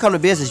 Yeah, when it comes to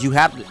business, you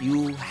have to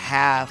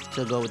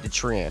go with the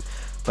trend.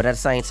 But at the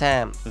same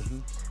time,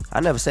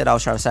 I never said I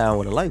was trying to sign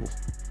with a label.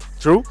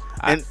 True.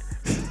 And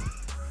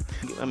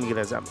let me get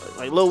that example.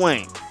 Like Lil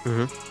Wayne,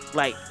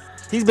 like,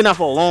 he's been out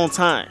for a long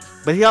time,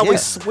 but he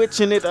always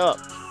switching it up.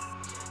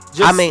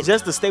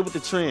 Just to stay with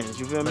the trends.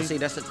 You feel me? See,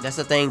 that's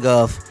the thing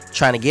of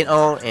trying to get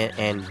on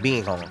and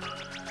being on.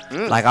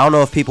 Like, I don't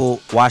know if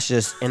people watched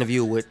this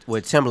interview with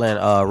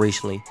Timbaland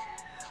recently.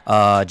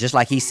 Just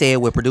like he said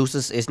with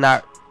producers, it's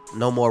not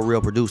no more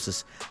real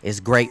producers. It's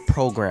great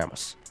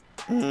programmers.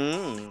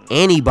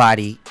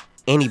 Anybody,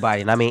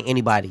 and I mean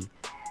anybody,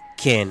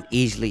 can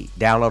easily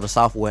download the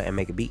software and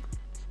make a beat.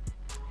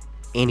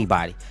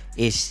 Anybody.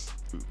 It's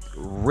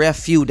rare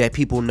few that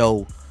people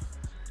know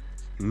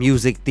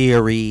music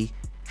theory,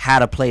 how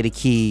to play the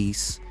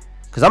keys.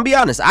 Because I'm be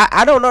honest,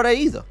 I don't know that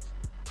either.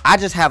 I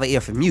just have an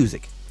ear for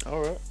music.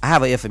 All right. I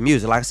have an ear for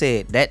music. Like I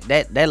said,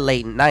 that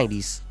late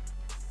 90s,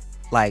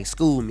 like,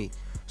 schooled me.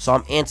 So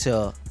I'm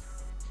into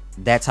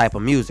that type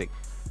of music.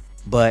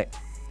 But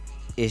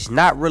it's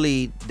not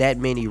really that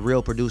many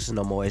real producers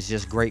no more. It's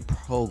just great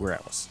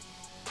programmers.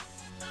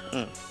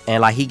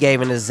 And like he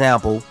gave an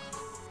example.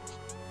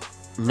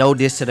 No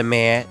diss to the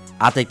man.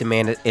 I think the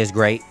man is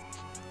great.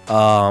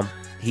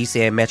 He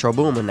said Metro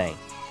Boomin name.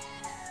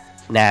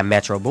 Now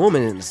Metro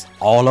Boomin is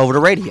all over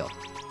the radio.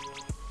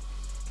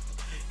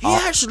 He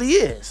actually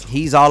is.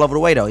 He's all over the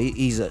way though.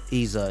 He's a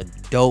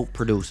dope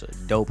producer.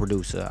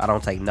 I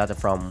don't take nothing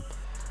from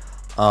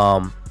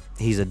him.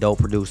 He's a dope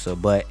producer,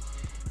 but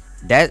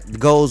that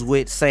goes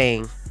with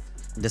saying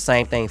the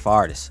same thing for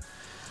artists.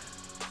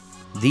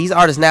 These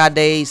artists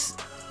nowadays,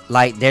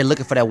 like, they're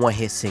looking for that one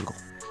hit single.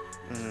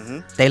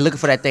 They looking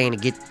for that thing to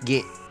get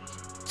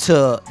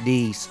to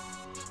these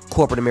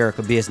corporate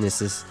America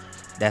businesses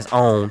that's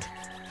owned,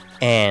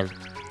 and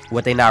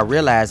what they not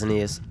realizing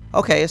is,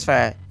 okay, it's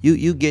fine.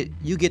 You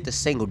get the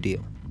single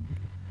deal.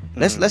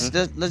 Let's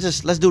do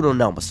the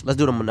numbers. Let's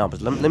do the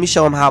numbers. Let me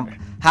show them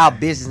how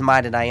business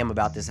minded I am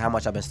about this. How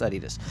much I've been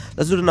studying this.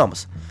 Let's do the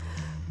numbers.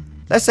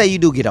 Let's say you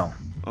do get on.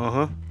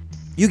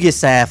 You get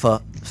signed for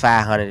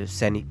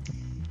 $570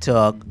 to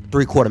a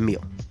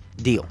 $750,000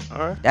 deal. All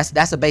right.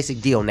 That's a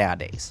basic deal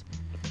nowadays.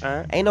 All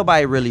right. Ain't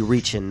nobody really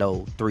reaching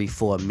no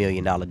 $3-4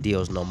 million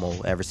deals no more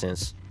ever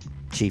since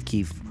Chief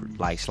Keef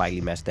like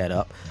slightly messed that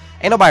up.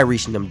 Ain't nobody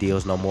reaching them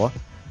deals no more.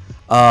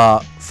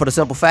 For the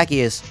simple fact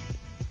is,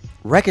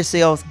 record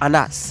sales are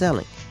not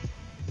selling.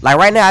 Like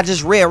right now, I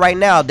just read right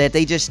now that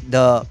they just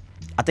I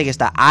think it's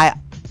the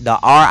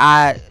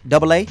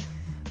RIAA,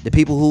 the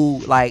people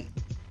who like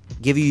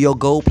give you your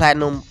gold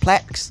platinum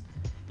plaques.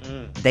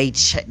 They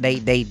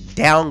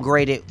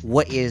downgraded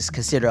what is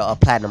considered a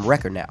platinum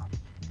record now.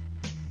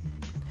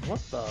 What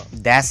the?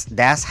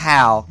 That's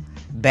how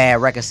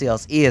bad record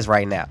sales is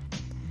right now.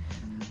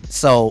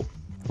 So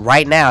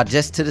right now,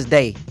 just to this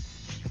day,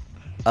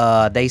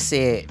 they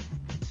said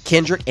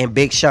Kendrick and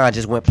Big Sean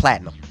just went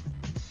platinum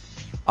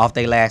off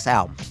their last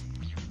albums.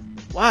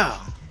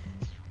 Wow.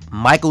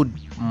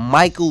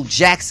 Michael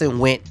Jackson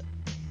went.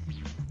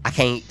 I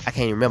can't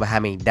remember how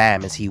many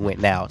diamonds he went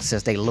now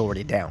since they lowered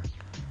it down.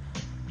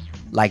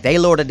 Like they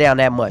lowered it down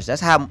that much.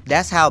 That's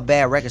how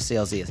bad record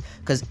sales is.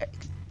 Cause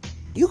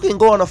you can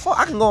go on the phone.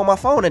 I can go on my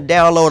phone and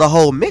download a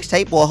whole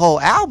mixtape or a whole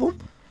album.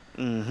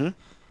 Mm-hmm.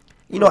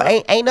 You know,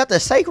 ain't nothing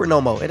sacred no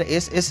more.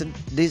 It's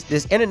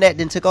this internet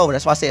didn't took over.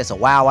 That's why I say it's a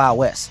wild, wild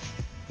west.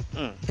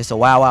 It's a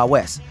wild, wild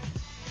west.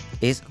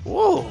 It's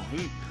whoa.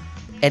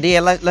 And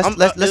then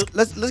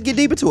let's get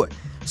deep into it.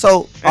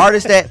 So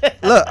artists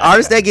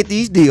that get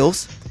these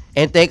deals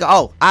and think,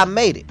 oh, I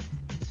made it,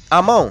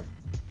 I'm on.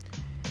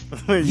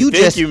 You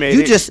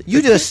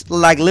just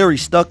like literally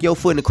stuck your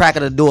foot in the crack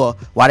of the door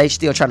while they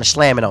still trying to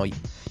slam it on you.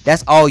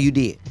 That's all you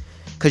did.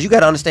 Cause you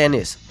gotta understand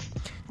this.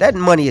 That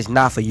money is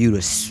not for you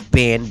to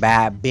spend,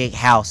 buy big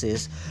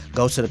houses,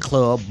 go to the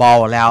club,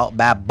 ball out,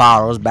 buy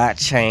bottles, buy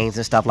chains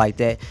and stuff like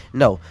that.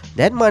 No,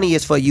 that money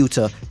is for you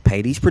to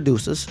pay these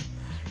producers,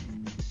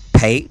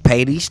 pay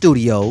these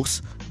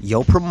studios,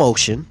 your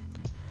promotion,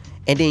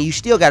 and then you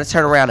still got to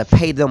turn around and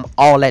pay them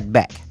all that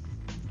back.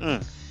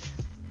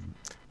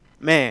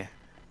 Man,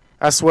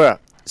 I swear.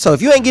 So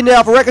if you ain't getting it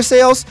off of record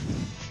sales,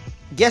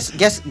 guess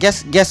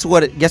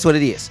what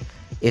it is.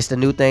 It's the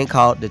new thing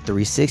called the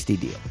 360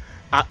 deal.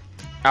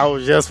 I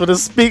was just gonna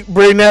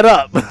bring that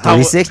up.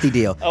 360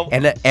 deal.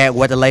 And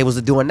what the labels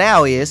are doing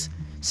now is,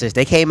 since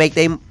they can't make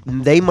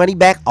they money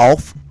back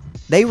off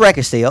they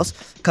record sales,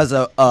 because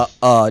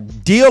a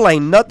deal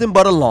ain't nothing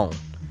but a loan.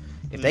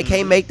 If they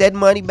can't make that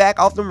money back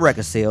off them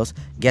record sales,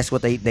 guess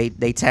what they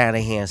tying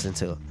their hands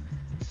into?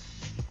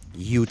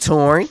 You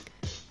touring,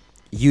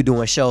 you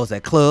doing shows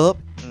at club,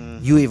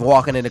 you even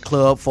walking in the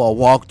club for a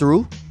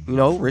walkthrough. You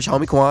know, Rich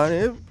Homie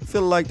Quan,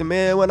 feeling like the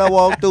man when I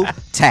walk through.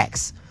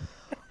 Tax.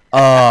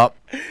 A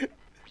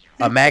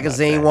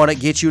magazine want to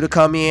get you to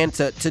come in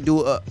to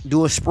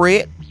do a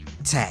spread.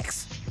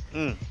 Tax.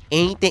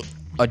 Anything,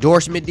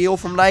 endorsement deal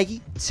from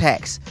Nike.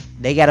 Tax.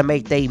 They got to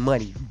make their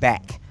money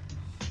back.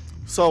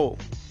 So,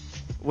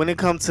 when it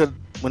comes to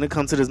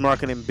this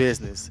marketing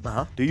business,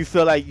 do you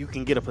feel like you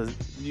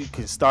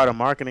can start a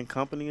marketing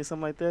company or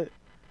something like that?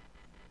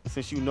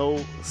 Since you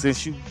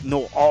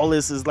know all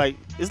this is like,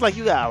 it's like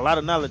you got a lot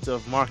of knowledge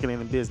of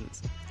marketing and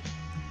business.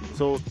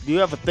 So do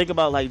you ever think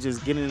about like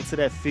just getting into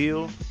that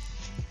field?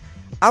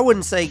 I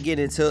wouldn't say get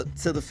into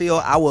the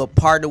field. I will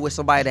partner with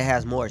somebody that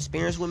has more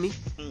experience with me.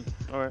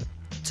 All right.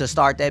 To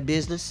start that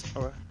business.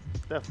 All right.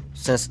 Definitely.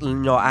 Since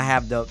I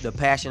have the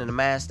passion and the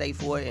mind state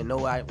for it and know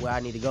where I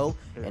need to go,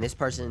 and this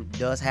person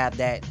does have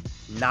that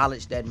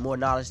knowledge, that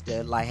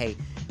like, hey,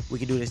 we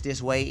can do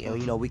this way,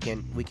 and we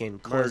can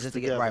merge this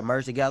together,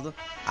 merge together.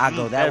 I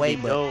go that way,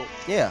 but dope.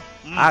 Yeah,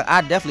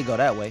 I definitely go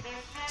that way.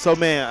 So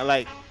man,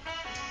 like,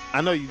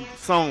 I know you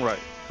songwrite.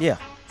 Yeah.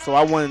 So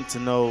I wanted to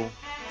know,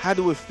 how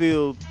do it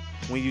feel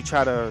when you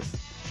try to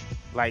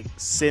like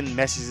send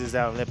messages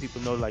out and let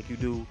people know like you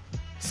do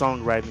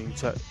songwriting? You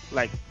try,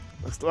 like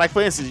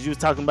for instance, you was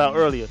talking about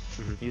earlier.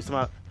 You was talking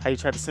about how you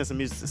tried to send some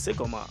music to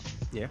Sicko Mob.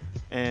 Yeah.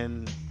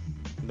 And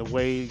the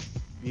way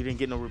you didn't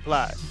get no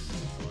reply.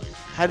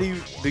 How do you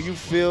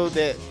feel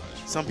that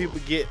some people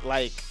get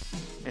like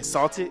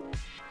insulted?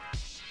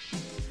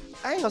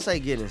 I ain't gonna say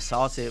get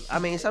insulted. I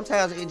mean,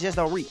 sometimes it just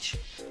don't reach.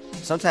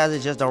 Like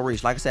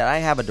I said, I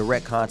have a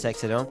direct contact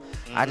to them.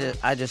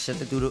 I just sit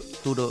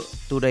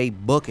through their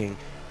booking,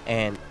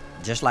 and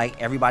just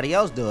like everybody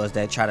else does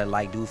that try to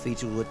like do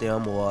features with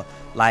them, or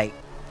like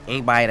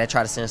anybody that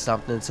try to send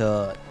something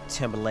to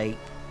Timberlake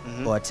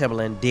or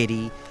Timberland,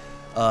 Diddy,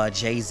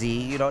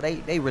 Jay-Z,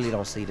 they really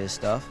don't see this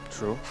stuff.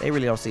 True. They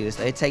really don't see this.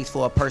 It takes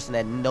for a person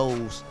that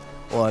knows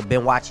or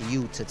been watching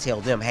you to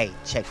tell them, hey,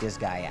 check this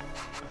guy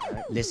out.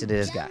 Right? Listen to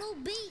this guy.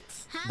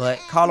 But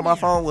Calling My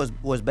Phone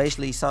was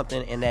basically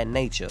something in that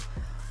nature.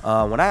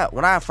 When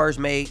I first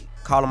made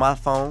Calling My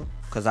Phone,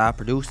 because I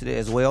produced it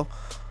as well.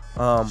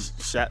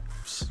 Shout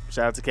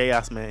out to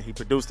Chaos, man. He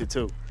produced it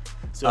too.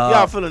 So if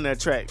y'all feeling that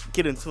track,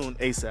 get in tune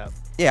ASAP.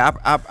 Yeah,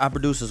 I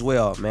produce as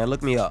well, man.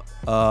 Look me up.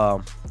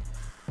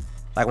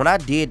 Like when I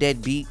did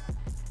that beat,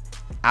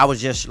 I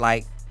was just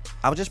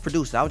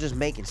producing. I was just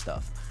making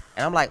stuff.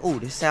 And I'm like, ooh,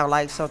 this sound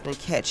like something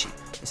catchy.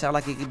 It sound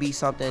like it could be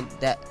something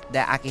that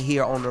I can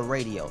hear on the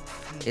radio.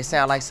 It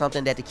sound like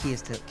something that the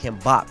kids can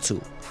bop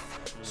to.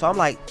 So I'm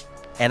like,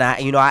 and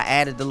I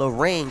added the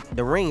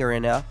ringer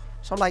in there.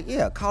 So I'm like,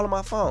 yeah, Calling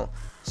My Phone.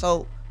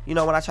 So you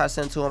know, when I tried to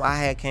send it to him, I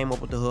had came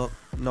up with the hook,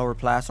 no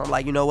reply. So I'm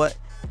like, you know what?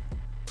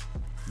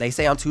 They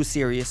say I'm too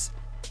serious.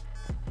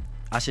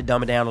 I should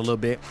dumb it down a little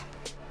bit,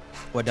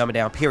 or dumb it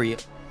down,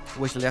 period.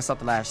 Which that's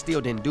something I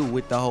still didn't do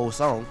with the whole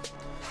song.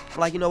 I'm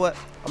like, you know what?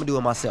 I'm gonna do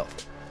it myself.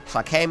 So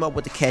I came up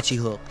with the catchy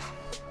hook,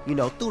 you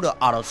know, threw the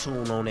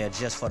auto-tune on there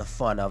just for the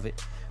fun of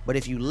it. But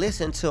if you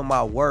listen to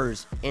my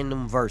words in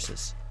them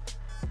verses,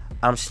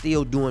 I'm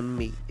still doing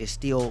me. It's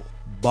still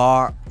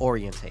bar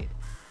orientated.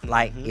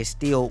 Like, it's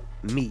still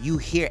me. You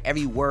hear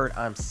every word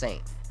I'm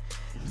saying,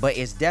 but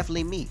it's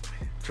definitely me.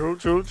 True.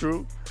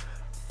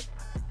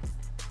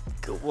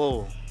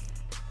 Whoa.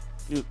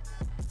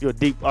 You're a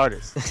deep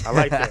artist. I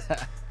like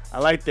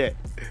that.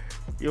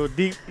 You're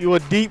a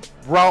deep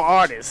raw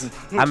artist.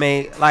 I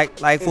mean, like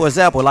for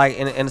example, like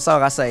in the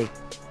song I say,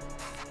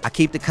 I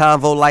keep the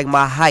convo like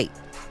my height.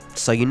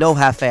 So you know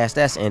how fast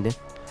that's ending.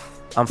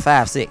 I'm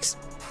 5'6".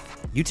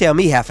 You tell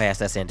me how fast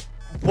that's ending.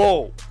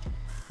 Whoa.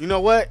 You know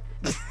what?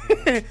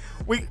 You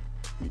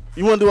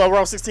want to do a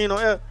raw 16 on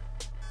air?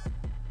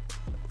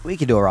 We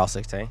can do a raw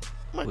 16.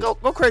 Go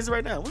crazy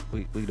right now.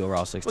 We can do a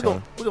raw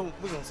 16. We're gonna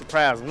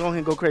surprise them. We're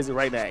gonna go crazy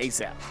right now,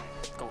 ASAP.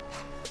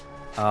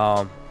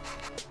 Go.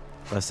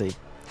 Let's see.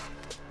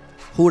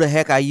 Who the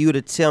heck are you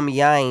to tell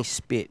me I ain't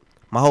spit?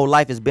 My whole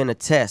life has been a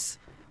test.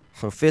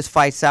 From fist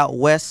fights out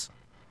west,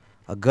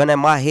 a gun at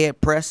my head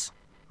press.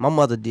 My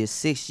mother did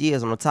 6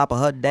 years on the top of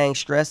her dang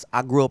stress.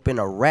 I grew up in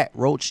a rat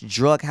roach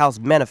drug house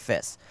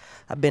manifest.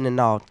 I've been in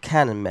all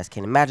kind of mess.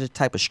 Can't imagine the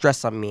type of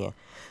stress I'm in.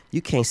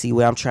 You can't see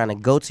where I'm trying to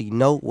go to. You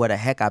know where the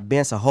heck I've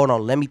been, so hold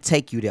on, let me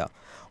take you there.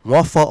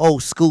 140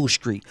 School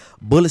Street.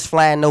 Bullets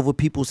flying over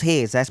people's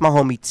heads. That's my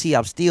homie T.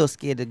 I'm still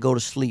scared to go to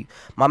sleep.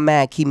 My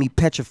mind keep me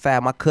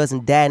petrified. My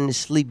cousin died in his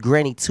sleep.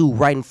 Granny too,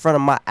 right in front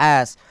of my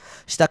eyes.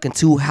 Stuck in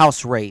 2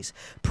 house rays.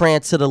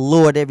 Praying to the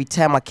Lord every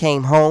time I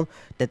came home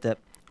that the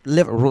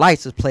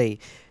lights was played.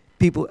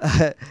 People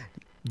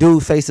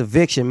dude face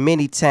eviction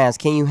many times.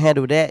 Can you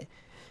handle that?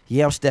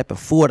 Yeah, I'm stepping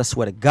forward, I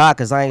swear to God,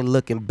 cause I ain't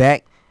looking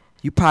back.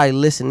 You probably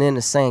listening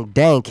and saying,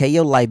 dang, K,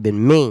 your life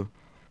been mean.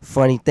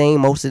 Funny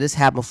thing, most of this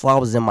happened before I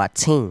was in my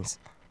teens.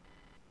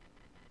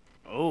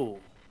 Oh.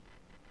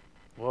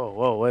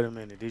 Whoa, wait a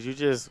minute. Did you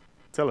just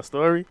tell a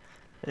story?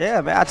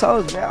 Yeah, man, I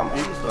told you, man, I'm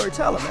a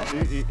storyteller,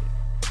 man.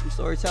 I'm a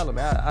storyteller,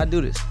 man. I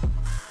do this.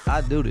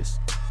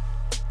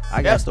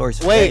 I got stories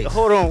for Wait, days.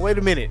 hold on, wait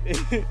a minute.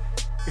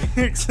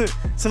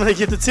 Somebody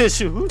get the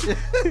tissue.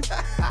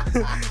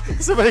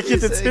 Somebody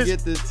get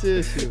the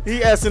tissue.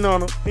 He asking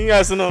on him.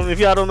 If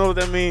y'all don't know what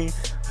that means,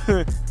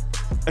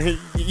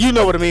 you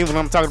know what I mean when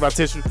I'm talking about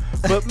tissue.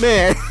 But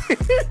man,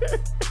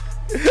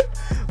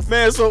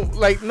 so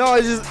like, no,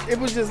 it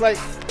was just like,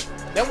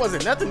 that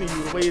wasn't nothing to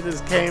you the way it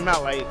just came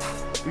out. Like,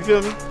 you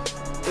feel me?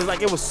 It's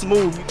like it was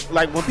smooth.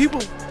 Like when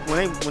people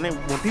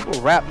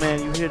rap,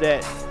 man, you hear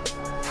that.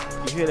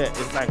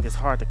 It's like it's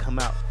hard to come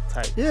out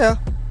type. Yeah.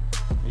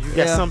 You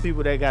got some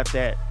people that got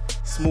that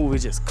smooth. It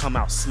just come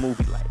out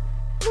smoothly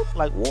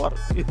like water.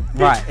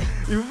 Right.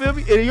 You feel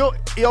me? And yo,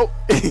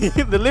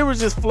 the lyrics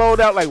just flowed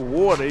out like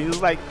water. It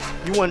was like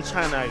you wasn't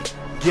trying to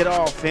get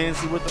all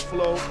fancy with the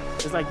flow.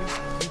 It's like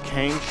you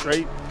came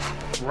straight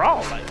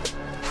raw. Like,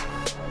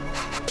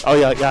 oh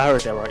yeah, y'all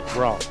heard that right?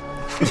 Raw.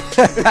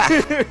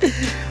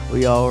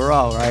 We all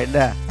raw right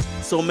now.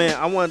 So man,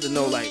 I wanted to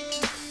know, like,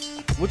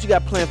 what you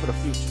got planned for the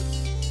future?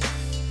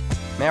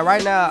 Man,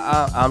 right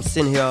now I'm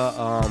sitting here.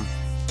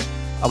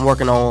 I'm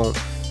working on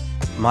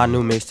my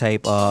new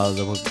mixtape,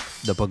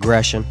 the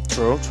progression.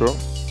 True.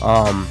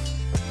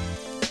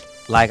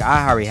 Like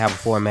I already have a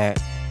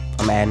format.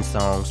 I'm adding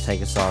songs,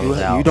 taking songs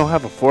out. You don't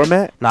have a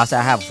format? No, I said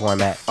I have a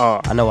format.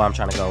 Oh. I know where I'm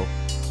trying to go.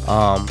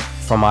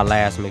 From my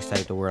last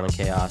mixtape, The World in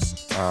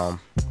Chaos.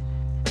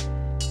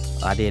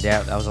 I did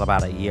that. That was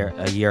about a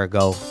year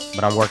ago.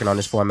 But I'm working on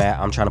this format.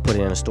 I'm trying to put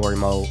it in a story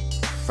mode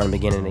from the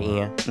beginning to the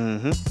end.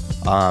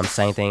 Mm-hmm.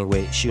 Same thing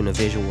with shooting the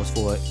visuals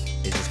for it.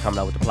 It's just coming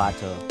up with the plot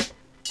to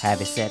have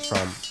it set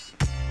from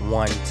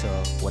 1 to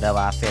whatever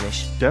I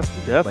finish.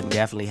 Definitely. But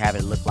definitely have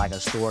it look like a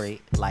story.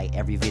 Like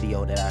every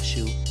video that I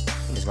shoot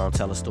is gonna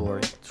tell a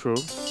story. True.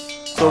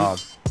 So,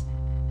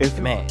 it's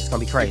gonna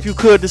be crazy. If you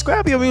could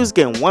describe your music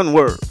in one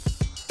word.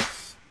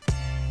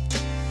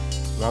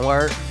 One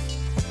word?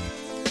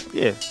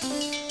 Yeah.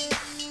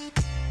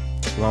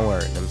 One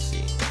word. Let me see.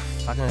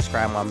 If I can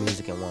describe my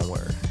music in one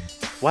word.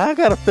 Why I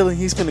got a feeling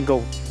he's finna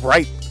go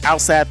right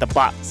outside the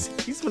box.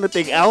 He's finna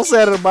think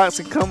outside of the box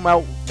and come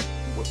out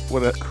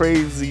with a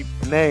crazy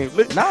name.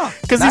 Nah.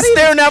 Because he's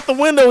staring out the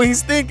window and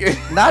he's thinking.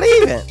 Not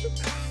even.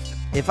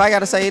 If I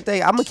gotta say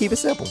anything, I'm gonna keep it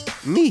simple.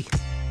 Me.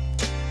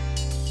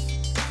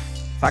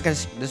 If I can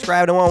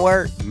describe it in one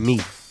word,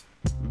 me.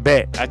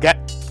 Bet. I got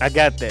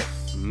that.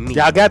 Me.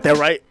 Y'all got that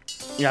right?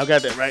 Y'all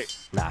got that right?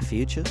 Not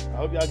Future. I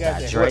hope y'all got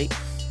not that. Drake.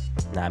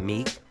 Not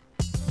Meek.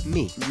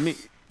 Me.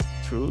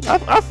 True.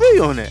 I feel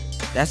you on that.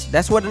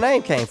 That's where the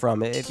name came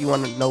from. If you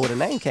want to know where the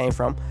name came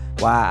from,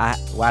 why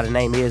the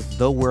name is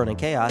The World in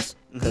Chaos,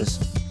 because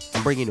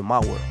I'm bringing you to my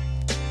world.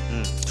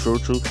 True.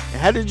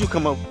 And how did you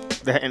come up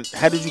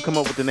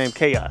with the name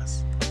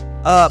Chaos?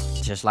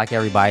 Just like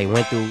everybody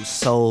went through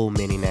so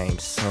many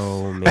names,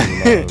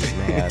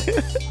 man.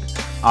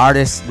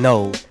 Artists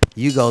know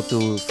you go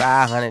through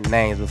 500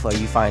 names before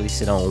you finally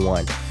sit on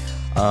one.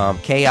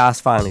 Chaos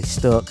finally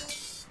stuck,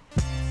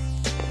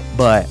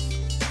 but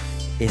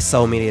it's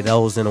so many of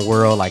those in the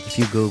world. Like if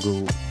you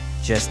Google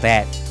just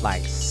that,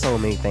 like so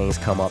many things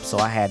come up. So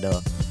I had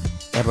to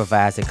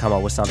improvise and come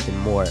up with something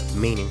more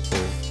meaningful,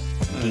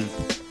 deep.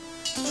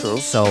 True.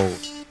 So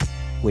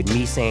with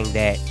me saying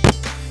that,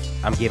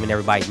 I'm giving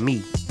everybody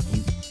me,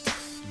 you,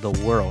 the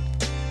world,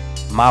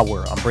 my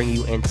world. I'm bringing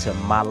you into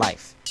my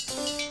life.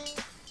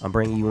 I'm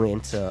bringing you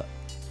into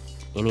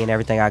any and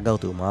everything I go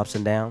through, my ups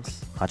and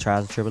downs, my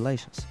trials and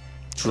tribulations.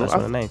 True. That's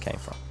where the name came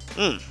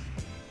from.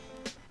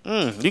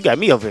 You got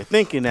me over here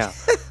thinking now.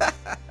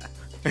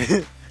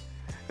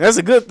 That's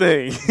a good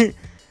thing.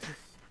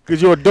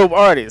 Because you're a dope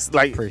artist.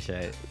 Like,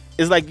 appreciate it.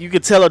 It's like you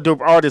can tell a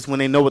dope artist when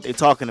they know what they're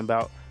talking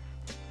about.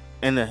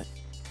 And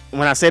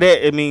when I say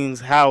that, it means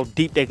how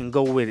deep they can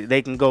go with it.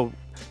 They can go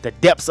the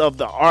depths of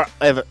the art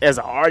as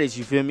an artist,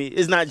 you feel me?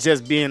 It's not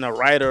just being a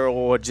writer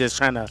or just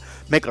trying to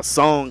make a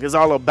song. It's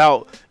all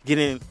about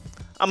getting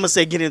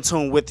in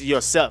tune with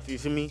yourself, you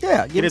feel me?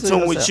 Yeah, get in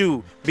tune with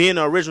you, being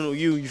the original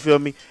you feel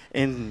me?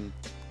 And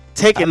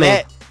taking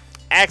that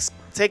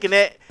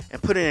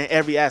and putting it in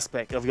every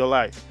aspect of your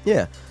life.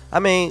 Yeah. I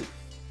mean,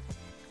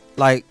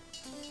 like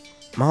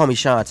my homie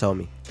Sean told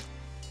me,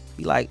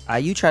 he like, are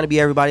you trying to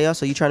be everybody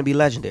else or are you trying to be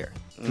legendary?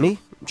 Me?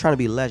 I'm trying to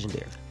be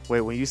legendary.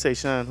 Wait, when you say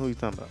Sean, who you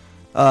talking about?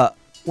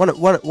 One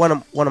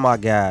of my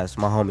guys,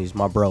 my homies,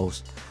 my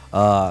bros.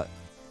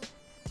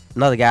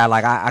 Another guy,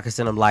 like I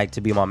consider him like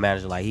to be my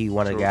manager. Like he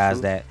one of the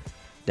guys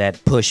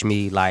that push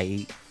me, like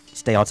he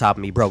stay on top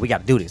of me, bro. We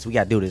gotta do this.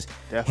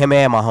 Yeah. Him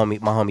and my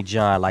homie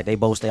John, like they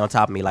both stay on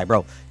top of me, like,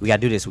 bro, we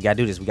gotta do this. We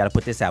gotta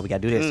put this out. We gotta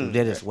do this. We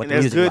did this. What and the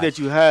it's music good like. That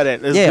you have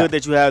that. It's good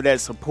that you have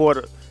that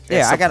supporter.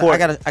 Yeah, I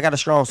got a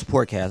strong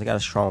support cast.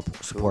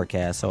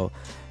 So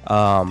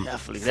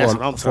definitely, that's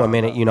what I'm for a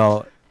minute, about. you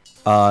know.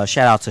 Shout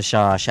out to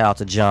Sean, shout out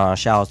to John,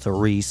 shout out to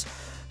Reese,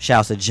 shout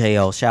out to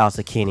J.O., shout out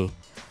to Kenny.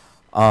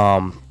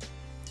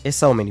 It's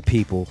so many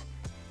people,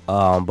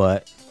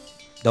 but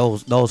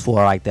those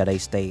four like that, they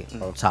stay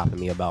on top of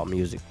me about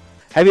music.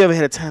 Have you ever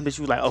had a time that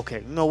you like,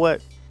 okay, you know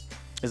what,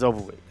 it's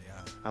over with.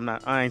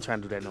 I ain't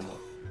trying to do that no more.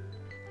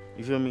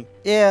 You feel me?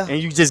 Yeah.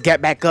 And you just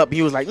got back up. And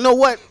you was like, you know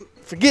what?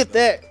 Forget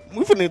that.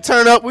 We finna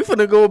turn up. We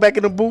finna go back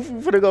in the booth. We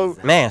finna go.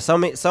 Man, so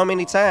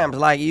many times,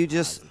 like you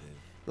just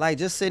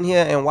sitting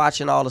here and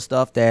watching all the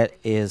stuff that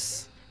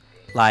is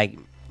like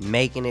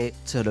making it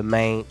to the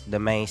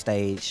main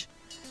stage.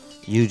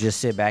 You just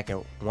sit back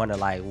and wonder,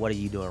 like, what are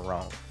you doing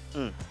wrong?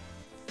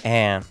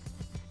 And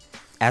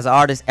as an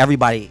artist,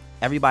 everybody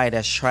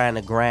that's trying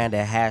to grind,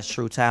 that has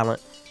true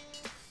talent,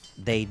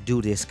 they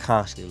do this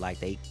constantly. Like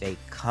they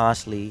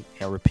constantly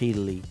and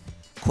repeatedly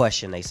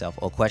question themselves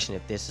or question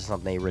if this is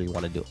something they really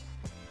want to do.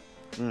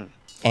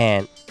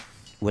 And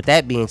with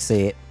that being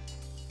said,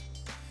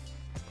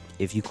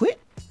 if you quit,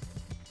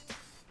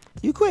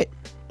 you quit.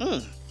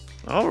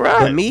 All right.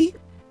 But me,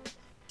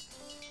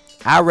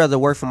 I'd rather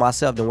work for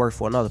myself than work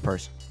for another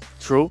person.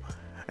 True.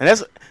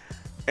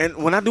 And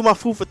when I do my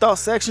food for thought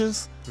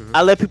sections,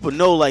 I let people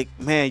know, like,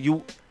 man,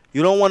 you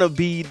don't want to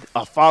be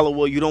a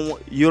follower. You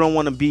don't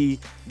want to be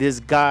this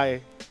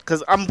guy.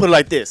 Cause I'm gonna put it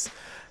like this.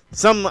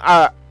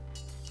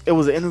 It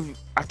was an interview.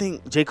 I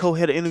think J. Cole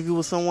had an interview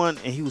with someone,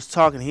 and he was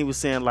talking. He was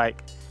saying,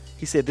 like,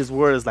 he said this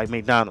word is like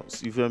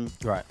McDonald's. You feel me?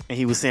 Right. And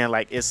he was saying,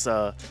 like, it's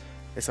a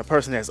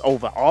person that's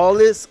over all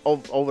this,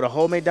 over the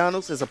whole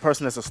McDonald's. It's a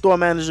person that's a store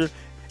manager,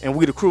 and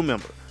we the crew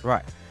member.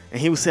 Right.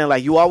 And he was saying,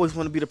 like, you always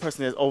want to be the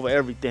person that's over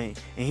everything.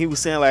 And he was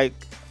saying, like,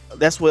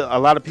 that's what a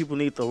lot of people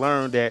need to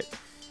learn, that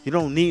you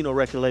don't need no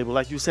record label.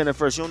 Like you said at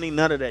first, you don't need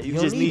none of that. You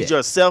just need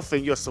yourself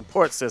and your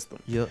support system.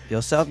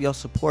 Yourself, your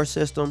support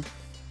system.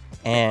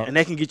 And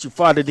that can get you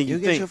farther than you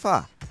think. Get you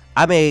far.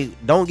 I mean,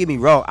 don't get me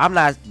wrong.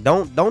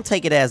 Don't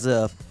take it as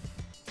if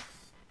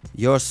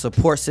your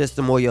support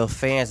system or your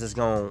fans is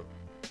gonna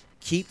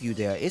keep you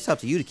there. It's up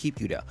to you to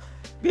keep you there.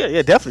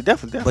 Yeah,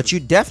 definitely. But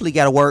you definitely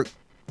gotta work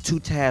 2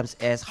 times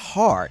as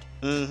hard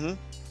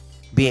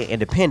being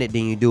independent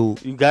than you do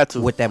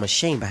with that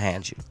machine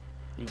behind you.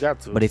 You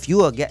got to. But if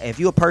you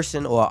a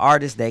person or an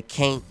artist that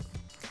can't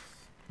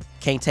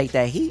take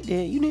that heat,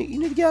 then you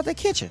need to get out that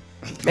kitchen.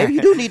 Maybe you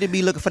do need to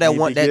be looking for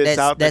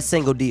that that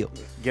single deal.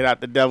 Get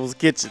out the devil's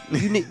kitchen.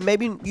 You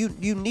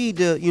need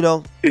to, you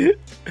know. Hey,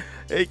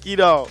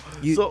 Keto.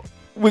 So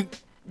we're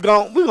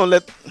gonna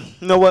let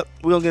you know what?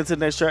 We're gonna get into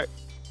the next track.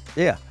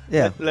 Yeah.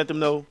 Let them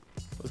know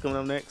what's coming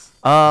up next.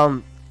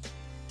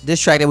 This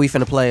track that we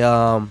finna play,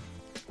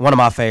 one of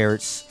my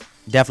favorites,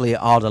 definitely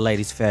all the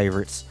ladies'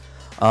 favorites.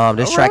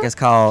 This track is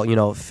called,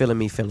 Feeling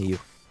Me, Feeling You.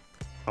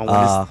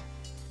 On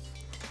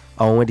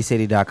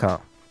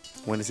WindyCity.com.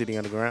 Windy City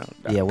Underground.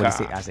 Yeah, Windy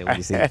City. I said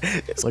Windy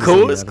City. It's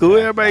cool.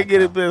 Everybody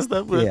get it messed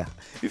up. Yeah.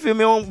 You feel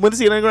me? On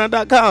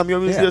WindyCityUnderground.com. Your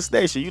music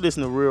station. You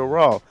listen to Real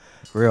Raw.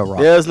 Real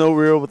Raw. There's no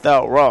real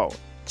without raw.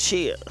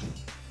 Chill.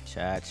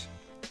 Church.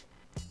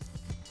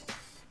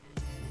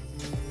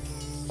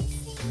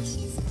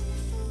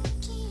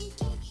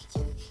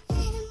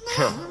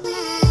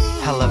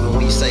 I love it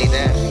when you say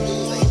that.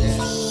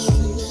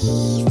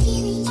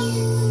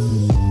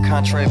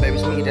 Contrary, baby,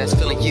 it's me that's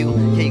feeling you.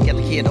 Yeah, you got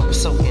the head open,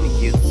 so into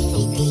you.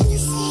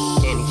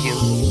 Into you.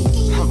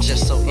 I'm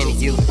just so into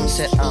you.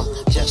 Said I'm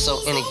just so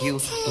into you.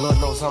 Lord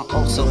knows I'm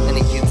also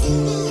into you.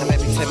 Now,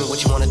 baby, tell me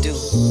what you wanna do.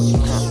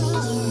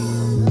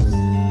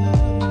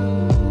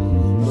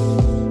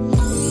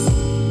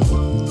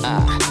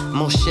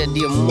 Mon cher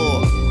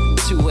d'amour,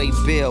 two-way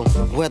bill.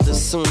 Whether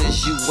soon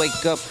as you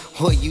wake up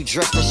or you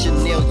dressed in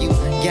Chanel, you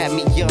got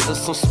me under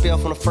some spell.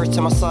 From the first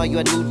time I saw you,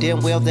 I knew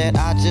damn well that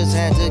I just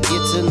had to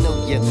get to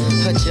know you.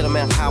 A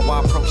gentleman, how I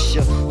approach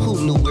you.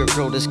 Who knew we'd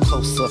grow this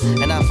closer?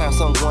 And I found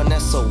someone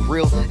that's so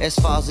real. As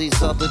far as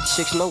these other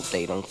chicks, no,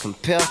 they don't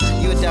compare.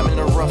 You a diamond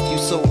in the rough, you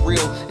so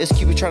real. It's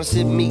Cupid trying to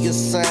send me a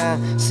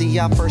sign. See,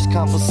 our first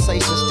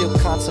conversation, still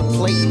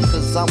contemplating,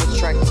 cause I was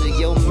tracked to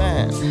your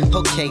mind.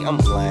 Okay, I'm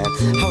blind.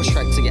 I was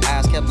tracked to your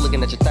eyes, kept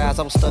looking at your thighs.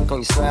 I was stuck on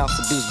your smile,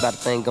 seduced by the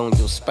thing on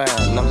your spine.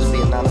 And I'm just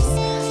being honest.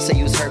 Say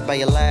you was hurt by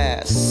your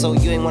last, so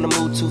you ain't wanna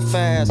move too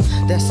fast.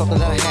 That's something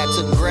that I had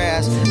to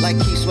grasp. Like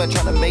Keith Sweat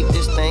trying to make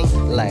this thing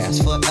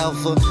last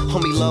forever.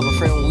 Homie, love a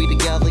friend when we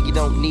together. You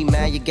don't need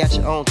man, you got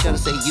your own cheddar.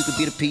 Say you could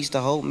be the piece to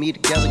hold me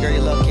together. Girl,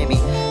 your love can't be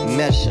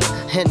measured.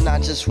 And I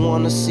just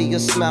wanna see a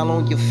smile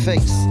on your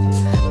face.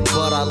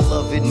 But I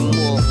love it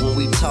more when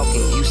we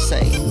talking, you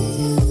say.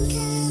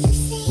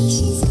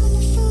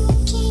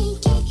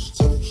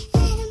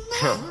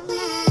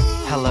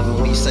 I love it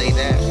when you say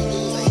that.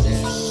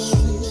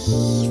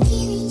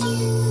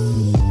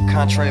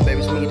 Contrary,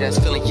 baby, it's me that's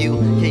feeling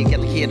you. Yeah, you got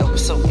the head open,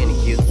 so into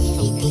you.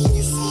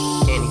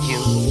 Into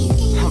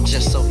you. I'm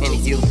just so into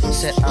you.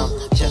 Said I'm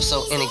just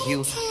so into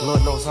you.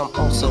 Lord knows I'm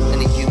also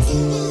into you.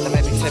 Now,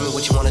 baby, tell me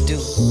what you wanna do.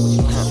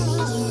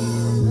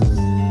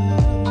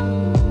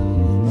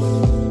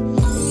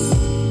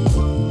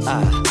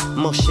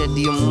 Mon cher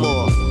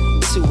d'amour,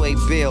 two-way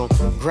bill.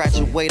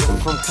 Graduated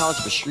from college,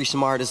 but street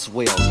smart as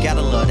well.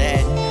 Gotta love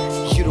that.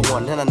 You the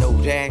one, and I know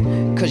that.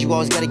 Cause you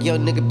always got a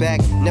young nigga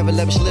back. Never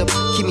let me slip,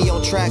 keep me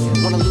on track.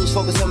 Wanna lose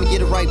focus, help me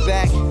get it right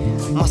back.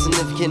 My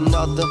significant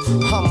other,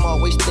 I'm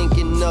always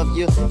thinking of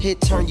you.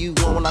 It turn you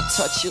on when I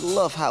touch you.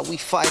 Love how we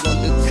fight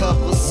under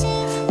covers.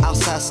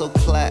 Outside so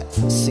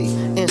classy,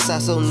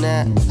 inside so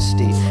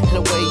nasty. And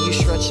the way you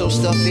stretch your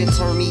stuff, it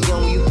turn me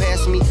on when you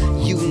pass me.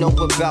 You know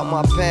about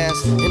my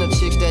past, and the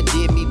chicks that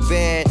did me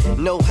bad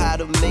know how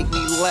to make me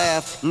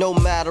laugh. No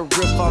matter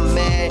if I'm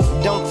mad,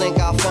 don't think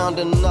I found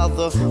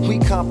another. We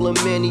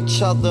compliment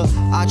each other,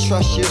 I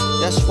trust you.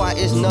 That's why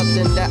it's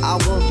nothing that I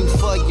won't do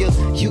for you.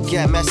 You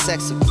got my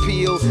sex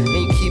appeal, and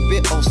you keep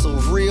it oh so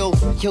real.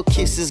 Your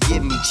kisses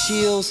give me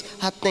chills.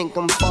 I think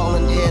I'm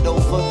falling head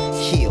over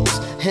heels,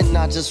 and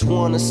I just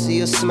wanna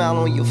see a smile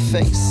on your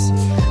face.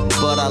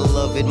 But I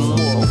love it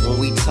more when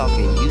we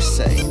talking, you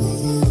say.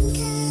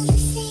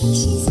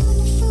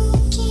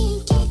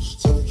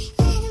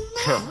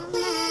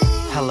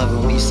 I love it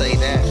when you say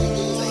that.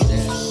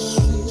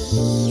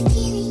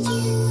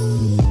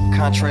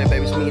 Contrary,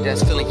 baby, it's me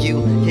that's feeling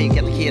you. Yeah, you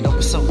got the head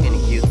open, so into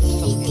you.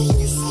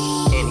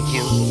 Into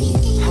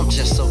you. I'm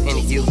just so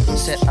into you.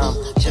 Said I'm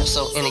just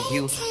so into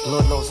you.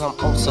 Lord knows I'm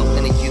also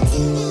into you.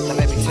 Now,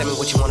 baby, tell me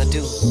what you wanna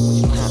do.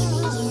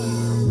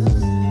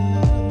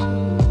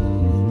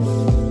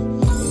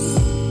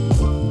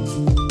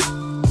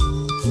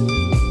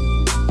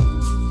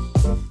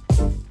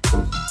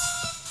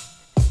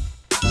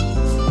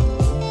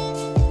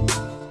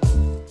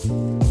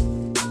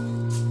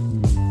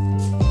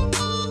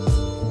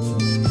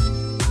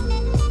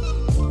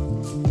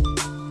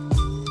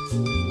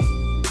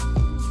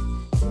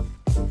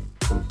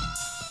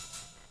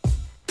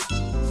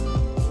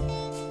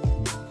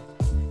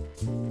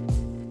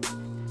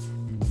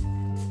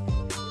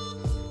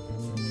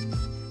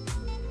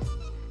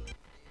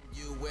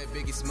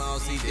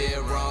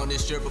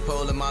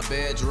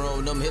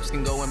 Bedroom, them hips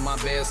can go in my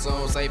bed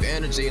zone. Save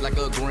energy like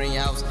a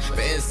greenhouse. But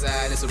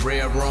inside it's a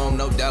rare room.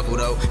 No devil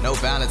though, no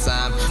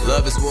Valentine.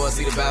 Love is war,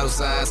 see the battle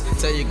signs.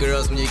 Tell your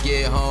girls when you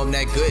get home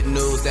that good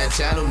news, that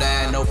channel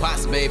 9. No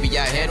pots, baby,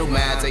 I handle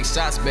mine. Take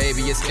shots,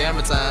 baby, it's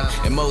camera time.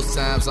 And most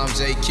times I'm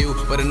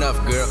JQ, but enough,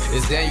 girl.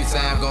 It's Daniel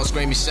time, gonna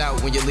scream and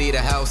shout when you leave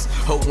the house.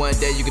 Hope one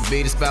day you can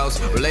be the spouse.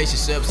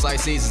 Relationships like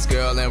seasons,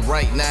 girl. And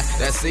right now,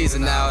 that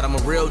season out. I'm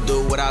a real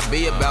dude, what I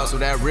be about. So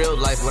that real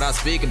life, what I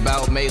speak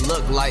about, may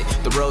look like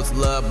the road to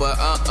love, but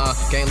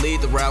can't lead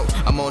the route.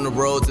 I'm on the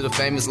road to the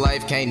famous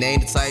life. Can't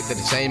name the type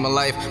that'll change my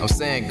life. I'm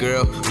saying,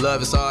 girl,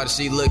 love is hard.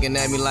 She looking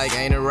at me like,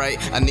 ain't it right?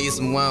 I need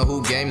someone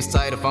who game is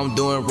tight. If I'm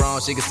doing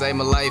wrong, she can save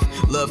my life.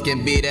 Love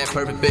can be that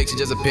perfect picture,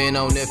 just depend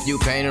on if you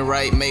paint it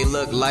right. May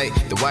look like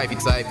the wifey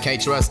type,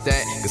 can't trust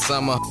that, cause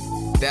I'm a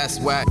that's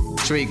why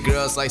treat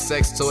girls like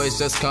sex toys,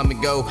 just come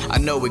and go. I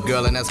know it,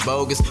 girl, and that's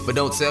bogus, but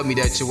don't tell me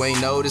that you ain't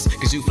noticed,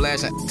 cause you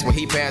flashing when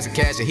he passing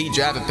cash and he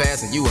driving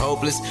past and you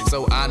hopeless.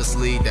 So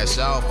honestly, that's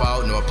y'all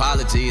fault, no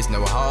apologies,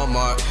 no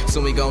Hallmark.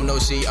 Soon we gon' know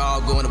she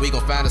all going and we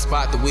gon' find a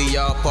spot that we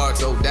all park.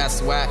 So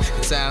that's why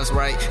the time's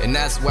right, and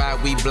that's why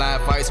we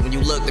blind fights. When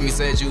you looked at me,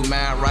 said you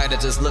mine right, I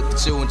just looked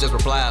at you and just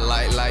replied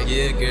like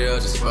yeah girl,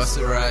 just bust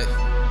it right.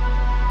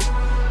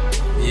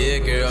 Yeah,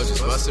 girl,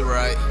 just bust it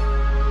right.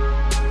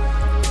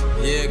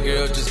 Yeah,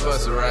 girl, just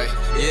bust it right.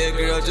 Yeah,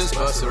 girl, just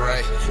bust it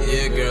right.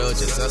 Yeah, girl,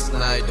 just us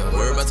tonight. Don't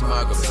worry about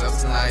tomorrow, go up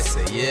tonight.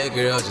 Say, yeah,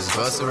 girl, just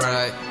bust it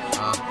right.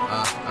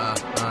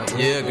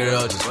 Yeah,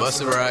 girl, just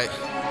bust it right.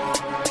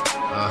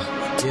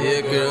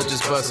 Yeah, girl,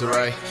 just bust it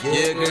right.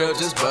 Yeah, girl,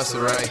 just bust it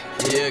right.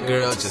 Yeah,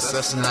 girl, just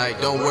us tonight.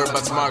 Don't worry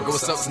about tomorrow, go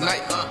up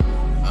tonight.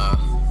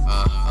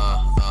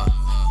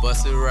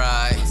 Bust it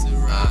right.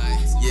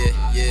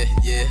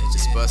 Yeah,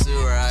 just bust it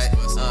right.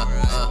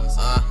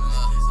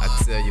 I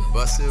tell you,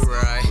 bust it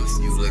right.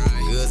 You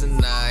looking good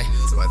tonight,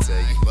 so I tell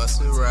you,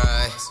 bust it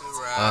right.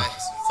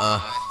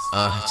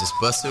 Just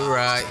bust it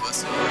right.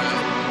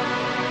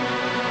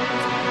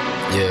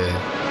 Yeah.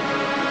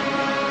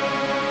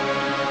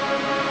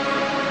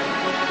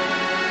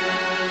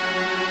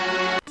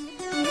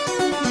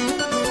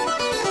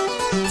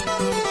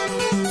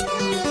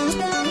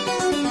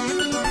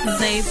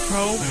 Zay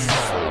Pro.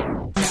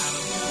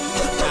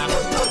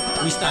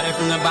 We started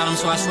from the bottom,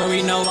 so I swear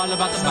we know all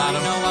about the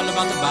bottom.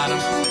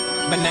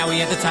 But now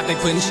we at the top, they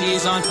putting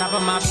cheese on top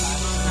of my pasta.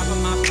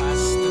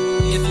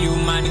 If you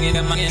mind to get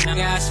a money,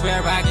 I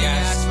swear I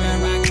got.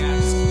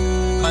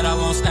 But I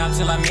won't stop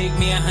till I make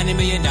me $100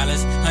 million.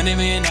 $100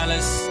 million.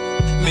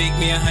 Make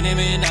me $100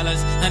 million.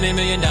 $100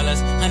 million.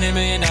 $100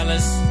 million.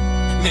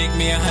 Make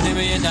me $100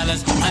 million.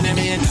 $100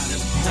 million.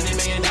 $100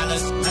 million.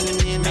 $100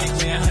 million. Make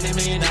me $100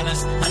 million.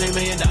 $100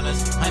 million.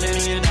 $100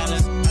 million.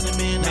 $100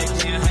 million. Make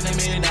me $100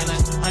 million.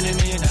 $100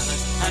 million.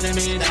 $100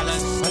 million.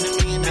 $100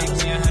 million. Make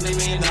me $100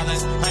 million.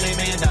 $100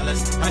 million.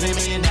 $100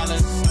 million.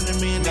 $100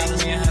 million. Make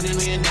me $100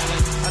 million.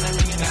 $100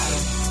 million.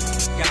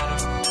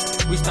 Got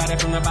him. We started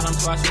from the bottom,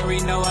 so I swear we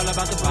know all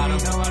about the bottom.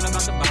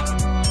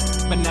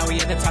 But now we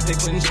at the top, they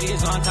putting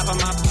cheese on top of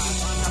my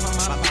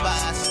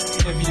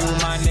pasta. If you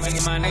my nigga,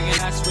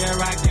 I swear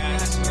I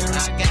got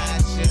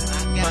you.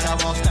 But I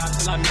won't stop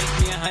till I make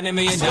me $100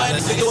 million.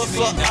 I swear to do it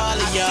for all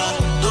of y'all.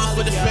 Do it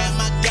for the fam,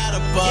 I got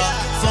a bar.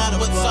 Follow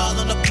what's all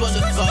on the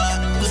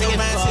boulevard. Looking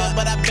good,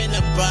 but I've been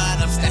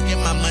abroad. I'm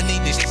stacking my money,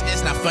 this shit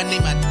is not funny.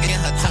 My dick in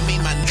her tummy,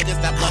 my niggas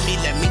not love me.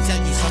 Let me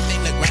tell you something,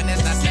 the grind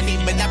is not steady.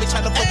 But I be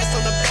trying to focus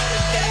on the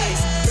better days.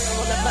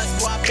 Girl on the bus,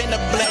 boy, I've been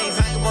ablaze.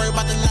 I ain't worried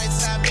about the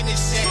lights, I'm in the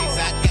shades.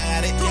 I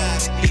got it.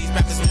 These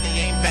rappers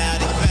really ain't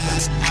bout it.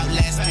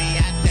 Outlast me,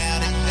 I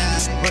doubt it.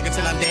 Working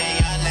till I'm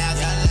dead, y'all loud.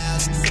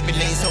 Sipping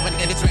lean, so in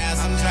the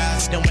trials, I'm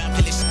trials. Don't wear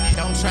this shit,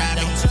 don't try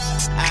me.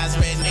 Eyes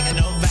red, nigga,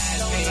 no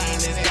vibes.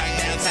 It's dark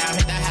downtown,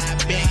 hit the high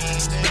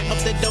beams. Up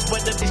the dope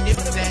where the bitch is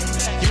at.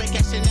 You ain't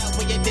cashing out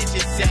where your ditch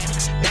is at.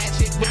 Bad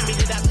shit with me,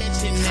 did I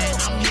mention that?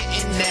 I'm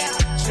hitting that,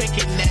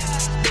 tricking that,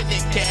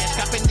 spending cash,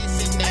 copping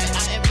this and that.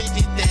 I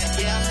invented that,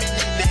 yeah, I'm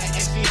into that.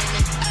 And she in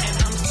it, and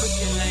I'm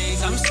switching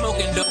lanes, I'm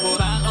smoking dope.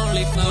 I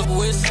only fuck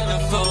with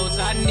centerfolds.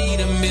 I need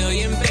 $1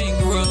 million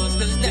bankrolls,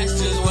 cause that's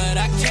just what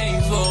I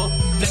came for.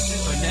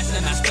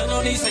 And I still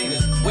on these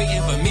haters,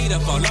 waiting for me to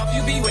fall off.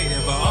 You be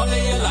waiting for all of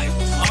your life.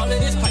 All of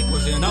this pipe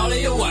was in all of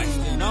your wife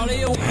and all of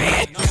your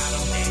wife.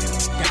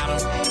 Got em.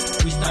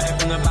 We started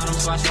from the bottom,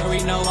 so I swear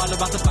we know all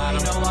about the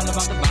bottom.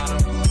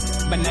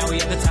 But now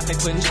we at the top, they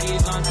putting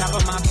cheese on top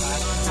of my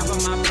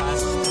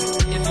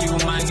pasta. If you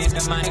mind, get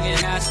the money,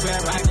 and I swear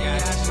I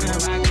got.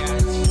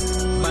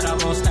 But I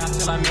won't stop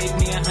till I make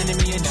me $100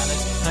 million.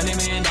 $100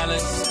 million.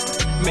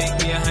 Make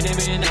me $100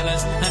 million.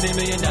 $100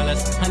 million.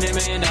 $100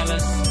 million.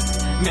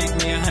 Make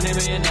me $100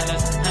 million,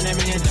 $100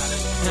 million,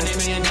 $100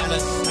 million.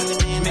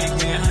 Make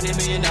me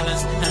 $100 million,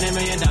 $100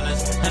 million,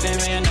 $100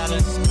 million.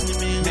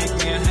 Make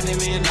me $100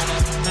 million,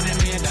 $100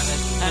 million,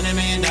 $100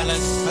 million.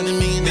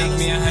 Make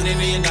me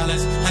 $100 million,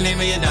 $100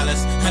 million,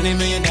 $100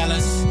 million.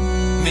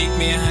 Make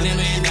me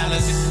 $100 million, got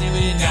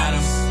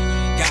him.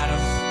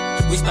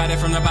 We started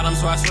from the bottom,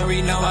 so I swear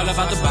we know all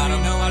about the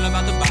bottom.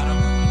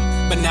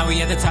 But now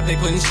we at the top, they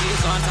putting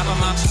cheese on top of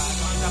my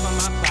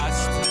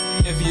pasta.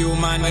 If you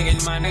mind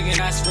making my nigga,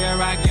 I swear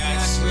I got.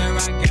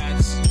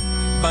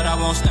 But I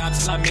won't stop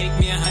till I make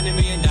me $100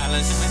 million.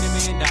 $100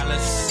 million.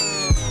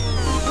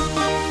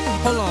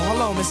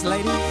 Hold on, Miss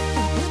Lady.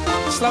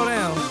 Slow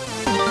down.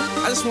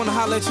 I just wanna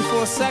holler at you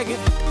for a second.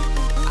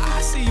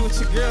 I see you with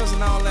your girls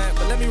and all that,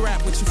 but let me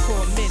rap with you for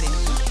a minute.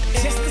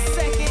 Just a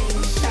second.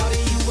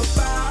 Shouting you a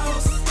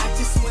boss. I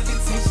just want to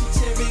teach you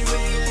cherry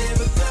red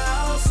liver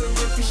gloss. So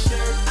rip your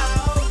shirt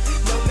out,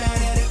 no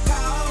matter the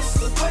cost.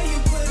 The way you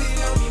put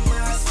it on me,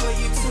 man, I swear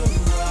you too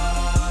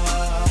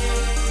raw.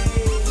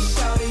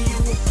 Shouting you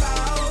a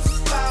boss.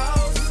 Shouting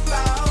you a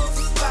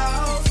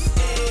boss.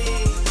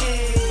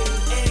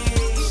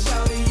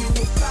 Shouting you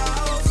a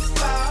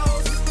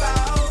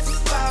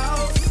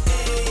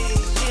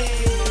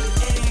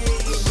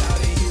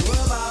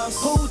boss.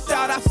 Who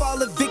thought I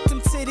fall a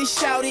victim to this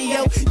shouty,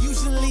 yo?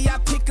 Usually I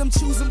pick them,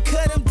 choose them,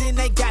 cut them, then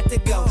they got to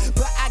go.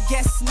 But I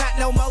guess not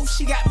no more.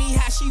 She got me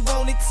how she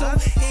wanted to.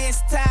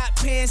 Hands tied,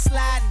 pants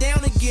slide down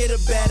to get a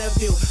better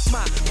view.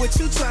 Ma, what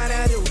you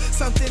tryna do?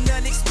 Something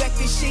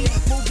unexpected. She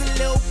moved a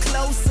little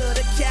closer.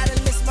 The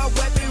catalyst, my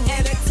weapon,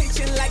 and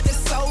attention like a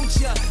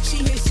soldier.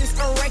 She has just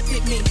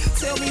erected me.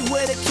 Tell me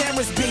where the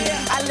cameras be.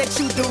 I let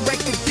you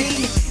direct the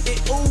D. And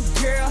ooh,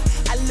 girl,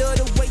 I love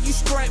the way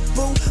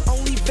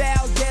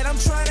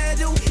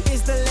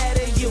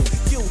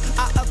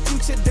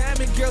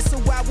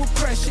I will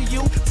pressure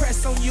you,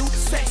 press on you,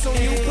 sex on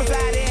you,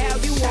 provided how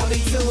you want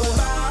it to.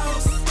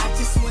 I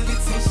just wanna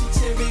taste your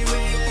cherry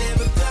red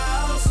liver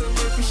gloss, so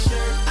rip your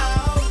shirt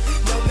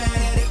off, no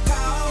matter the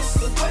cost.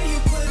 The way you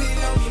put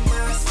it on your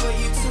mind, I swear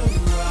you too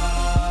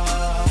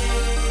raw.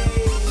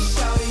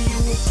 Shawty,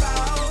 you a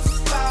boss,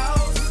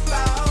 boss,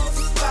 boss,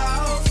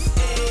 boss.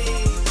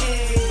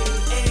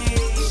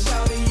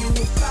 Shawty, you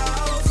a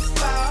boss,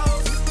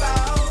 boss,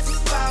 boss,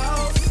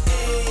 boss.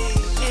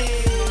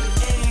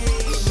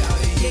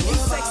 Yeah, you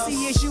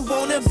sexy as you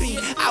wanna be,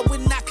 I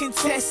would not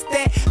contest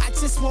that. I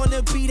just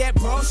wanna be that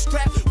bra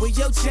strap with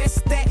your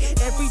chest that.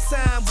 Every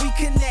time we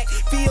connect,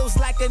 feels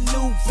like a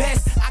new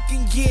vest. I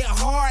can get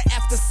hard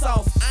after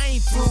soft, I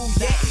ain't through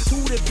yet. Who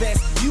the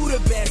best? You the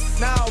best.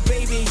 Now,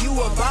 baby, you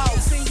a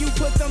boss. And you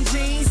put them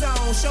jeans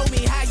on, show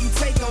me how you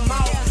take them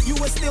off. You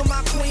are still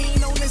my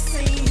queen on the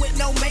scene with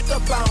no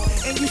makeup on.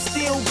 And you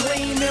still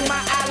gleam in my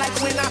eye like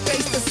when I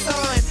face the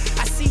sun.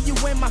 I see you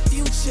in my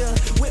future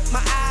with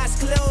my eyes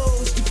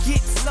closed. You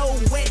get so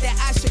wet that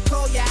I should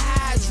call you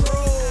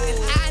hydro. And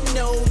I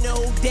know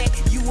that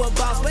you a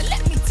boss, but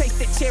let me take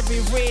that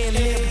cherry red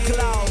lip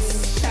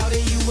gloss. How do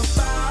you a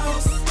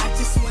boss? I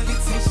just wanna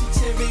taste your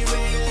cherry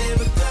red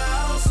lip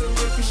gloss, so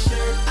rip your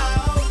shirt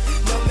off,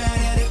 no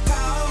matter the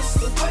cost.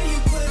 The way you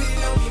put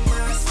it on your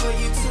mind, I swear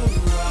you too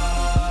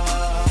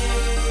raw.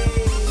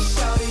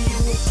 Shawty, you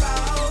a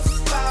boss,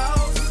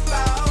 boss,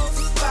 boss,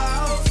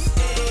 boss.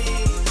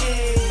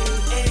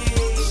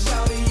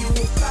 Shawty, you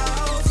a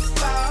boss,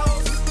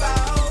 boss,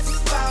 boss,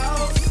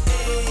 boss.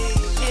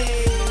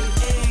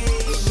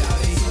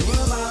 Shawty, you a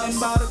boss.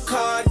 Bought a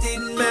car,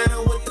 didn't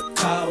matter what the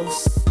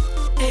cost.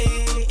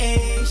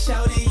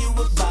 Shawty, you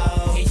a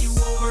boss. And you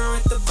over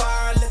at the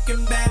bar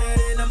looking better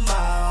than a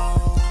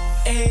mall.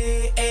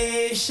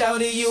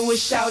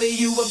 Shawty,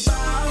 you a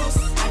boss.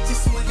 I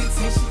just wanna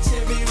taste your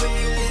cherry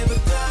red liver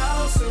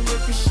gloss, so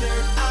rip your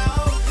shirt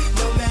off,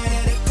 no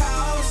matter the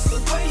cost. The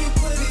way you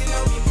put it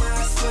on your mind, I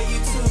swear you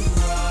too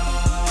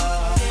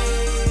raw.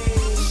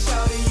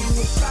 Shawty, you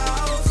a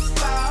boss,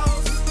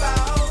 boss,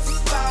 boss,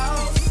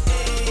 boss.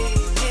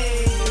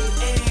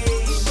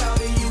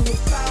 Shawty, you a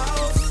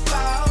boss,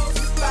 boss,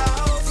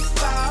 boss,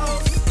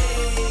 boss.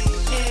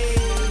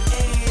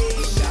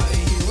 Shawty,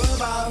 you a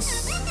boss.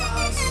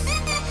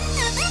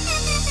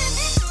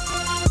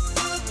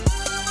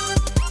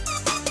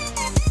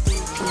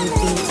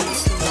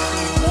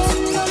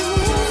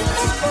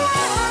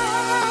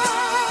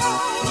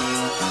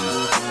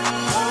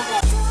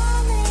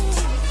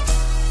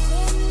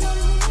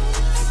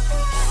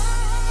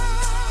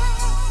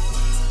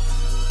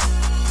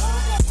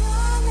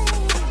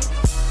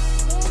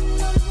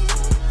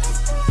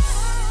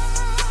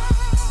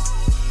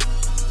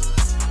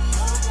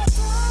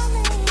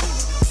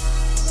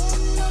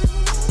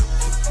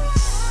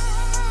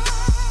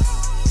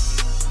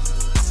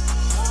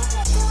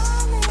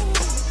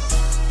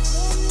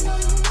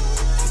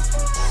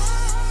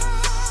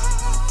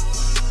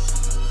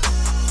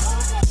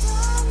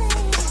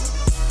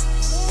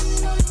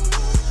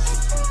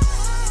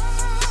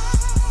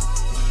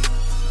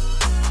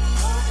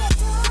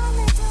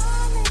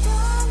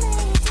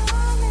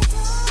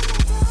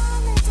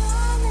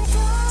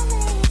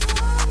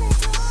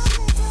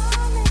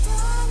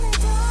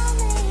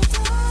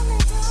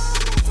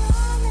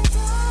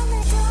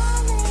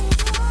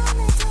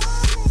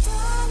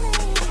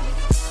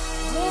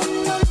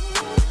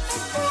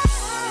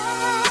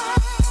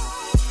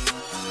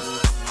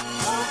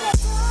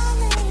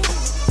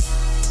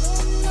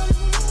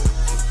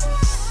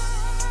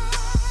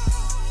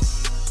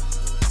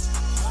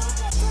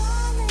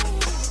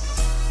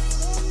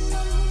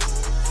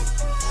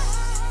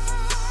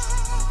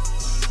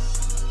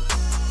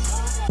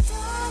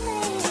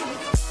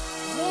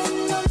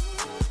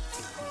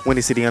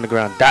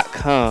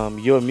 WindyCityUnderground.com,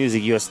 your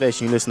music, your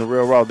station. You listen to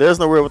Real Raw. There's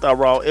no real without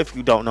Raw. If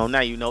you don't know,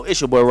 now you know.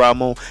 It's your boy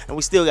Ramon, and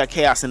we still got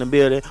Chaos in the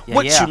building. Yeah,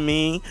 what yeah. you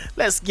mean?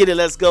 Let's get it.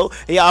 Let's go.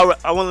 Hey, I want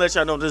to let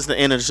y'all know this is the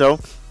end of the show.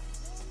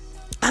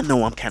 I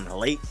know I'm kind of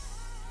late.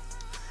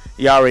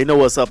 Y'all already know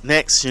what's up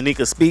next.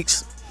 Shanika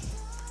Speaks.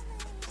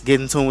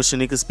 Get in tune with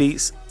Shanika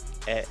Speaks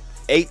at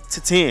 8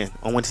 to 10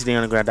 on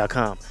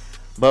WindyCityUnderground.com.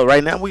 But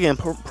right now, we in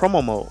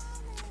promo mode.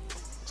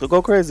 So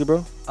go crazy,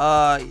 bro.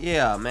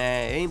 Yeah,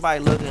 man.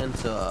 Anybody looking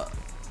to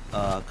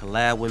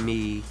collab with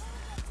me,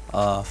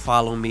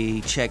 follow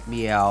me, check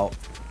me out.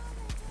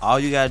 All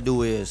you gotta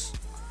do is,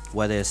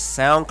 whether it's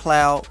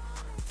SoundCloud,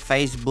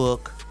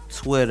 Facebook,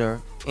 Twitter,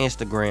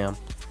 Instagram,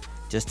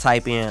 just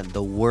type in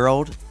The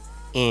World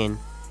in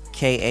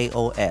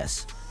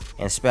KAOS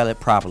and spell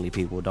it properly,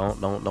 people.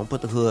 Don't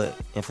put the hood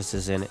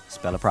emphasis in it.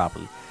 Spell it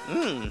properly.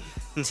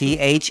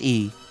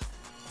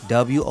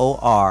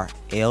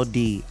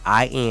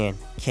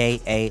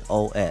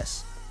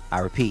 TheWorldInKAOS. I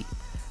repeat,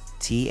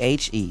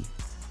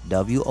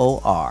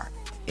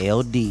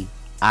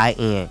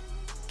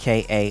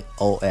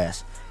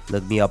 TheWorldInKAOS.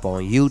 Look me up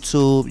on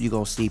YouTube. You're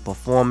gonna see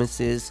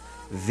performances,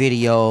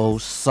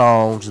 videos,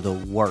 songs, the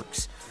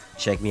works.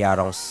 Check me out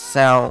on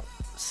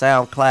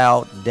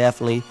SoundCloud,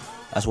 definitely.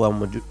 That's where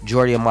the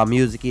majority of my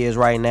music is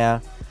right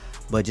now.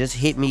 But just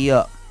hit me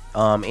up.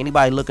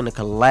 Anybody looking to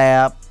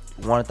collab,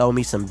 want to throw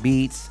me some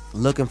beats,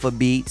 looking for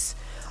beats,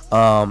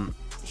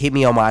 hit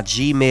me on my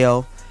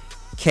Gmail,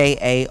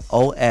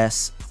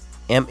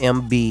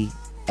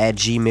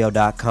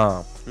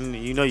 kaosmb@gmail.com.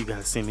 You know you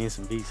gotta send me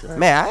some beats, right?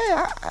 Man,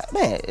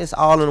 man, it's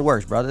all in the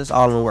works, brother. It's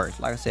all in the works.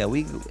 Like I said,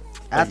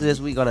 after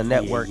this we gonna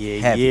network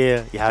heavy.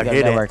 Yeah, y'all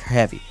hear network that?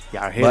 heavy.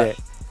 Y'all hear But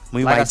that?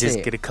 We like might I just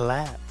said, get a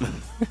collab.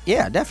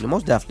 Yeah, definitely,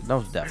 most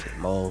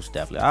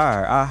definitely.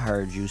 I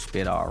heard you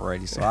spit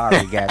already, so I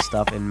already got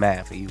stuff in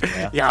mind for you.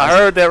 Man. Yeah, I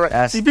heard that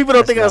right. See, people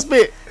don't think I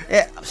spit.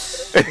 Yeah,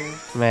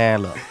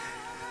 man, look,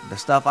 the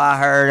stuff I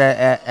heard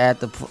at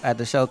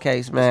the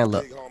showcase, man,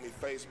 look,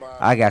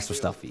 I got some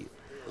stuff for you.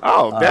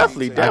 Oh,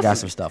 definitely. I got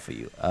some stuff for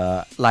you.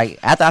 Like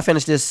after I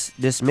finish this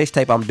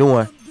mixtape,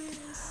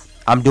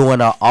 I'm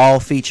doing a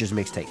all features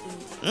mixtape.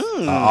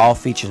 All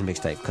features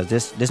mixtape, because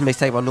this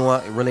mixtape I'm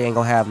doing, it really ain't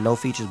gonna have no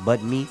features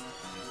but me,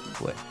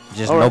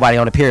 just nobody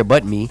on the period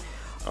but me.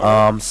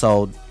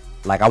 So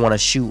like I want to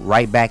shoot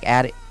right back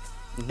at it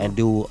and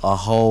do a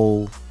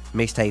whole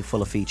mixtape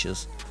full of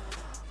features.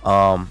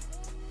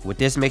 With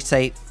this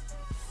mixtape,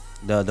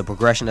 the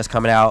progression that's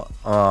coming out,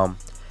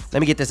 let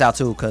me get this out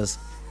too, because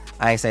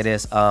I ain't say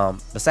this.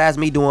 Besides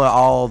me doing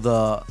all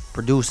the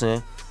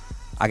producing,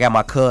 I got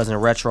my cousin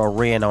Retro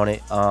Ren on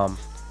it.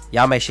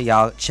 Y'all make sure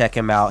y'all check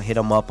him out. Hit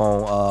him up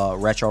on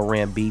Retro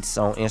Ren Beats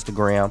on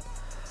Instagram.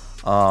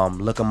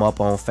 Look him up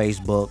on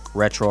Facebook,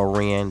 Retro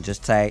Ren.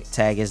 Just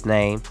tag his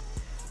name.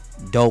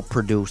 Dope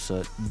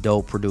producer.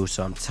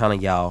 I'm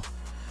telling y'all,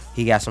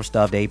 he got some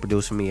stuff that he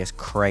produced for me. It's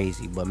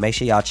crazy. But make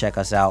sure y'all check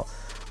us out.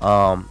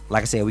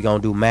 Like I said, we gonna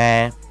do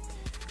mine.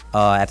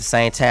 At the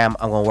same time,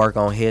 I'm gonna work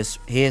on his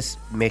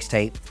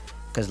mixtape,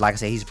 because like I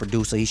said, he's a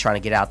producer. He's trying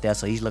to get out there,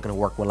 so he's looking to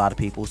work with a lot of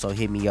people. So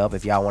hit me up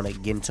if y'all want to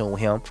get into with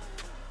him.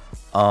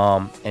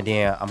 And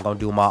then I'm gonna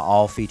do my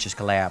all features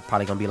collab.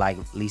 Probably gonna be like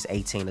at least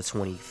 18 to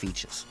 20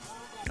 features.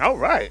 All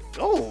right.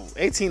 Oh,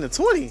 18 to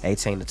 20.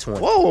 18 to 20.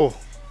 Whoa,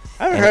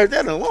 I haven't heard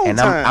that in a long and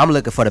time. I'm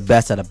looking for the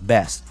best of the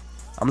best.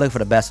 I'm looking for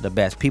the best of the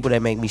best. People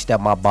that make me step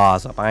my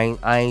bars up. I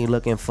ain't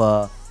looking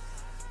for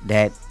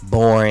that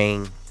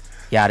boring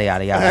yada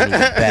yada yada. I need the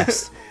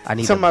best. I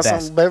need the best.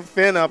 Talking about some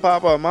Finna,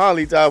 Papa,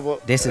 Molly type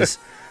of. This is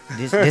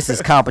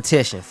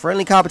competition.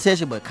 Friendly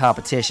competition, but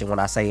competition. When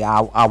I say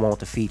I want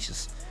the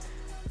features,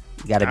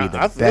 you got to be the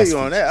best. I feel you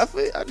on that.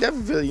 I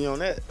definitely feel you on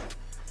that.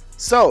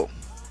 So,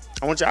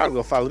 I want y'all to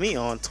go follow me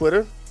on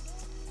Twitter.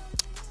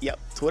 Yep,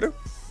 Twitter.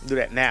 Do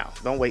that now.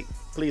 Don't wait.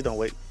 Please don't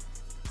wait.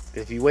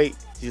 If you wait,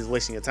 you're just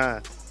wasting your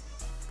time.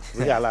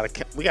 We got a lot of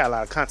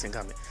content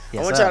coming.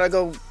 Yes, I want y'all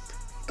to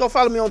go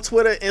follow me on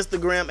Twitter,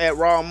 Instagram at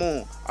Raw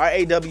Moon.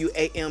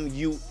 RAWAMUN.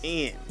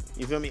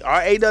 You feel me?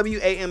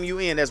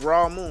 RAWAMUN. That's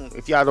Raw Moon.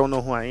 If y'all don't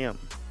know who I am.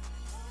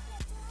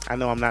 I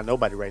know I'm not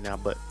nobody right now,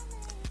 but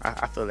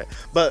I feel that.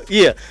 But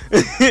yeah.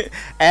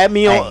 Add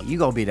me on. Hey, you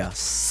gonna be there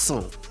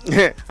soon.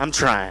 I'm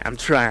trying.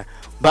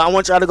 But I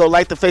want y'all to go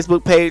like the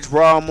Facebook page,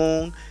 Raw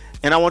Moon.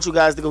 And I want you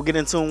guys to go get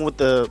in tune with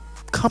the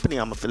company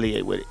I'm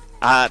affiliated with,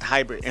 Odd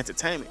Hybrid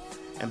Entertainment.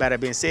 And by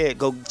that being said,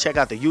 go check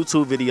out the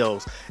YouTube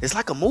videos. It's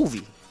like a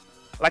movie.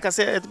 Like I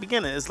said at the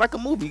beginning, it's like a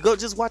movie. Go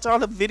just watch all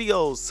the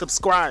videos.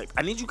 Subscribe.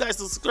 I need you guys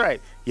to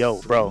subscribe.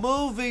 Yo, bro.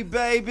 Movie,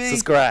 baby.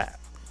 Subscribe.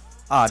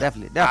 Oh,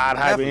 definitely. Odd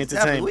Hybrid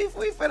Entertainment. We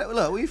finna.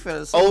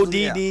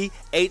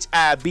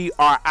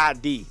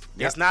 ODDHIBRID.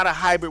 That's not a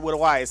hybrid with a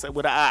Y. It's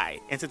with an I.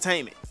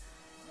 Entertainment.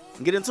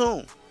 Get in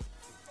tune.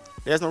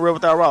 There's no Real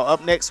Without Raw.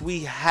 Up next,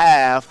 we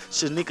have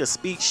Shanika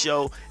Speak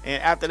Show.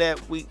 And after that,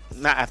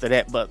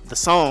 but the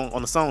song,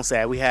 on the song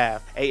side, we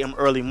have AM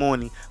Early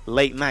Morning,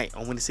 Late Night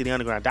on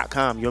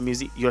WindyCityUnderground.com. Your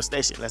music, your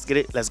station. Let's get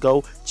it. Let's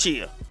go.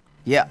 Cheer.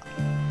 Yeah.